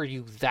assure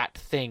you that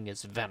thing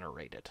is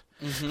venerated.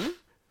 Mm-hmm.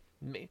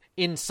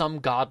 In some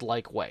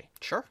godlike way.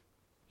 Sure.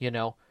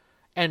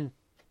 And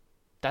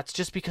that's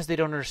just because they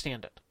don't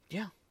understand it.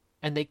 Yeah.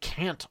 And they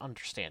can't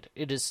understand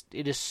it.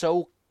 It is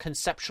so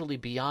conceptually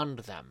beyond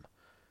them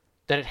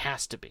that it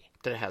has to be.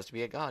 That it has to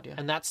be a god, yeah.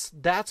 And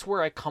that's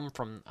where I come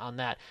from on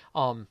that.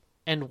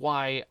 And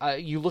why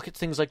you look at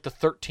things like the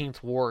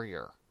 13th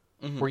Warrior,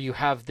 where you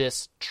have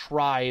this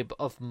tribe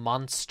of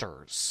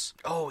monsters.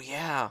 Oh,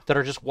 yeah. That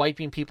are just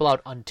wiping people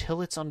out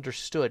until it's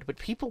understood. But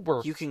people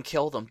were... You can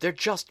kill them. They're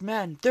just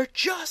men. They're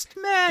just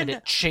men! And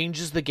it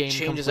changes the game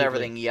Changes completely.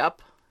 everything.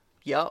 Yep.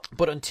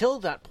 But until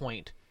that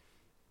point,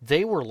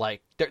 they were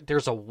like,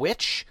 there's a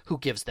witch who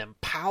gives them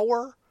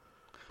power,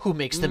 who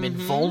makes them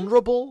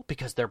invulnerable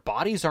because their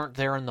bodies aren't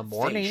there in the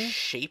morning. They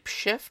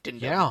shapeshift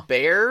into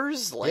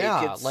bears.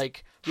 How?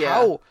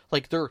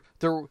 Like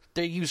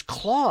they use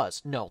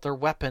claws. No, their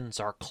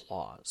weapons are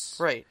claws.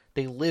 Right.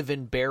 They live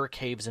in bear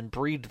caves and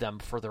breed them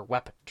for their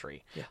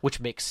weaponry, which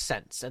makes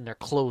sense, and their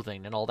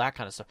clothing and all that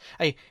kind of stuff.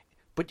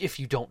 But if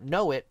you don't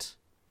know it,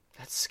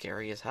 that's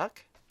scary as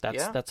heck.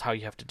 That's how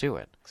you have to do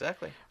it.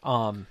 Exactly.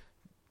 And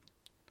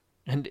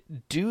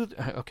do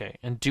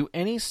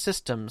any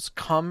systems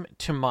come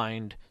to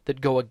mind that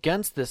go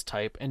against this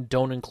type and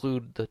don't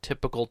include the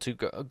typical two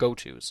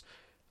go-tos?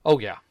 Oh,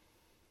 yeah.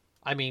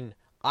 I mean,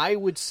 I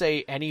would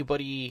say any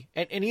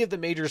of the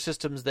major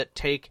systems that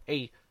take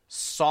a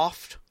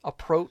soft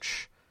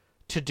approach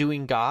to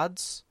doing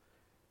gods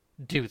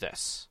do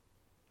this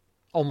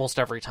almost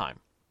every time.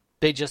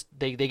 They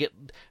get...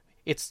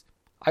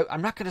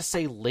 I'm not going to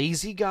say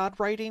lazy god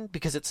writing,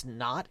 because it's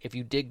not. If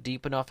you dig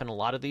deep enough in a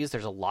lot of these,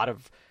 there's a lot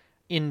of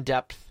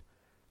in-depth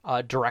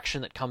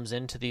direction that comes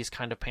into these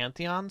kind of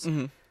pantheons.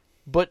 Mm-hmm.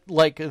 But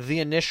like the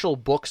initial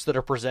books that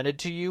are presented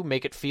to you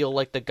make it feel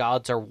like the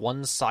gods are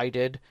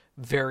one-sided,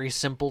 very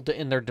simple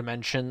in their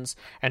dimensions,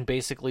 and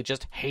basically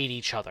just hate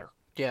each other.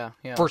 Yeah.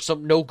 For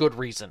some no good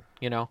reason,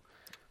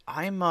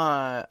 I'm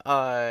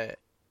the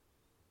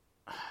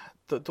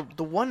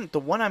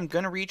one I'm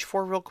gonna reach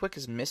for real quick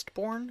is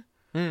Mistborn.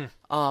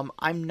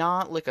 I'm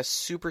not like a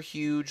super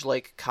huge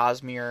like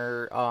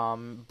Cosmere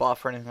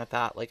buff or anything like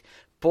that. Like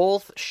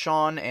both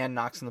Sean and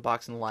Knox in the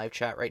Box in the live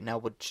chat right now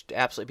would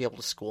absolutely be able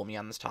to school me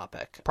on this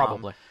topic.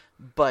 Probably.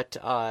 But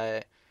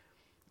there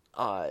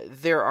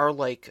are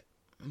like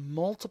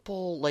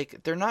multiple,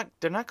 like they're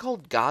not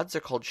called gods,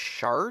 they're called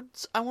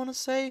shards, I want to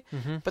say.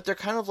 Mm-hmm. But they're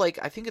kind of like,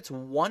 I think it's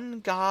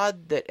one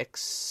god that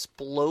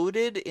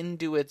exploded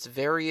into its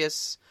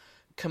various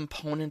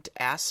component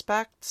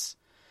aspects.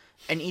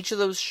 And each of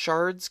those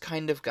shards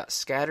kind of got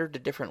scattered to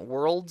different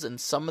worlds, and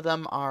some of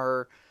them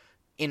are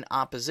in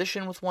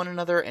opposition with one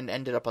another and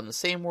ended up on the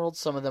same world.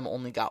 Some of them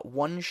only got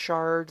one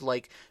shard.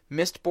 Like,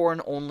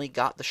 Mistborn only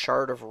got the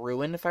Shard of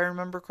Ruin, if I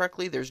remember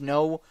correctly. There's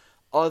no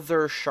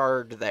other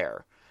shard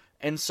there.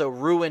 And so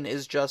Ruin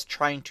is just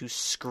trying to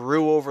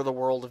screw over the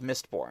world of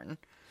Mistborn.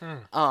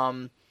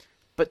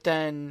 But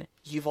then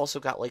you've also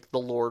got, like, the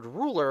Lord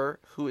Ruler,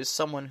 who is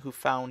someone who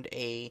found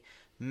a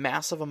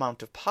massive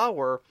amount of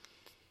power,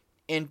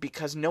 and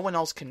because no one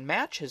else can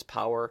match his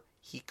power,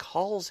 he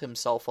calls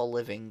himself a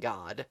living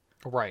god.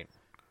 Right.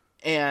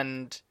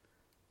 And,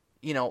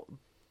 you know,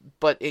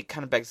 but it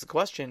kind of begs the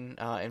question,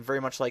 and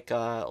very much like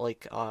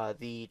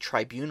the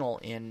Tribunal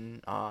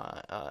in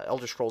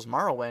Elder Scrolls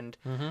Morrowind,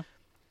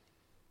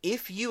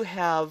 if you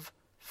have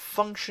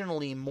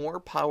functionally more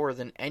power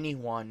than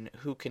anyone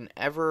who can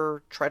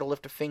ever try to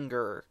lift a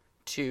finger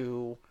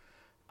to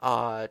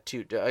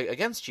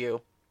against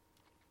you,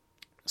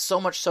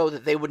 so much so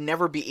that they would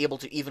never be able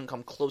to even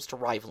come close to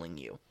rivaling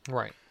you.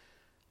 Right.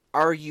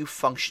 Are you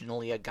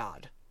functionally a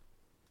god?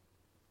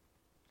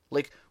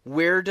 Like,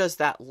 where does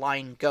that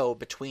line go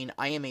between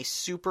I am a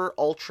super,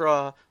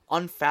 ultra,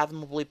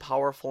 unfathomably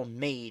powerful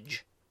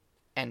mage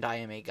and I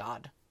am a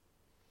god?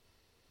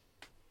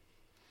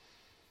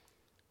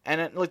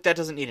 And that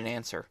doesn't need an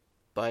answer,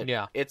 but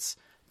yeah. it's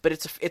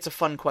a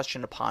fun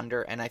question to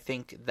ponder, and I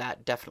think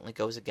that definitely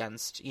goes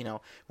against, you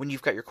know, when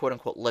you've got your quote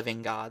unquote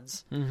living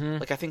gods.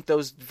 Like, I think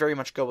those very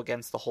much go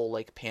against the whole,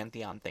 like,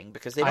 pantheon thing,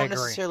 because they don't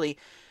necessarily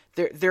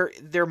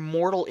they're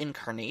mortal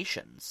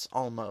incarnations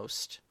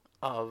almost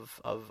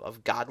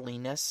of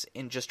godliness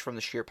in just from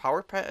the sheer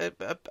power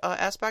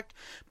aspect,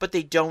 but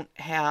they don't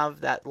have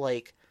that,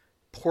 like,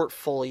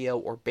 portfolio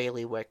or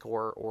bailiwick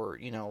or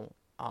you know,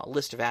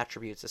 list of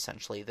attributes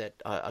essentially that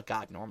a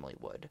god normally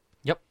would.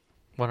 Yep,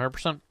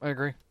 100%. I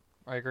agree.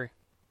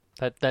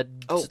 That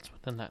sits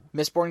within that.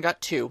 Mistborn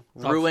got 2: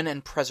 Ruin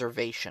and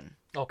Preservation.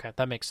 Okay,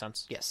 that makes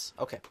sense. Yes.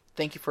 Okay.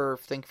 Thank you for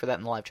that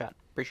in the live chat.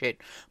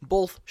 Appreciate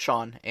both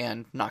Sean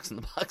and Knox in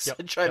the Box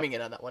chiming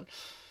in on that one.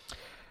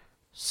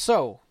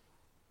 So,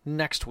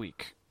 next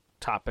week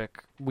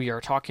topic, we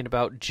are talking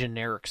about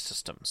generic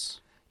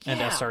systems and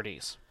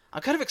SRDs.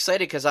 I'm kind of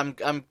excited because I'm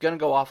gonna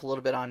go off a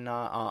little bit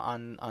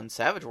on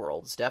Savage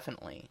Worlds,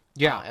 definitely.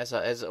 Yeah,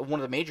 as one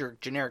of the major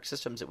generic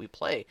systems that we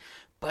play,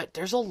 but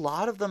there's a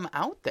lot of them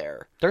out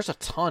there. There's a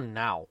ton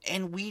now,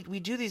 and we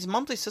do these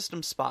monthly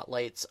system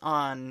spotlights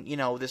on, you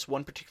know, this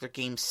one particular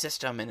game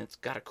system, and it's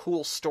got a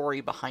cool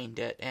story behind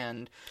it,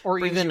 and or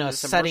even a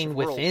setting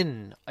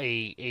within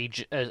a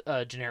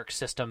generic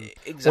system,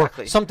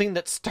 exactly, or something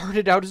that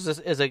started out as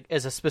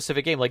a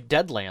specific game like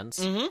Deadlands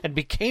and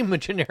became a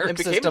generic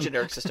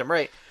system,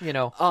 right? You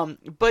know,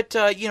 but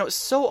you know,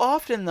 so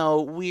often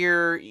though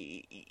we're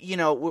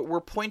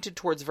pointed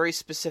towards very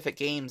specific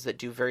games that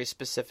do very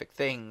specific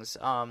things.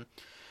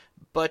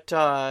 But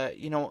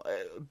you know,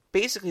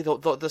 basically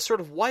the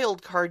sort of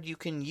wild card you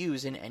can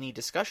use in any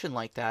discussion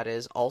like that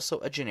is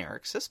also a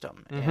generic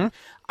system. And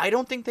I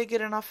don't think they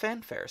get enough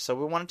fanfare, so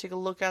we want to take a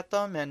look at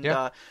them and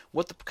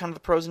what the kind of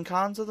the pros and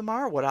cons of them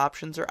are, what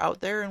options are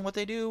out there, and what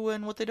they do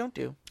and what they don't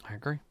do. I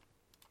agree.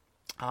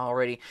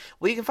 Alrighty.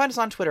 Well, you can find us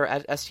on Twitter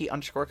at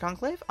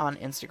st_conclave, on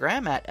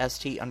Instagram at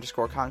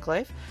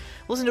st_conclave.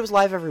 Listen to us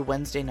live every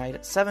Wednesday night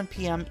at 7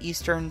 p.m.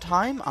 Eastern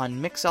Time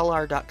on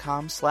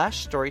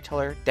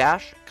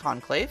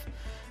mixlr.com/storyteller-conclave.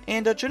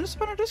 And join us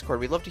up on our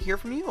Discord. We'd love to hear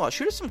from you.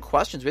 Shoot us some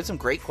questions. We had some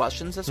great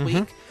questions this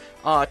week.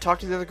 Talk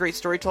to the other great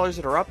storytellers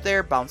that are up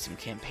there. Bounce some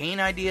campaign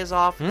ideas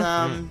off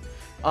them.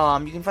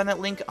 You can find that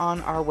link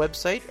on our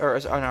website, or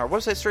on our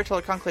website,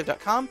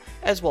 storytellerconclave.com,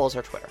 as well as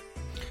our Twitter.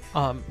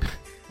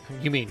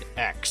 You mean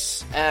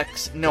X?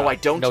 X. No, I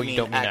don't mean you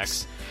don't mean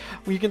X.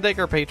 Well, you can thank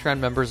our Patreon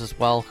members as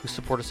well, who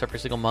support us every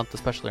single month,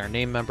 especially our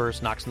name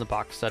members, Knox in the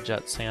Box,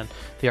 Sedjet, Sand,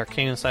 The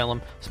Arcane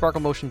Asylum, Sparkle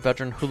Motion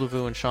Veteran,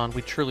 Huluvu, and Sean.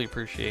 We truly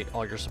appreciate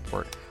all your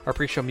support. Our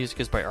pre-show music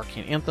is by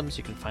Arcane Anthems.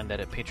 You can find that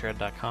at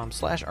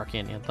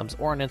patreon.com/arcaneanthems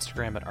or on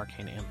Instagram at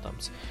Arcane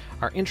Anthems.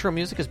 Our intro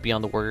music is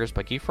Beyond the Warriors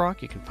by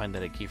Geefrog. You can find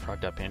that at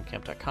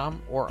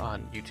geefrog.bandcamp.com or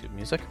on YouTube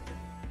Music.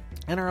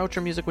 And our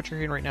outro music, which you're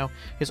hearing right now,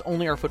 is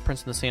Only Our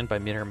Footprints in the Sand by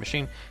Midnight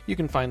Machine. You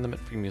can find them at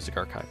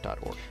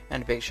freemusicarchive.org.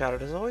 And a big shout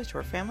out, as always, to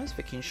our families,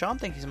 Vicky and Sean.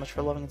 Thank you so much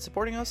for loving and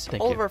supporting us.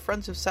 Thank all you. of our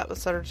friends who've sat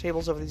beside our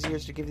tables over these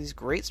years to give these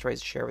great stories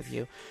to share with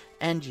you.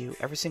 And you,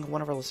 every single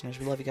one of our listeners.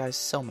 We love you guys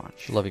so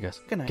much. Love you guys.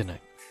 Good night. Good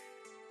night.